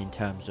them in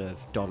terms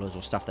of dollars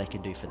or stuff they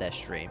can do for their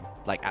stream.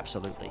 Like,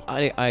 absolutely.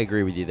 I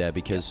agree with you there,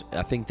 because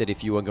I think that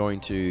if you are going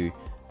to,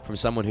 from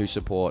someone who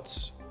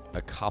supports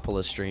a couple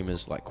of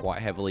streamers like quite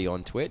heavily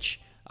on Twitch,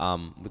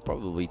 with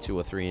probably 2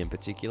 or 3 in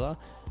particular,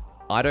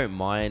 I don't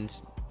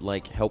mind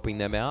like helping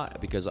them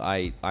out, because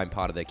I'm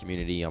part of their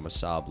community. I'm a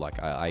sub.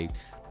 Like I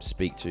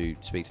speak to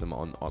them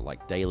on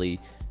like daily,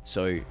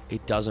 so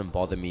it doesn't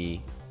bother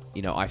me.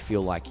 You know, I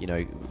feel like, you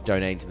know,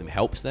 donating to them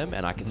helps them,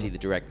 and I can see the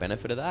direct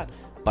benefit of that.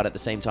 But at the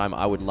same time,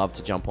 I would love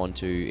to jump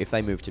onto, if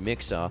they move to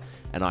Mixer,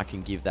 and I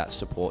can give that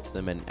support to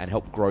them and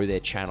help grow their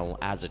channel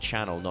as a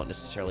channel, not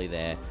necessarily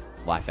their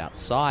life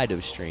outside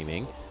of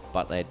streaming,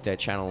 but their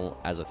channel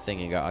as a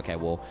thing, and go, okay,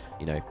 well,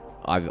 you know,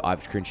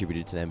 I've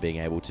contributed to them being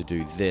able to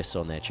do this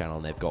on their channel,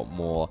 and they've got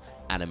more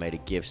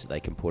animated GIFs that they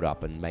can put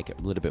up and make it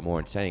a little bit more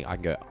entertaining. I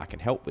can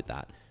help with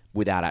that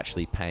without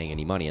actually paying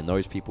any money. And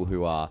those people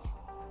who are,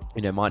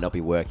 you know, might not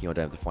be working or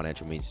don't have the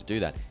financial means to do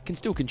that, can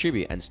still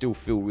contribute and still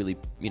feel really,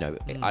 you know,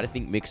 I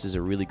think Mix is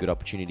a really good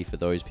opportunity for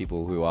those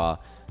people who are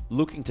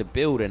looking to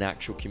build an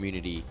actual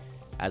community,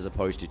 as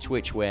opposed to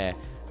Twitch, where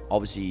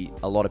obviously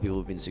a lot of people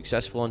have been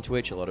successful on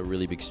Twitch, a lot of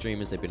really big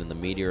streamers, they've been in the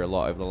media a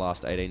lot over the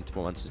last 18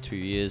 months to 2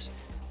 years,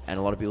 and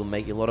a lot of people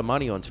making a lot of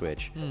money on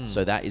Twitch.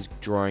 So that is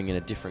drawing in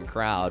a different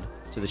crowd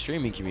to the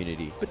streaming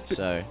community.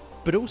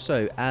 But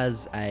also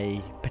as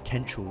a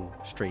potential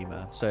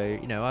streamer, so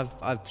you know,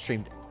 I've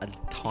streamed a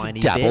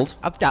tiny dabbled.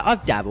 bit.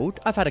 I've dabbled.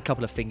 I've had a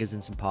couple of fingers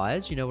in some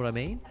pies. You know what I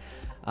mean?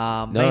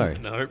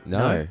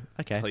 No.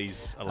 Okay.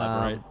 Please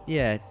elaborate.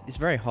 Yeah, it's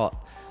very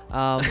hot.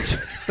 But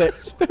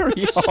it's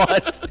very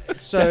hot.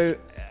 So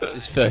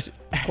It's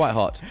quite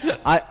hot.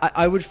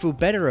 I would feel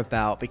better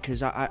about,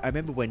 because I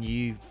remember when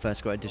you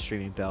first got into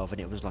streaming, Belv, and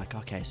it was like,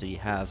 okay, so you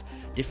have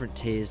different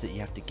tiers that you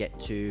have to get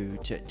to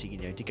you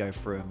know, to go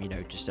from, you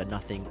know, just a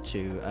nothing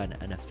to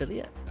an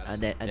affiliate,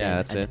 and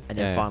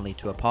then finally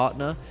to a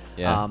partner.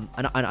 Yeah.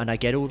 And I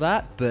get all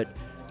that, but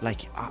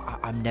like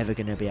I'm never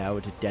going to be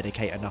able to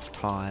dedicate enough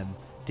time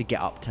to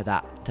get up to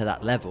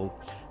that level.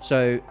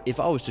 So if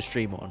I was to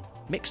stream on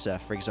Mixer,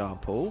 for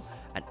example,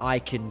 and I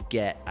can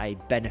get a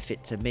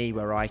benefit to me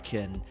where I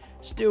can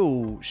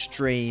still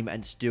stream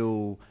and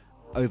still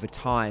over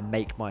time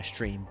make my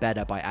stream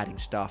better by adding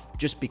stuff,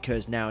 just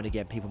because now and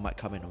again people might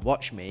come in and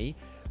watch me,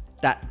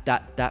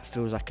 that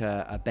feels like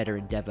a better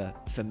endeavor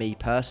for me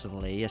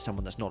personally, as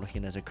someone that's not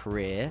looking as a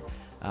career,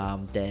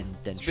 than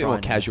it's a bit more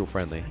casual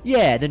friendly.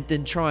 Yeah,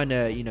 than trying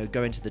to, you know,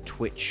 go into the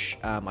Twitch,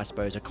 I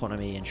suppose,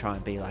 economy and try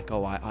and be like,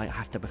 oh, I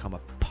have to become a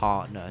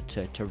partner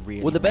to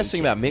really. Well, the best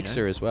thing about you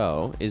Mixer know? as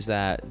well is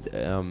that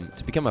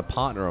to become a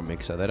partner on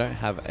Mixer, they don't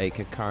have a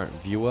concurrent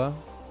viewer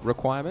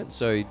requirement.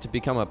 So to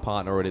become a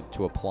partner, or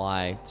to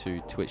apply to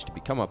Twitch to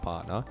become a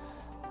partner,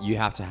 you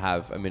have to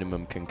have a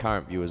minimum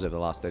concurrent viewers over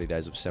the last 30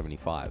 days of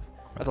 75.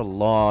 That's a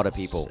lot of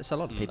people. It's a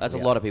lot of people. That's a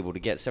lot of people. To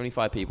get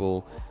 75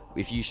 people,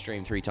 if you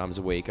stream 3 times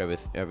a week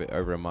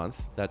over a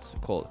month, that's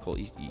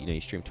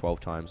you stream 12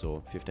 times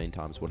or 15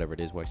 times, whatever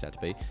it is, works out to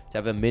be. To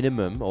have a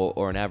minimum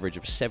or an average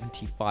of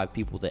 75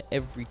 people there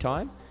every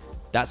time,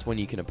 that's when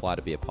you can apply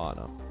to be a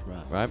partner.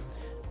 Right?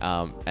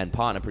 And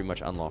partner pretty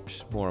much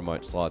unlocks more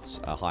remote slots,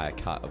 a higher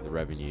cut of the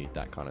revenue,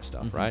 that kind of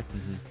stuff, right?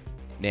 Mm-hmm.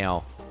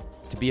 Now,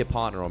 to be a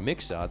partner on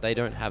Mixer, they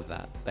don't have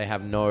that. They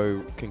have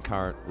no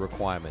concurrent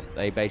requirement.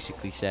 They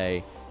basically say,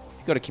 if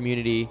you've got a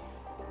community,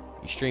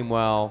 you stream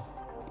well,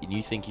 and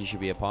you think you should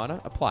be a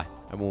partner, apply,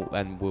 and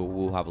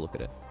we'll have a look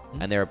at it.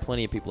 Mm-hmm. And there are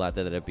plenty of people out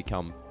there that have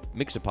become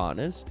Mixer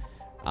partners,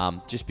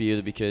 just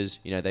purely because,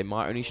 you know, they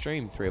might only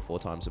stream 3 or 4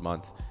 times a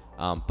month,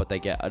 but they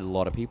get a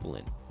lot of people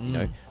in, you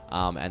know,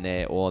 and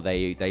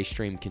they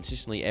stream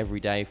consistently every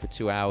day for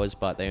 2 hours,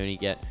 but they only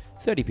get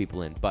 30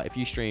 people in. But if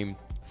you stream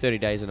 30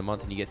 days in a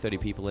month and you get 30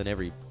 people in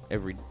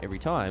every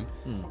time,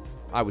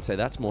 I would say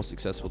that's more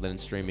successful than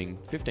streaming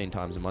 15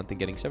 times a month and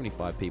getting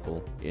 75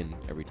 people in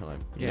every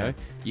time. You know,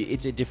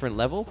 it's a different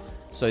level,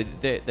 so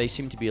they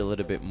seem to be a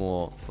little bit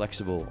more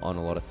flexible on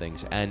a lot of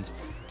things. And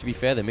to be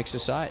fair, the Mixer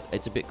site,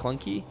 it's a bit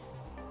clunky,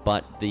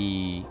 but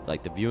the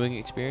viewing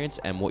experience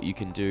and what you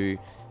can do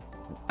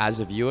as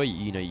a viewer,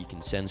 you know, you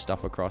can send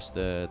stuff across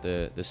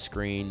the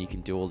screen, you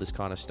can do all this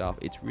kind of stuff.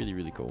 It's really,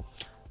 really cool.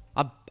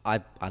 I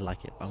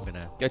like it. I'm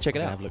gonna go check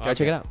it out. Go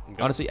check it out.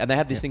 Honestly, and they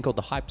have this thing called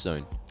the Hype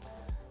Zone.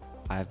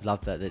 I've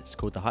loved that it's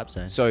called the Hype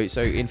Zone. So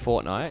in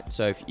Fortnite,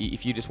 so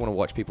if you just want to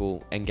watch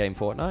people end-game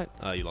Fortnite,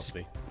 you lost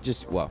me.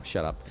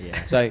 Shut up.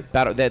 Yeah. So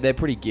they're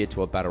pretty geared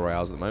toward battle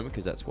royales at the moment,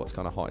 because that's what's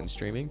kind of hot in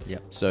streaming.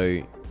 Yep.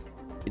 So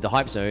the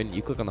hype zone,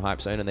 you click on the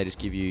hype zone and they just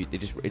give you,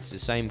 it's the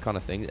same kind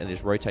of thing, and it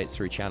just rotates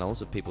through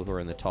channels of people who are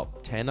in the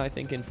top 10, I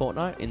think, in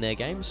Fortnite in their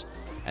games.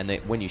 And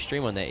when you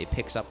stream on there, it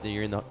picks up that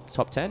you're in the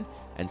top 10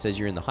 and says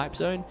you're in the hype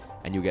zone,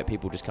 and you'll get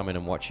people just come in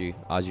and watch you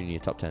as you're in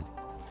your top 10.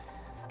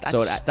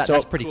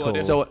 That's pretty cool.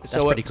 So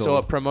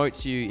it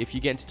promotes you. If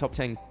you get into top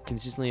 10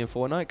 consistently in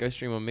Fortnite, go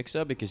stream on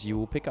Mixer, because you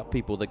will pick up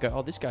people that go,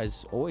 oh, this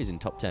guy's always in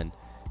top 10.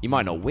 You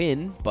might not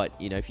win, but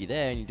if you're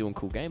there and you're doing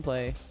cool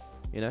gameplay,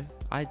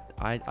 I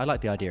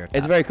like the idea of that.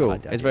 it's very cool.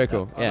 Like the It's idea very of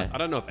cool. that. Yeah. I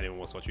don't know if anyone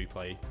wants to watch me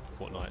play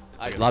Fortnite.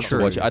 I'd love to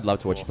watch it. I'd love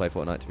to watch you play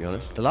Fortnite, to be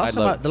honest. The last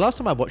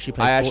time I watched you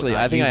play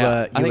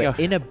Fortnite, you were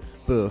in a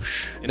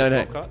bush. No.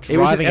 It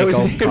was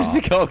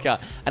the golf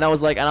cart. And I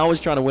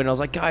was trying to win. I was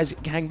like, guys,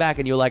 hang back.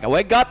 And you were like, oh,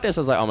 I got this.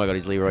 I was like, oh my God,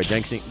 he's Leroy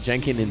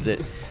Jenkins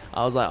it.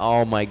 I was like,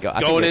 oh my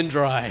God. Going in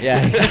dry.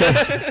 Yeah.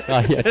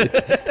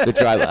 The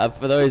dry.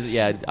 For those,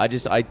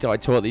 I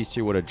taught these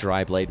two what a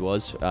dry blade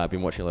was. I've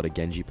been watching a lot of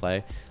Genji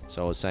play.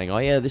 So I was saying, oh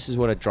yeah, this is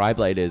what a dry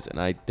blade is. And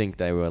I think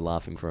they were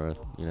laughing for,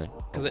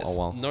 Because it's a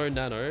while. no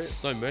nano,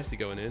 it's no mercy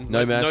going in.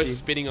 No mercy. No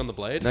spitting on the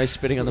blade. No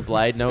spitting on the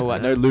blade. No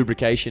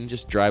lubrication.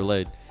 Just dry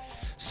blade.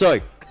 So,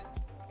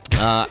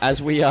 as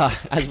we are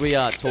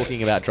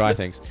talking about dry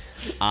things,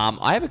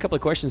 I have a couple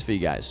of questions for you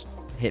guys.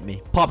 Hit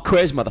me. Pop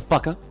quiz,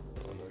 motherfucker.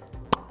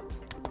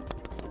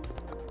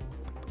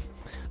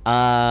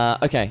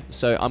 Okay,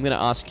 so I'm gonna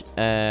ask.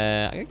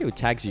 I'm gonna go with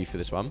Taggsie for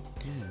this one.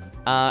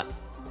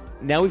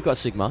 Now we've got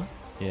Sigma.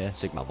 Yeah.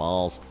 Sigma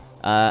balls.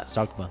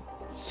 Slugma.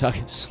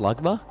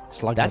 Slugma?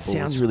 Slugma That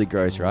sounds really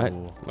gross, right?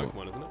 Ooh.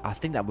 Pokemon, isn't it? I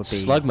think that would be.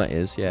 Slugma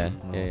is, yeah.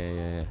 Mhm.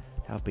 Yeah.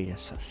 That would be a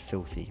sort of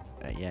filthy.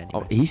 Yeah. Oh,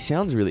 Anyway. he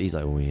sounds really. He's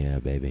like, oh yeah,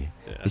 baby.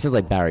 Yeah. He sounds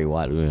like Barry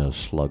White. Yeah,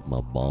 slug my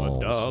Oh,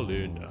 balls.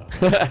 darling.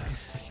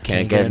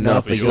 Can't get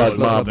enough of slug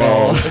my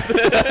balls.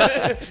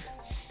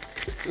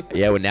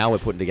 Yeah, well, now we're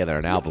putting together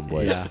an album,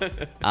 boys.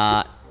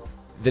 Yeah.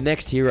 The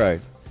next hero.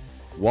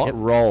 What Yep.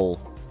 role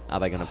are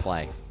they going to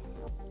play?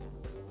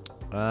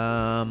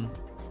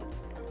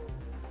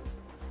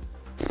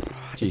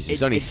 Jeez,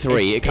 it's only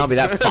three. It can't be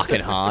that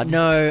fucking hard.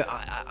 No,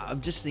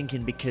 I'm just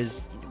thinking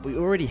because we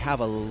already have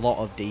a lot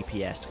of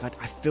DPS.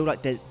 I feel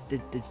like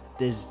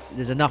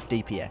there's enough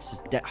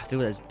DPS. I feel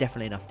there's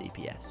definitely enough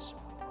DPS.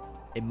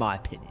 In my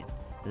opinion,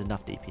 there's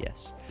enough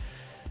DPS.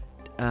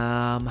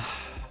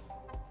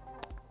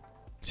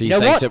 So You know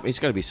saying what? it's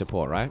going to be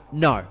support, right?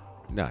 No,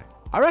 No.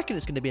 I reckon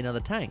it's going to be another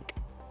tank.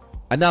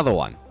 Another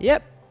one.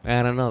 Yep,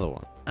 And another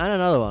one. and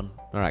another one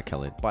All right,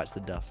 Khalid. bites the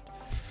dust.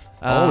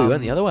 Oh, we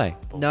went the other way.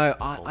 No, do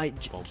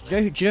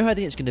you know who I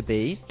think it's going to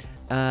be?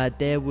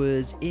 There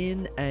was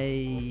in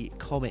a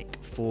comic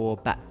for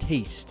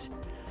Baptiste.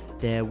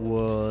 There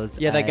was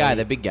Yeah, that guy,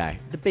 the big guy.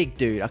 the big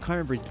dude. I can't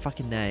remember his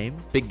fucking name,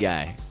 Big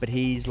guy. but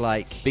he's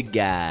like Big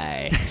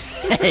guy.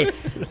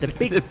 the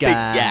big The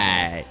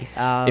guy. big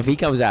guy. If he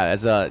comes out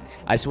as I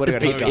swear to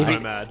God, big if guy. he- So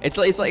mad. it's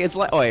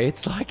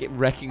like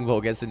Wrecking Ball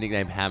gets the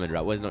nickname Hammond,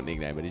 right? Well, it's not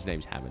nickname, but his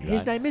name's Hammond, right?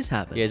 His name is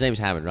Hammond. Yeah, his name's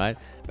Hammond, right?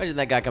 Imagine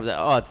that guy comes out.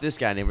 Oh, it's this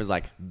guy, and it was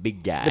like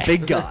big guy. The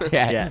big guy.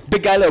 Yeah.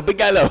 Big guy low. Big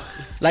guy low.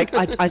 Like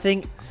I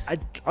think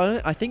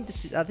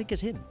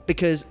it's him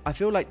because I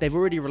feel like they've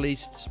already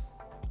released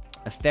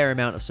a fair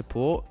amount of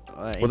support.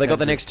 Well, they got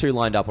the next two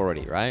lined up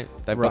already, right?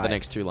 They've got the Right.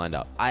 next two lined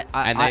up.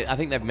 I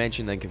think they've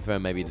mentioned and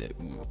confirmed maybe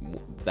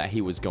that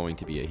he was going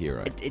to be a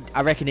hero.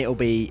 I reckon it'll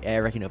be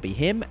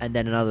him and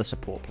then another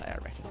support player.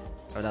 I reckon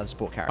another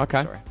support character.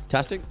 Okay. Sorry.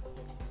 Fantastic.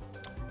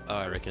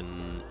 I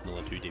reckon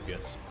another 2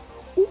 DPS.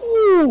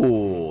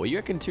 Ooh, you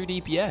reckon 2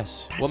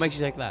 DPS? What makes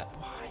you think that?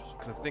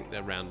 Because I think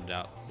they're rounded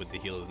out with the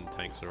healers and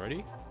tanks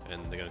already.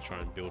 And they're going to try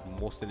and build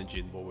more synergy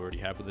than what we already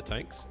have with the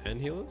tanks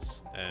and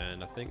healers.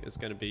 And I think it's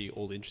going to be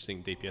all the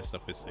interesting DPS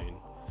stuff we've seen.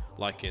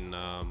 Like in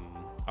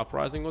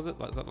Uprising, was it?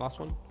 Was that the last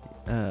one?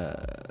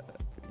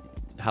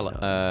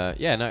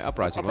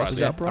 Uprising was. Was it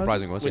Yeah, Uprising?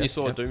 Uprising was. When yeah, you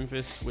saw yeah.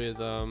 Doomfist with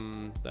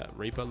that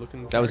Reaper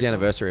looking. That was the character.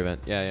 anniversary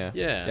event. Yeah.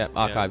 Yeah.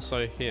 Archives.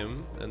 So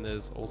him, and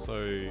there's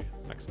also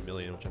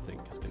Maximilian, which I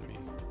think is going to be.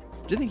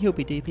 Do you think he'll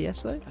be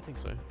DPS though? I think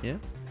so. Yeah.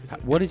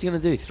 What is he gonna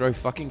do? Throw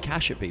fucking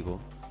cash at people?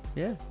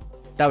 Yeah.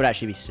 That would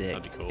actually be sick.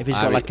 That'd be cool. If he's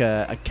got like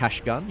a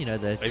cash gun, you know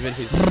the. Even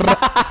his.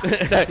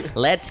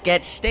 Let's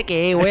get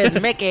sticky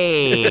with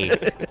Mickey.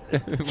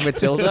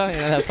 Matilda, you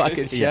know that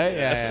fucking show.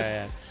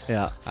 Yeah.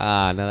 Yeah.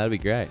 No, that'd be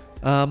great.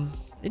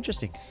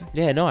 Interesting.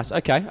 Yeah, nice.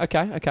 Okay.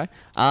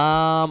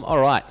 All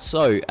right.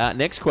 So,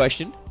 next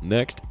question.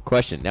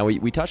 Now,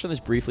 we touched on this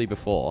briefly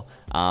before,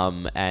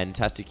 and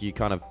Tastic, you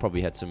kind of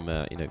probably had some,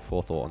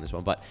 forethought on this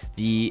one. But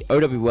the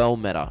OWL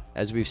meta,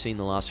 as we've seen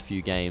the last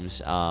few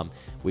games,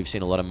 we've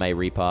seen a lot of May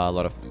Reaper, a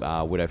lot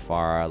of Widow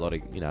Fire, a lot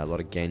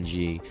of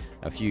Genji,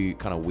 a few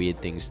kind of weird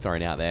things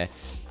thrown out there.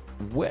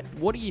 What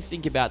do you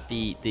think about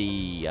the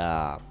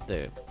I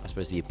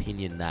suppose the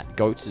opinion that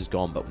Goats is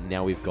gone, but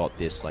now we've got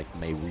this like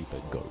May Reaper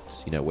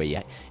Goats,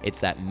 where it's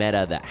that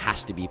meta that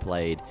has to be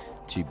played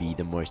to be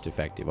the most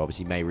effective.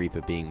 Obviously, May Reaper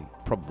being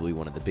probably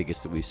one of the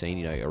biggest that we've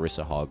seen.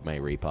 Orisa Hog,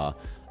 May Reaper.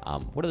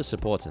 What are the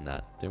supports in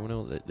that? Do you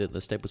know the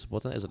staple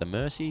supports in that? Is it a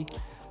Mercy?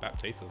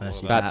 Baptiste.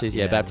 Mercy. Baptiste,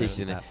 Yeah, Baptiste is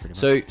in that it.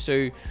 pretty much.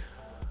 So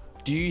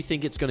Do you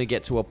think it's going to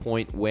get to a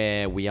point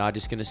where we are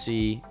just going to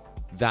see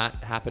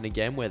that happen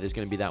again, where there's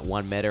going to be that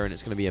one meta and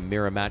it's going to be a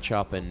mirror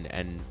matchup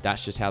and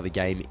that's just how the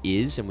game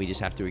is and we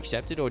just have to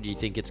accept it? Or do you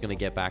think it's going to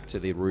get back to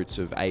the roots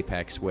of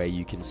Apex where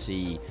you can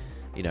see,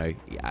 you know,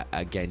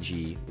 a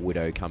Genji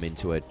Widow come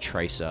into a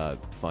Tracer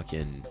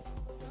fucking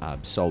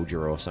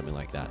soldier or something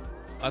like that?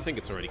 I think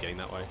it's already getting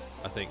that way.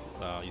 I think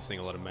you're seeing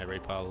a lot of Mei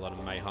Reaper, a lot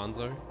of Mei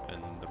Hanzo,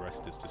 and the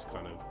rest is just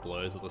kind of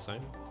blurs of the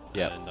same.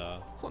 Yeah. And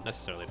it's not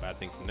necessarily a bad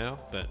thing from now,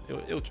 but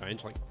it'll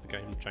change. Like, the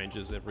game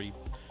changes every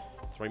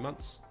 3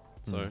 months.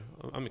 So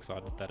I'm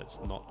excited that it's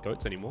not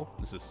GOATs anymore.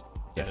 This is...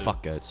 Yeah,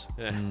 fuck goats.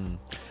 Yeah.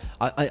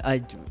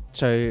 I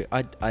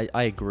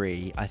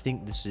agree. I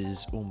think this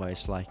is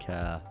almost like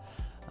I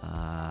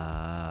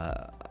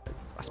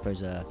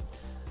suppose a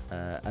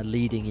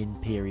leading in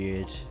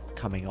period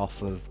coming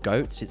off of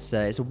GOATs. It's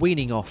a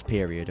weaning off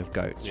period of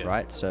GOATs,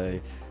 right? So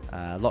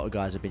a lot of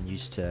guys have been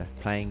used to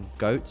playing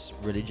GOATs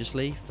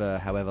religiously for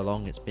however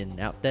long it's been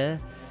out there,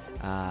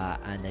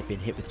 and they've been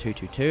hit with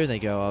 222 and they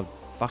go, oh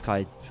fuck,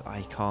 I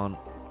can't,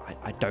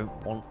 I don't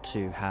want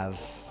to have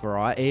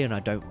variety and I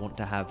don't want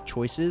to have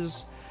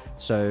choices,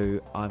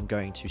 so I'm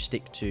going to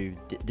stick to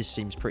this.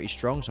 Seems pretty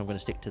strong, so I'm going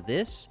to stick to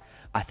this.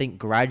 I think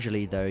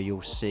gradually though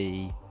you'll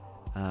see,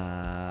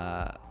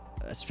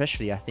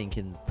 especially I think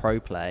in pro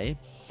play,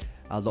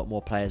 a lot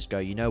more players go,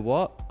 you know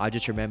what, I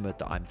just remembered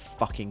that I'm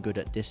fucking good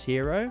at this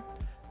hero,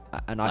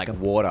 and like I can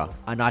water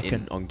and I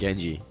can on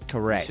Genji.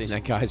 Correct. Seen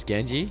that guy's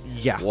Genji?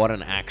 Yeah. What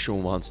an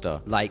actual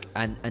monster. like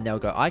and they'll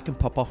go, I can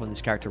pop off on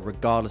this character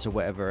regardless of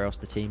whatever else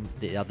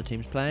the other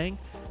team's playing,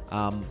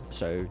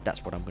 so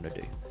that's what I'm gonna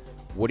do.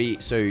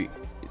 So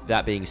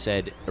that being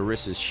said,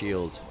 Orissa's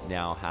shield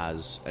now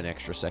has an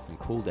extra second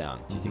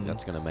cooldown. Do you think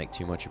that's going to make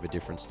too much of a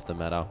difference to the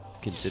meta,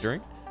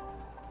 considering?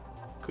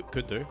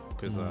 Could do,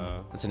 because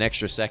It's an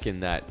extra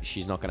second that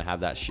she's not going to have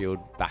that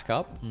shield back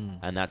up,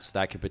 and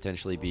that could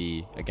potentially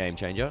be a game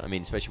changer. I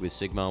mean, especially with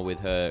Sigma, with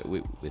her,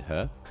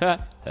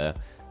 her,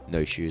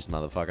 no shoes,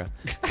 motherfucker.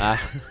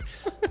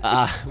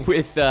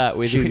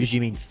 With Shoes,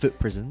 you mean foot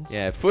prisons?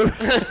 yeah, foot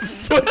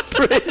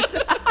prisons,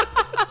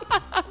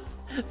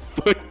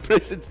 foot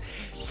prisons.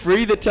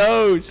 Free the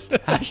toes.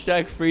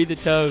 Hashtag free the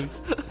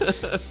toes.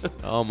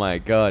 Oh my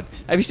god.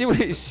 Have you seen when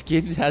his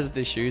skin has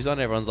the shoes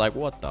on? Everyone's like,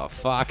 what the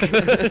fuck?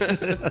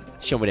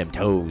 Show me them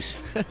toes.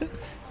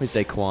 Where's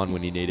Daquan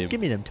when you need him? Give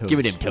me them toes. Give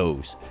me them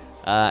toes.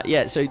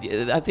 Yeah, so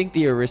I think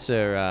the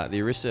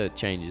Orisa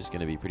change is going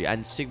to be pretty...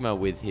 And Sigma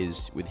with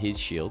his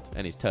shield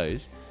and his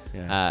toes,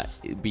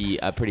 it'd be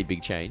a pretty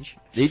big change.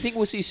 Do you think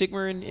we'll see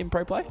Sigma in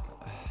pro play?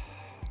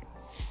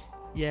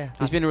 Yeah,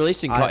 He's been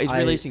releasing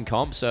releasing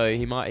comp, so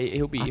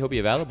he'll be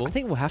available. I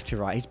think we'll have to,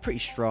 right? He's pretty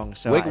strong,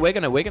 so we're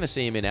gonna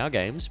see him in our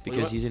games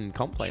because he's in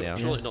comp play now.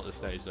 Surely not this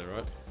stage though,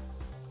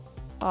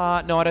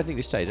 right? No, I don't think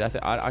this stage.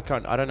 I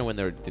don't know when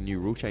the new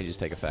rule changes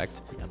take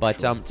effect. Yeah, but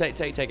sure.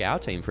 take our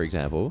team for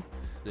example.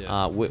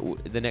 Yeah.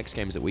 The next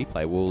games that we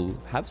play will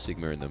have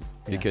Sigma in them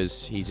Yeah.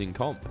 because he's in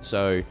comp.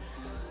 So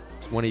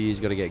one of you's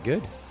got to get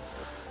good.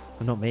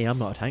 Well, not me. I'm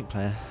not a tank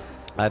player.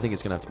 I think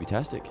it's gonna have to be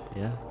Tastic.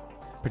 Yeah,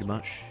 pretty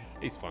much.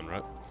 He's fun,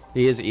 right?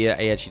 He is. Yeah,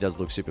 he actually does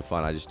look super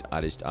fun.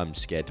 I'm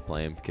scared to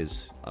play him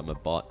because I'm a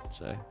bot.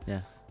 So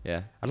Yeah,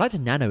 yeah. I'd like to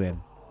nano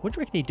him. What do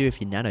you reckon he'd do if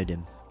you nanoed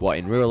him? What,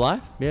 in real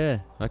life? Yeah.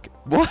 Okay.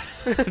 What?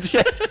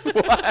 Yes,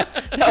 what?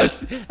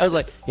 I was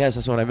like, yes,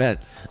 that's what I meant.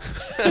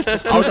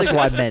 That's what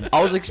I meant. I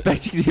was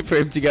expecting for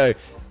him to go,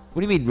 what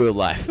do you mean real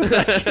life?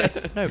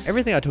 No,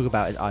 everything I talk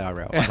about is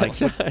IRL.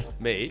 Like,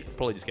 Me,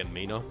 probably just get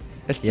meaner.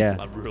 yeah.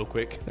 Like, real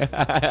quick.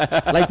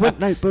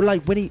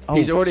 When he... Oh,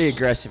 He's already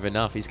aggressive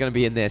enough. He's going to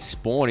be in their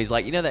spawn. He's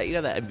like, you know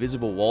that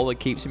invisible wall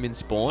that keeps him in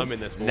spawn? I'm in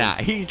their spawn. Nah,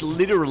 he's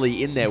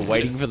literally in there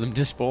waiting for them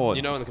to spawn.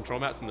 You know, in the control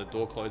mats when the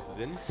door closes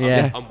in?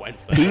 Yeah. I'm waiting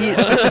for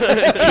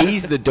that.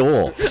 He's the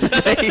door.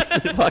 He's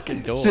the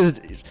fucking door. So,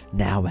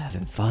 now we're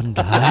having fun,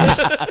 guys.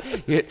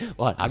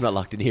 What? I'm not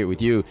locked in here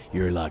with you.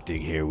 You're locked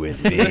in here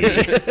with me.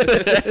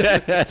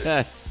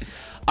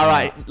 All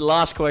right,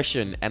 last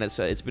question, and it's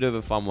a bit of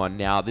a fun one.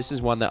 Now, this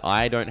is one that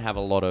I don't have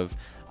a lot of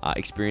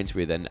experience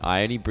with, and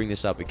I only bring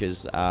this up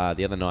because the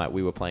other night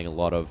we were playing a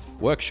lot of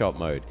workshop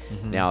mode.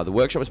 Now, the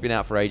workshop has been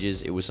out for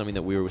ages. It was something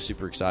that we were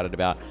super excited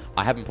about.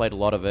 I haven't played a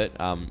lot of it,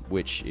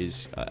 which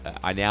is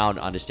I now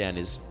understand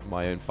is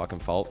my own fucking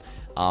fault.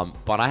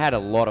 But I had a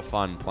lot of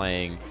fun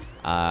playing.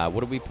 What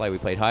did we play? We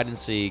played hide and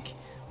seek.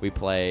 We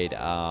played.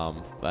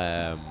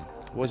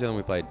 What was the other one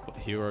we played?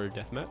 Hero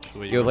Deathmatch?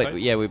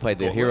 We played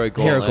the Hero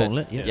Gauntlet. Hero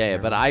Gauntlet, yeah. Yeah,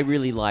 but I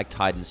really liked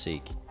hide and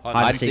seek.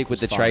 Hide and seek with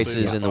the was fun.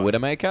 Tracers and the fun.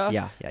 Widowmaker.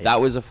 Yeah. That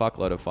was a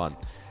fuckload of fun.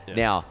 Yeah.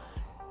 Now,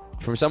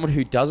 from someone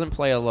who doesn't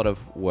play a lot of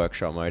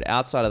workshop mode,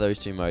 outside of those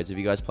two modes, have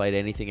you guys played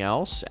anything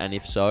else? And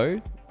if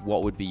so,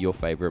 what would be your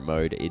favorite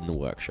mode in the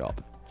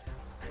workshop?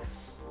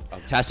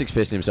 Tastic's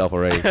pissed himself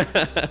already.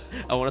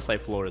 I want to say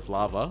Floor is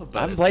Lava, but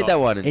I haven't played that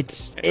one.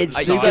 It's You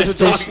guys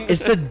were talking-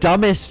 it's the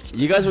dumbest.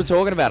 You guys were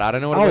talking about it. I don't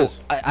know what it Oh,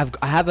 was.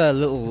 I have a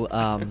little,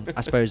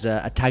 I suppose,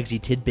 a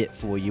Taggsie tidbit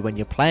for you when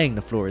you're playing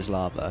The Floor is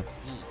Lava.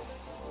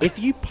 If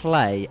you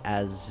play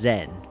as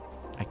Zen,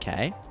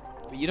 okay,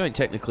 But you don't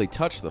technically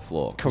touch the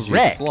floor. 'Cause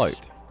Correct. You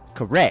float.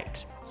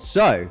 Correct.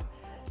 So,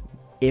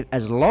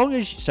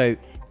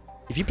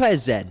 if you play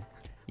as Zen,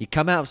 you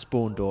come out of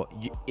spawn door.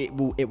 It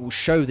will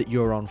show that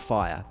you're on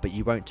fire, but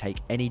you won't take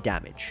any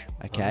damage.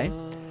 Okay.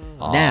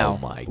 Now,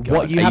 oh my God.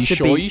 what you Are have you to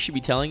sure be, you should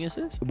be telling us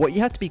this? what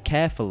you have to be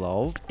careful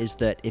of is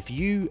that if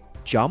you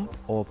jump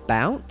or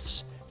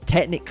bounce,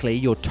 technically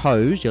your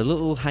toes, your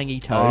little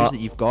hangy toes that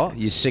you've got,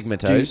 Your Sigma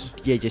toes.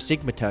 your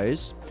sigma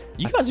toes.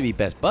 You guys would be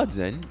best buds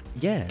then.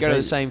 Yeah. Go to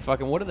the same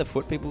fucking. What are the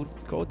foot people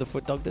called? The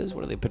foot doctors?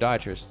 What are they?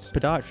 Podiatrists.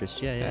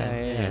 Podiatrist.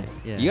 Yeah.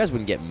 You guys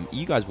wouldn't get.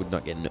 You guys would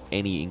not get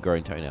any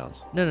ingrown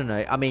toenails.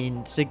 No. I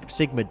mean,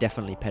 Sigma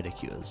definitely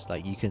pedicures.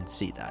 Like you can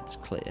see that, it's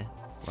clear,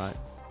 right?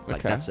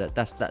 Like Okay. that's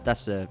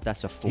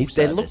a full.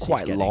 They look service quite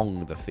he's getting.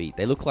 long. The feet.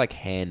 They look like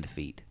hand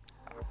feet.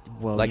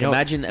 Well, Like you know,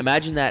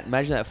 imagine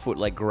that foot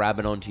like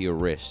grabbing onto your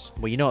wrist.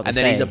 Well, you know what And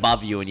they then he's say.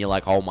 above you, and you're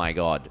like, oh my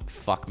God,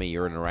 fuck me,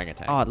 you're an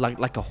orangutan. Oh,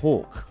 like a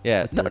hawk.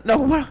 Yeah,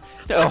 no,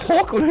 a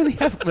hawk would only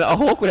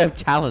have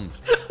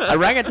talons.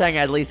 Orangutan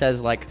at least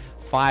has like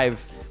 5.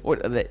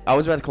 What are they? I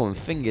was about to call them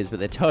fingers, but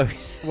they're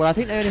toes. Well, I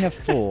think they only have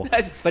 4.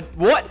 But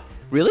what?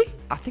 Really?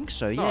 I think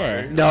so.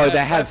 Yeah. No, they They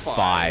have have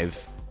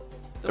 5.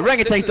 They're not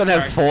Orangutans don't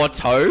have Simpsons 4 They're not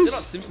toes.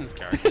 Simpsons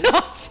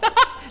characters.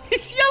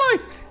 It's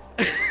yellow.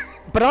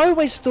 But I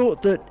always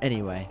thought that.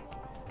 Anyway,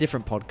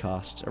 different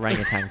podcasts.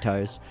 Orangutan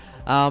toes.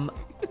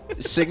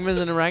 Sigma's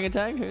an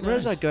orangutan. Who knows? Where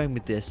was I going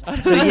with this?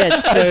 So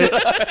yeah. So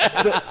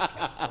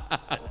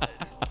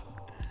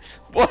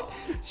What?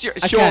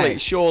 Okay.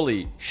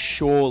 Surely,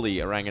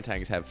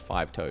 orangutans have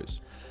 5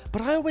 toes.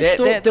 but I always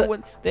thought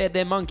that.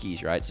 They're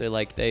monkeys, right? So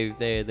like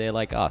they're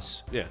like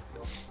us. Yeah,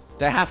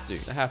 They have to.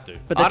 they have to.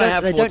 But I they don't don't,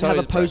 have they 4 don't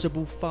have a toes,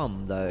 bro. posable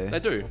thumb though. They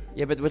do.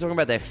 Yeah, but we're talking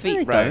about their feet, No,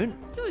 they bro. don't.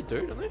 Yeah, they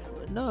do, don't they?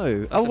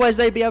 No. Otherwise,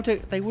 they'd be able to.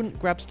 They wouldn't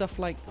grab stuff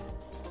like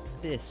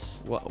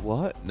this.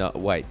 What? No,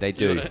 wait. They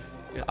do. Yeah,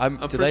 yeah. I'm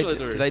I'm do pretty they? sure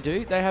they do. Do they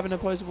do? They have an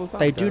opposable thumb.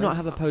 They do don't not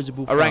have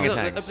opposable thumb.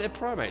 Orangutans. They're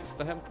primates.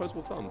 They have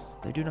opposable thumbs.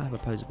 They do not have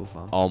opposable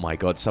thumb. Oh my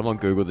God! Someone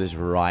Google this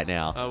right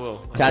now. I will.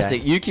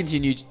 Fantastic. You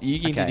continue. You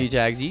continue,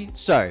 Taggsie.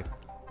 So,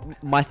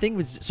 my thing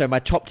was. So my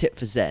top tip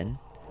for Zen: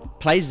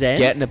 play Zen.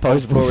 Get an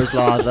opposable Floor is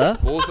lather.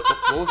 What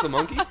was the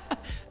monkey?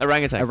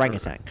 Orangutan.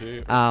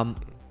 Orangutan.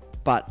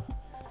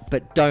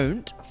 But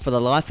don't, for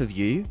the life of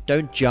you,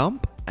 don't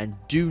jump and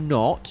do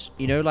not.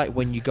 You know, like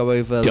when you go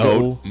over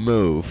little. Don't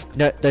move.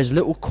 No, there's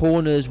little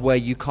corners where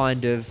you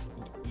kind of.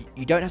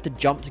 You don't have to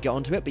jump to get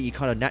onto it, but you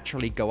kind of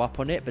naturally go up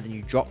on it, but then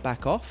you drop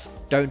back off.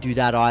 Don't do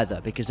that either,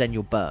 because then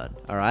you'll burn.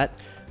 All right.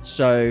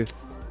 So.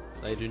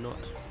 They do not.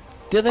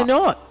 Do they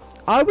not?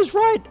 I was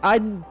right.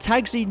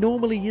 Taggsie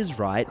normally is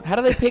right. How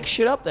do they pick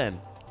shit up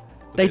then?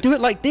 They do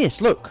it like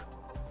this. Look.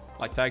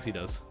 Like Taggsie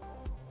does.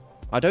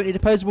 I don't need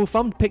opposable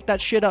thumb to pick that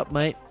shit up,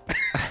 mate.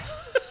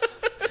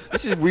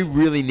 We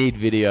really need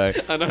video.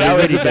 I know. That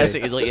was really the best do.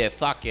 thing. He's like, yeah,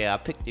 fuck yeah, I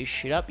picked this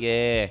shit up.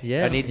 Yeah.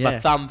 Yeah, I need my yeah.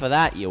 thumb for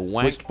that. You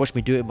wank. Watch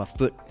me do it with my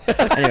foot.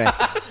 Anyway,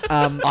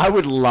 I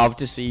would love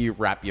to see you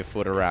wrap your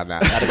foot around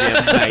that. That'd be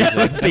amazing.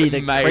 would be the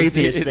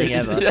Amazing. creepiest thing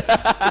ever.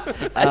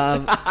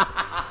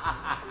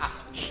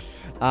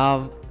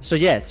 So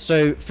yeah,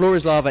 so Floor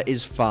is Lava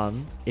is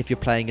fun if you're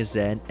playing as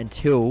Zen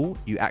until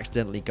you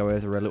accidentally go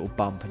over a little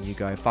bump and you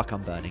go, fuck,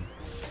 I'm burning.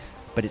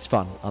 But it's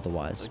fun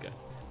otherwise. Okay.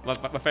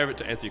 My favorite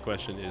to answer your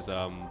question is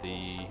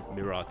the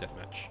mirror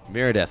deathmatch.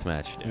 Mirror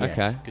deathmatch. Yes.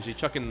 Okay. Because you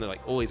chuck in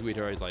like all these weird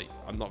heroes, like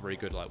I'm not very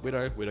good. Like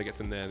Widow gets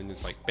in there, and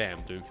it's like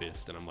bam,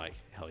 Doomfist, and I'm like,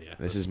 hell yeah.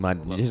 This is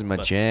let's- my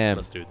jam.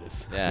 Let's do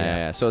this.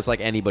 Yeah. So it's like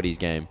anybody's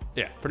game.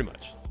 Yeah, pretty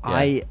much.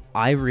 I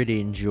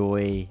really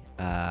enjoy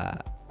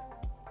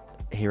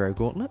Hero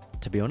Gauntlet,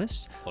 to be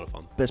honest. A lot of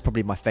fun. That's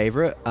probably my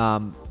favorite.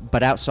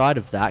 But outside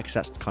of that, because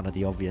that's kind of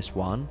the obvious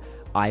one,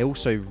 I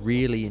also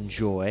really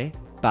enjoy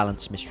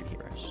Balanced Mystery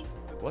Heroes.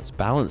 What's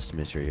balanced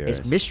mystery heroes?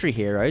 It's Mystery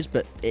Heroes,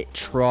 but it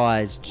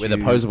tries to... With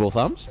opposable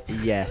thumbs?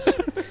 Yes.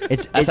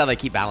 That's how they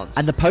keep balance.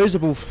 And the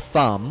opposable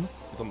thumb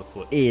It's on the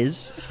foot.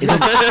 is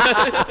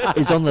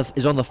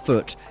on the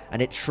foot,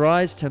 and it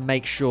tries to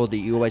make sure that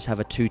you always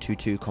have a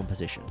 2-2-2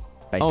 composition.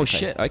 Basically. Oh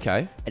shit!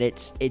 Okay. And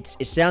it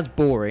sounds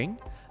boring,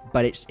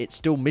 but it's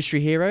still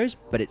Mystery Heroes,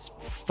 but it's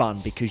fun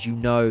because you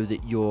know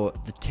that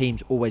the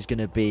team's always going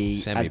to be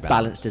as Semi-balanced.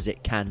 balanced as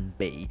it can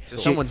be. So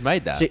someone's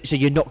made that. So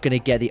you're not going to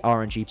get the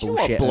RNG Do you know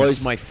bullshit. what blows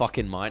of- my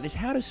fucking mind is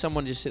how does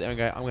someone just sit there and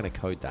go, I'm going to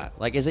code that?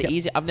 Like, is it Yeah.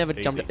 easy? I've never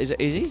Easy. jumped. Is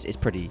it easy? It's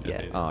pretty, yeah.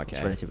 easy. Oh, okay.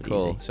 It's relatively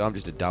cool. easy. So I'm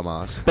just a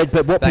dumbass. But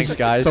what Thanks, pisses-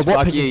 guys. But what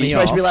Fuck pisses you. me You're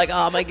supposed to be off- like,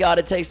 oh my god,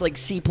 it takes like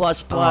C++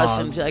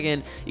 and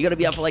again, you got to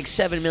be up for like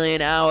 7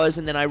 million hours,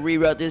 and then I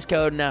rewrote this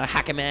code and now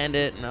hackmanned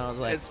it, and I was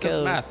like, It's just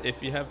cool. math.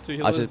 If you have 2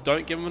 healers, said-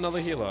 don't give them another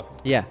healer.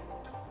 Yeah,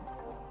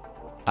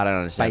 I don't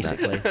understand.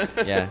 basically.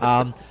 That.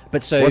 Yeah.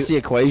 But so What's the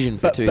equation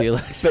for two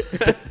healers?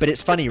 but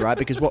it's funny, right?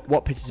 Because what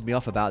pisses me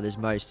off about this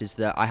most is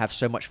that I have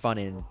so much fun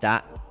in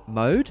that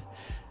mode,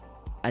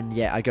 and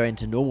yet I go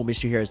into normal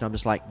Mystery Heroes and I'm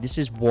just like, this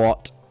is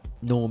what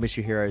normal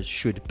Mystery Heroes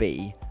should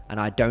be, and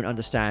I don't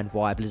understand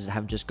why Blizzard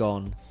haven't just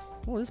gone,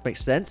 Well, this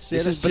makes sense.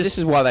 This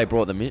is why they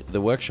brought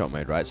the workshop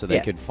mode, right? So they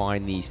Yeah. could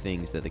find these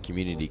things that the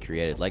community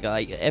created. Like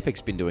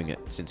Epic's been doing it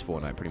since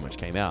Fortnite pretty much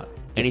came out.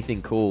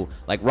 Anything cool,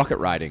 like rocket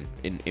riding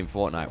in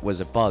Fortnite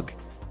was a bug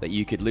that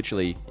you could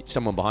literally,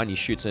 someone behind you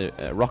shoots a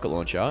rocket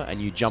launcher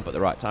and you jump at the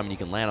right time and you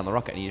can land on the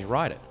rocket and you just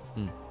ride it.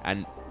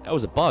 And that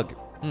was a bug.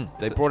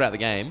 They brought out the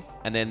game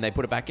and then they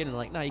put it back in and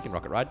like, no, you can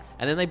rocket ride.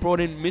 And then they brought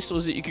in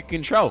missiles that you could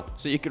control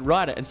so you could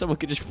ride it and someone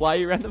could just fly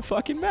you around the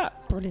fucking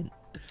map. Brilliant.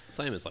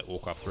 Same as like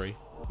Warcraft 3.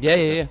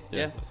 Yeah.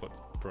 That's what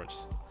pretty much.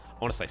 I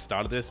want to say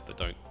started this, but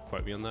don't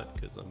quote me on that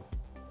because I'm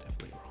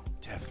definitely wrong.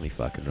 Definitely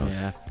fucking wrong.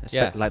 Yeah.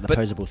 Yeah, Like the but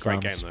opposable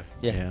Great thumbs. game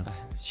though. Yeah.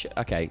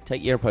 Okay,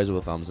 take your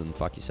opposable thumbs and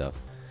fuck yourself.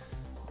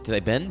 Do they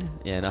bend?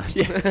 Yeah, no.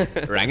 Yeah.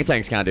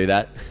 Orangutans can't do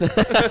that.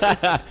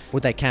 Well,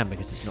 they can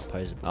because it's not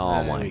posable.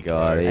 Oh my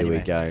god, here we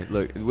Anyway. go.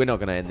 Look, we're not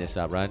going to end this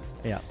up, right?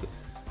 Yeah.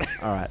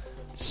 All right.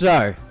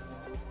 So,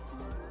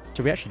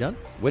 are we actually done?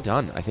 We're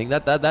done. I think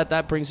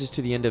that brings us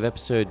to the end of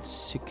episode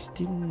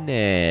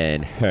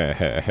 69.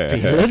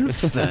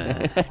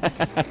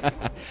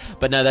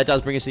 But no, that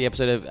does bring us to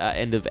the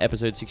end of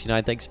episode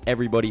 69. Thanks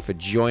everybody for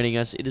joining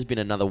us. It has been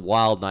another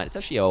wild night. It's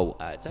actually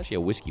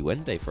a Whiskey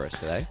Wednesday for us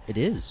today. It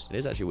is. It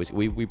is actually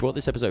whiskey. We brought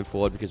this episode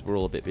forward because we're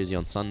all a bit busy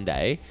on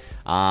Sunday,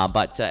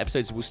 but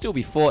episodes will still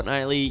be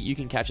fortnightly. You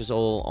can catch us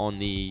all on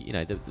the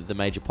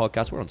major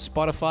podcasts. We're on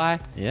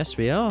Spotify. Yes,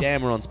 we are.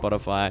 Damn, we're on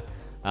Spotify.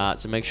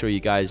 So make sure you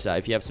guys,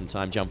 if you have some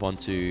time, jump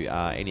onto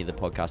any of the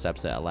podcast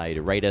apps that allow you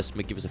to rate us.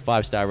 Give us a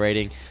 5-star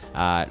rating.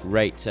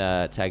 Rate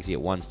Taggsie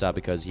at 1 star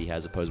because he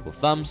has opposable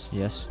thumbs.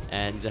 Yes.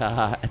 And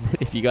then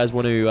if you guys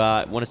want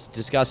us to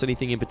discuss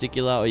anything in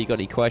particular or you got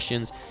any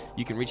questions,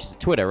 you can reach us at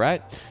Twitter,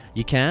 right?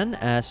 You can.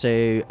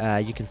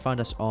 You can find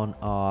us on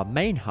our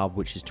main hub,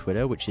 which is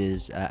Twitter, which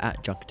is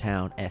at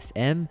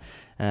JunkertownFM.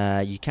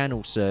 You can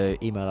also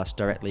email us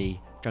directly,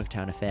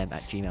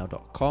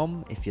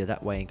 junkertownfm@gmail.com, if you're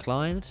that way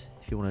inclined.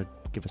 If you want to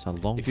give us a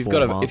long If you've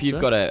form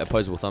got answer.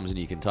 opposable thumbs and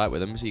you can type with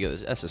them, so you got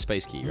that's a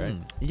space key, right?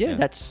 Yeah,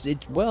 that's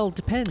it. Well,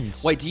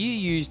 depends. Wait, do you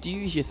use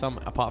your thumb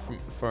apart from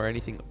for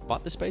anything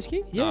but the space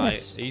key?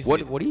 Yes. No, he's-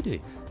 What do you do?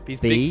 He's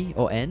B big.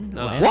 or N?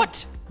 No, or no. M?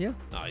 What? Yeah.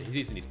 No, he's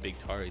using his big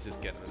toe. He's just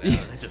getting it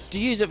out. and just Do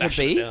you use it for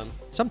bashing B? down.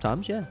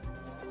 Sometimes, yeah.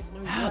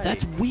 Wow,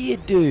 that's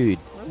weird, dude.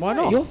 Why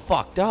not? You're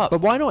fucked up.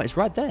 But why not? It's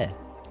right there.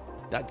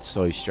 That's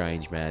so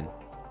strange, man.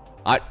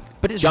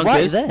 But it's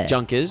Junkers, right there.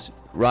 Junkers,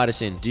 write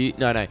us in.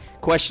 No.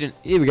 Question.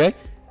 Here we go.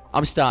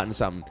 I'm starting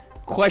something.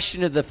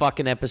 Question of the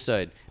fucking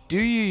episode. Do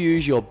you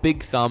use your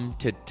big thumb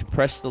to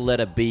press the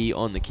letter B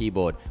on the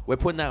keyboard? We're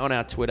putting that on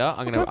our Twitter.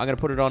 I'm gonna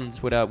put it on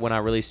Twitter when I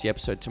release the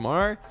episode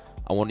tomorrow.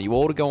 I want you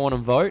all to go on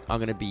and vote. I'm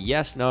gonna be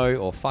yes, no,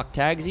 or fuck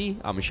Taggsie.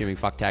 I'm assuming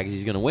fuck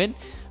Taggsy's gonna win,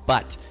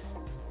 but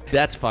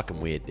that's fucking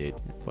weird, dude.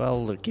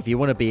 Well, look, if you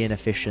want to be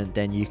inefficient,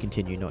 then you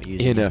continue not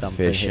using your thumb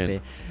for Inefficient.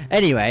 hippie.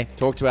 Anyway,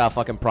 Talk to our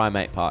fucking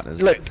primate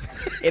partners. look,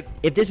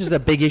 if this is a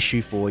big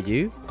issue for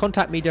you,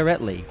 contact me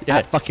directly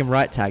at fucking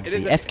right It Taggsie.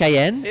 is a-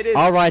 FKN it is-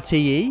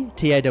 RITE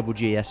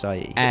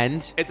TAGGSIE.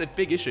 and It's a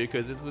big issue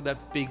because it's with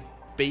that big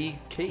B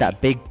key. That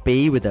big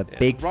B with a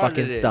big right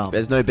fucking it in. thumb.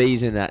 there's no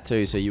B's in that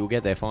too, so you'll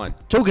get there fine.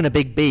 Talking of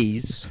big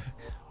B's,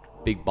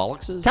 Big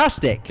bollockses.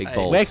 Tastic. Big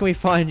balls. Where can we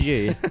find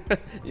you?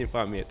 You can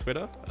find me at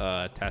Twitter,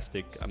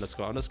 tastic__.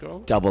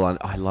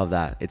 I love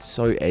that. It's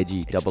so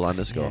edgy. Double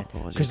underscore.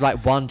 Oh, Because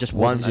like one just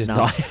one's wasn't just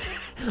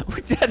enough.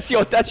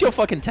 not. that's your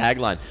fucking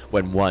tagline.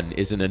 When one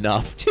isn't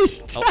enough,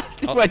 just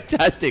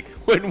fantastic.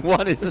 When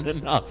one isn't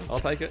enough. I'll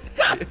take it.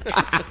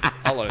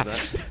 I'll own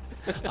that.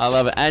 I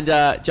love it. And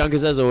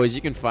Junkers, as always, you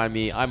can find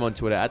me. I'm on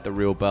Twitter at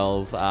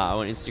 @TheRealBelv. I'm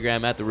on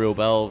Instagram at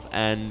 @TheRealBelv.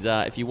 And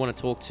if you want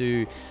to talk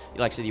to,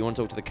 like I said, you want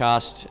to talk to the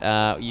cast,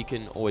 you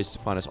can always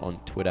find us on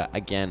Twitter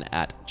again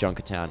at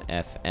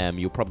JunkertownFM.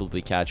 You'll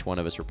probably catch one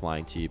of us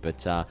replying to you,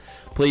 but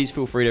please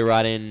feel free to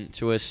write in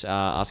to us,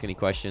 ask any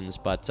questions.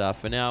 But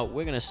for now,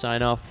 we're going to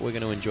sign off. We're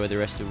going to enjoy the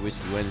rest of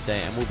Whiskey Wednesday,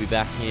 and we'll be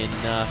back in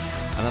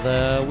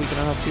another week and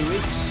a half, 2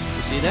 weeks.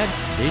 We'll see you then.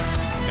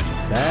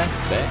 There.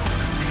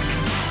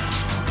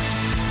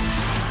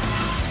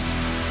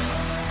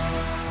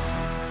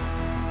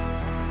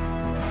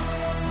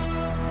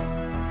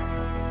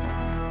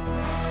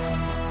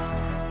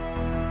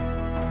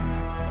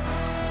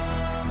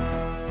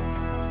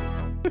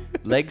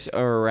 Legs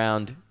are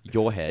around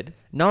your head.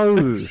 No,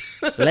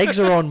 legs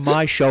are on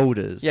my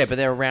shoulders. Yeah, but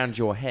they're around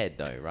your head,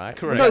 though, right?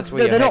 Correct. no, That's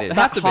where your they're head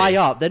not is. that high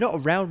up. They're not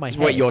around my head.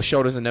 What, your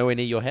shoulders are nowhere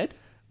near your head?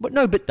 But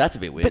no, but That's a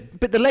bit weird.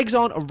 But the legs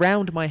aren't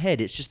around my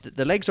head. It's just that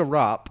the legs are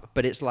up,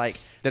 but it's like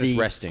They're just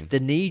resting. The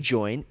knee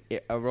joint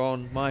are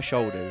on my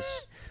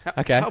shoulders.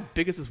 Okay. How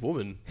big is this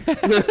woman?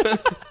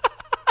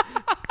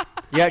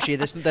 Yeah, actually,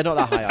 they're not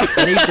that high up.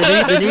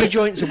 The knee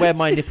joints are where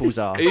my nipples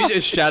are. Are you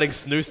just shouting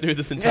snoo snoo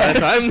this entire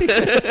time?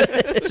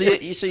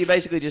 So you're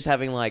basically just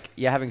having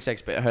you're having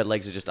sex, but her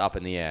legs are just up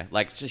in the air.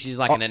 Like so she's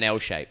like in an L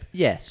shape.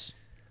 Yes.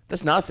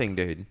 That's nothing,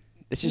 dude.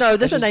 It's just, No, there's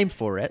that's a just- name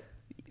for it.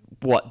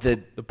 What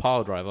the? The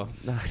pile driver.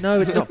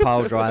 No, it's not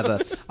pile driver.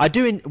 I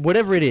do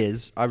whatever it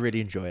is. I really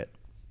enjoy it.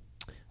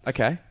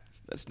 Okay,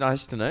 that's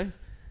nice to know.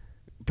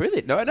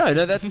 Brilliant. No.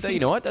 That's you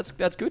know what?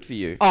 That's good for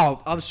you.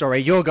 Oh, I'm sorry.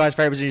 Your guy's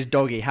favorite is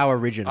doggy. How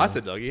original. I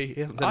said doggy.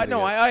 He hasn't said I anything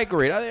know. yet. I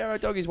agree. I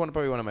think doggy's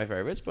probably one of my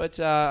favorites. But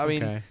I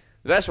mean, Okay.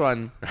 the best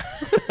one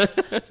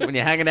is when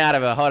you're hanging out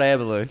of a hot air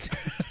balloon,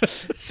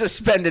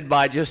 suspended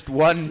by just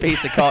one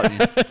piece of cotton.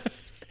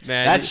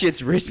 Man, That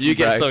shit's risky. You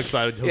get bro. so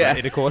excited to talk Yeah. about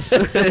intercourse.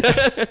 That's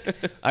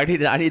it. I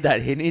need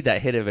that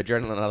hit of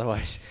adrenaline.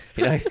 Otherwise,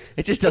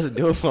 it just doesn't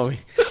do it for me.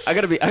 I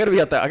gotta be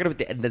out there. I gotta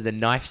be at the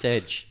knife's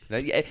edge.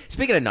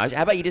 Speaking of knives,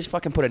 how about you just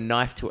fucking put a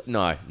knife to it?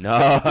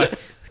 No.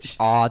 Just,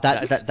 Oh,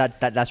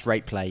 that's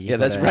rape play.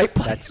 that's rape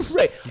play. That's,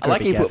 Rape. I you like gotta how you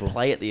be put careful.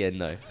 play at the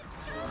end though.